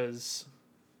 it was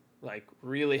like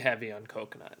really heavy on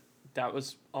coconut. That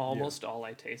was almost all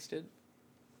I tasted.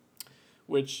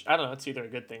 Which, I don't know, it's either a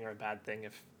good thing or a bad thing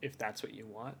if that's what you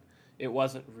want. It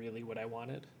wasn't really what I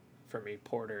wanted. For me,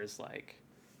 porter is like,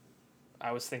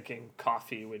 I was thinking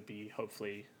coffee would be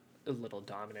hopefully a little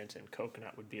dominant and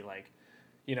coconut would be like,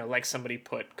 like somebody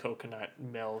put coconut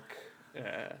milk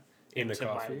into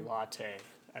my latte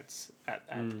at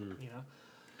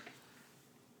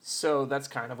So that's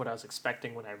kind of what I was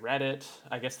expecting when I read it.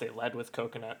 I guess they led with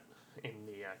coconut in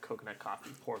the coconut coffee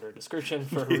porter description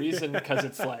for a reason, because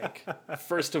it's like,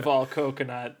 first of all,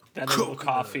 coconut, then a little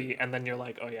coffee, and then you're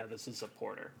like, oh yeah, this is a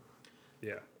porter.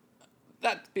 Yeah.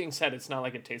 That being said, it's not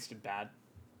like it tasted bad.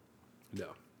 No.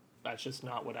 That's just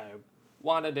not what I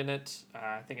wanted in it.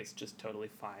 I think it's just totally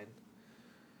fine.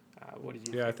 What did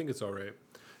you think? I think it's all right.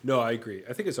 No, I agree.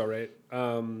 I think it's all right.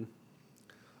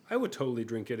 I would totally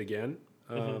drink it again.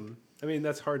 I mean,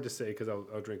 that's hard to say because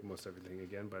I'll drink most everything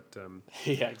again, but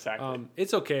yeah, exactly.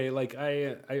 it's okay. Like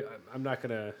I'm not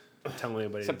gonna tell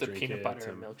anybody Except to the drink peanut it.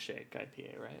 butter milkshake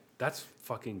IPA, right? That's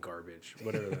fucking garbage,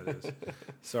 whatever that is.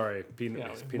 Sorry, peanut, Yeah,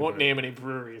 peanut we won't butter. name any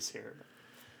breweries here.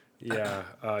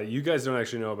 Yeah, you guys don't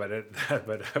actually know about it,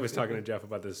 but I was talking to Jeff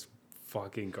about this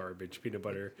fucking garbage peanut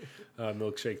butter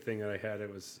milkshake thing that I had.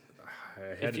 It was,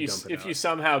 I had to dump it If out. you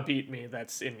somehow beat me,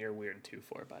 that's in your weird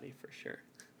 2-4, buddy, for sure.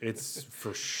 It's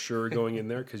for sure going in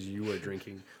there because you are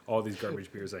drinking all these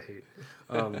garbage beers I hate.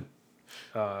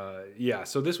 Yeah,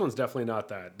 so this one's definitely not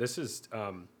that. This is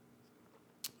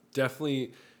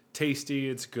definitely tasty.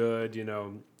 It's good.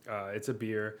 It's a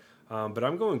beer. But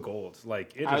I'm going gold.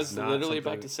 Like it I is was not literally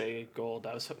something- about to say gold.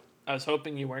 I was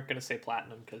hoping you weren't going to say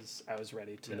platinum because I was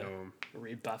ready to No.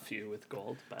 rebuff you with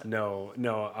gold. But No.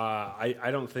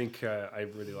 I don't think I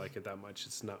really like it that much.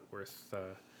 It's not worth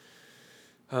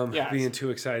being too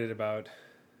excited about.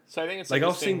 So I think it's Like, I'll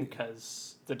interesting sing-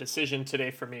 because the decision today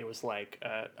for me was like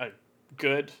a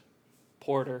good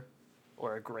porter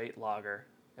or a great lager.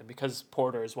 And because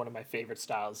porter is one of my favorite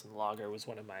styles and lager was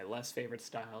one of my less favorite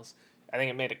styles, I think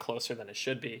it made it closer than it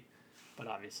should be. But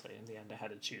obviously, in the end, I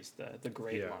had to choose the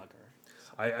great Yeah. lager.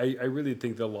 I really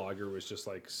think the lager was just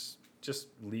like just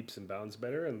leaps and bounds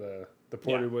better, and the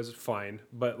porter was fine.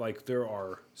 But like there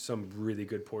are some really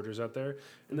good porters out there,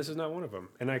 and this is not one of them.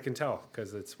 And I can tell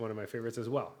because it's one of my favorites as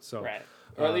well. So Right.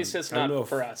 Or at least it's I don't not know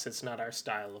for if- us. It's not our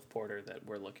style of porter that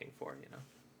we're looking for, you know?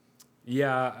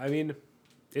 Yeah, I mean,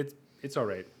 it's all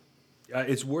right.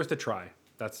 It's worth a try.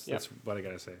 That's what I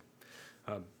gotta say.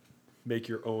 Make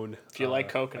your own. If you like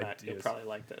coconut, ideas. you'll probably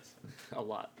like this a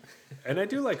lot. And I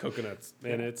do like coconuts,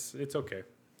 and it's okay.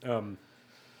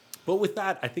 But with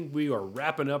that, I think we are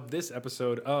wrapping up this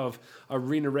episode of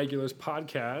Arena Regulars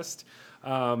podcast.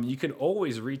 You can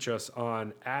always reach us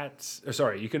on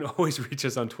you can always reach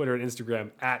us on Twitter and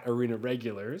Instagram at Arena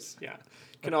Regulars. Yeah.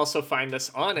 You can also find us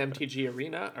on MTG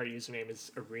Arena. Our username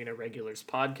is Arena Regulars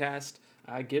Podcast.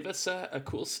 Give us a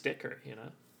cool sticker, you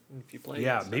know, if you play.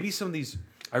 Yeah, and stuff. maybe some of these.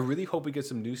 I really hope we get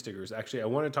some new stickers. Actually, I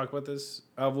want to talk about this.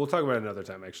 We'll talk about it another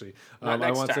time. Actually, Not I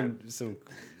next want time.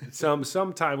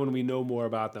 some time when we know more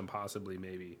about them. Possibly,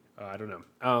 maybe. I don't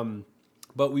know.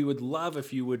 But we would love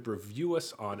if you would review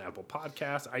us on Apple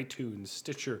Podcasts, iTunes,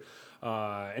 Stitcher,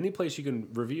 any place you can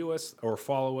review us or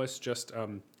follow us. Just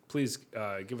please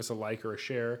give us a like or a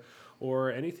share or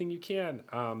anything you can.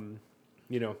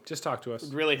 Just talk to us.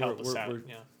 It'd really help us out.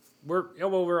 Yeah.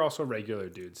 We're also regular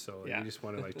dudes, so Yeah. we just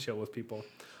want to like chill with people.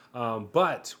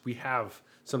 But we have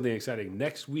something exciting.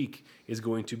 Next week is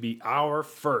going to be our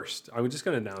first. I'm just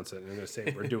going to announce it. I'm going to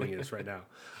say we're doing this right now.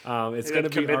 It's going to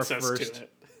be our Commits us to first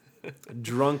it.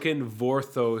 Drunken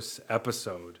Vorthos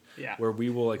episode, Yeah. where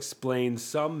we will explain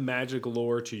some magic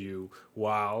lore to you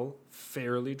while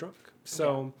fairly drunk.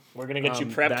 So We're going to get you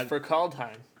prepped that- for call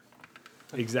time.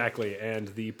 exactly, and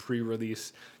the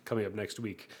pre-release coming up next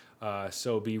week.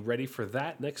 So be ready for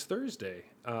that next Thursday.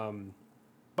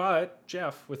 But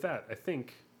Jeff, with that, I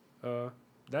think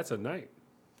that's a night.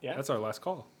 Yeah. That's our last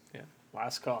call. Yeah.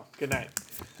 Last call. Good night.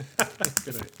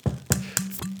 Good night.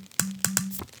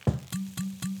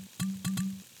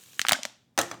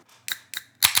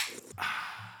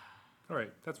 All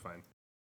right, that's fine.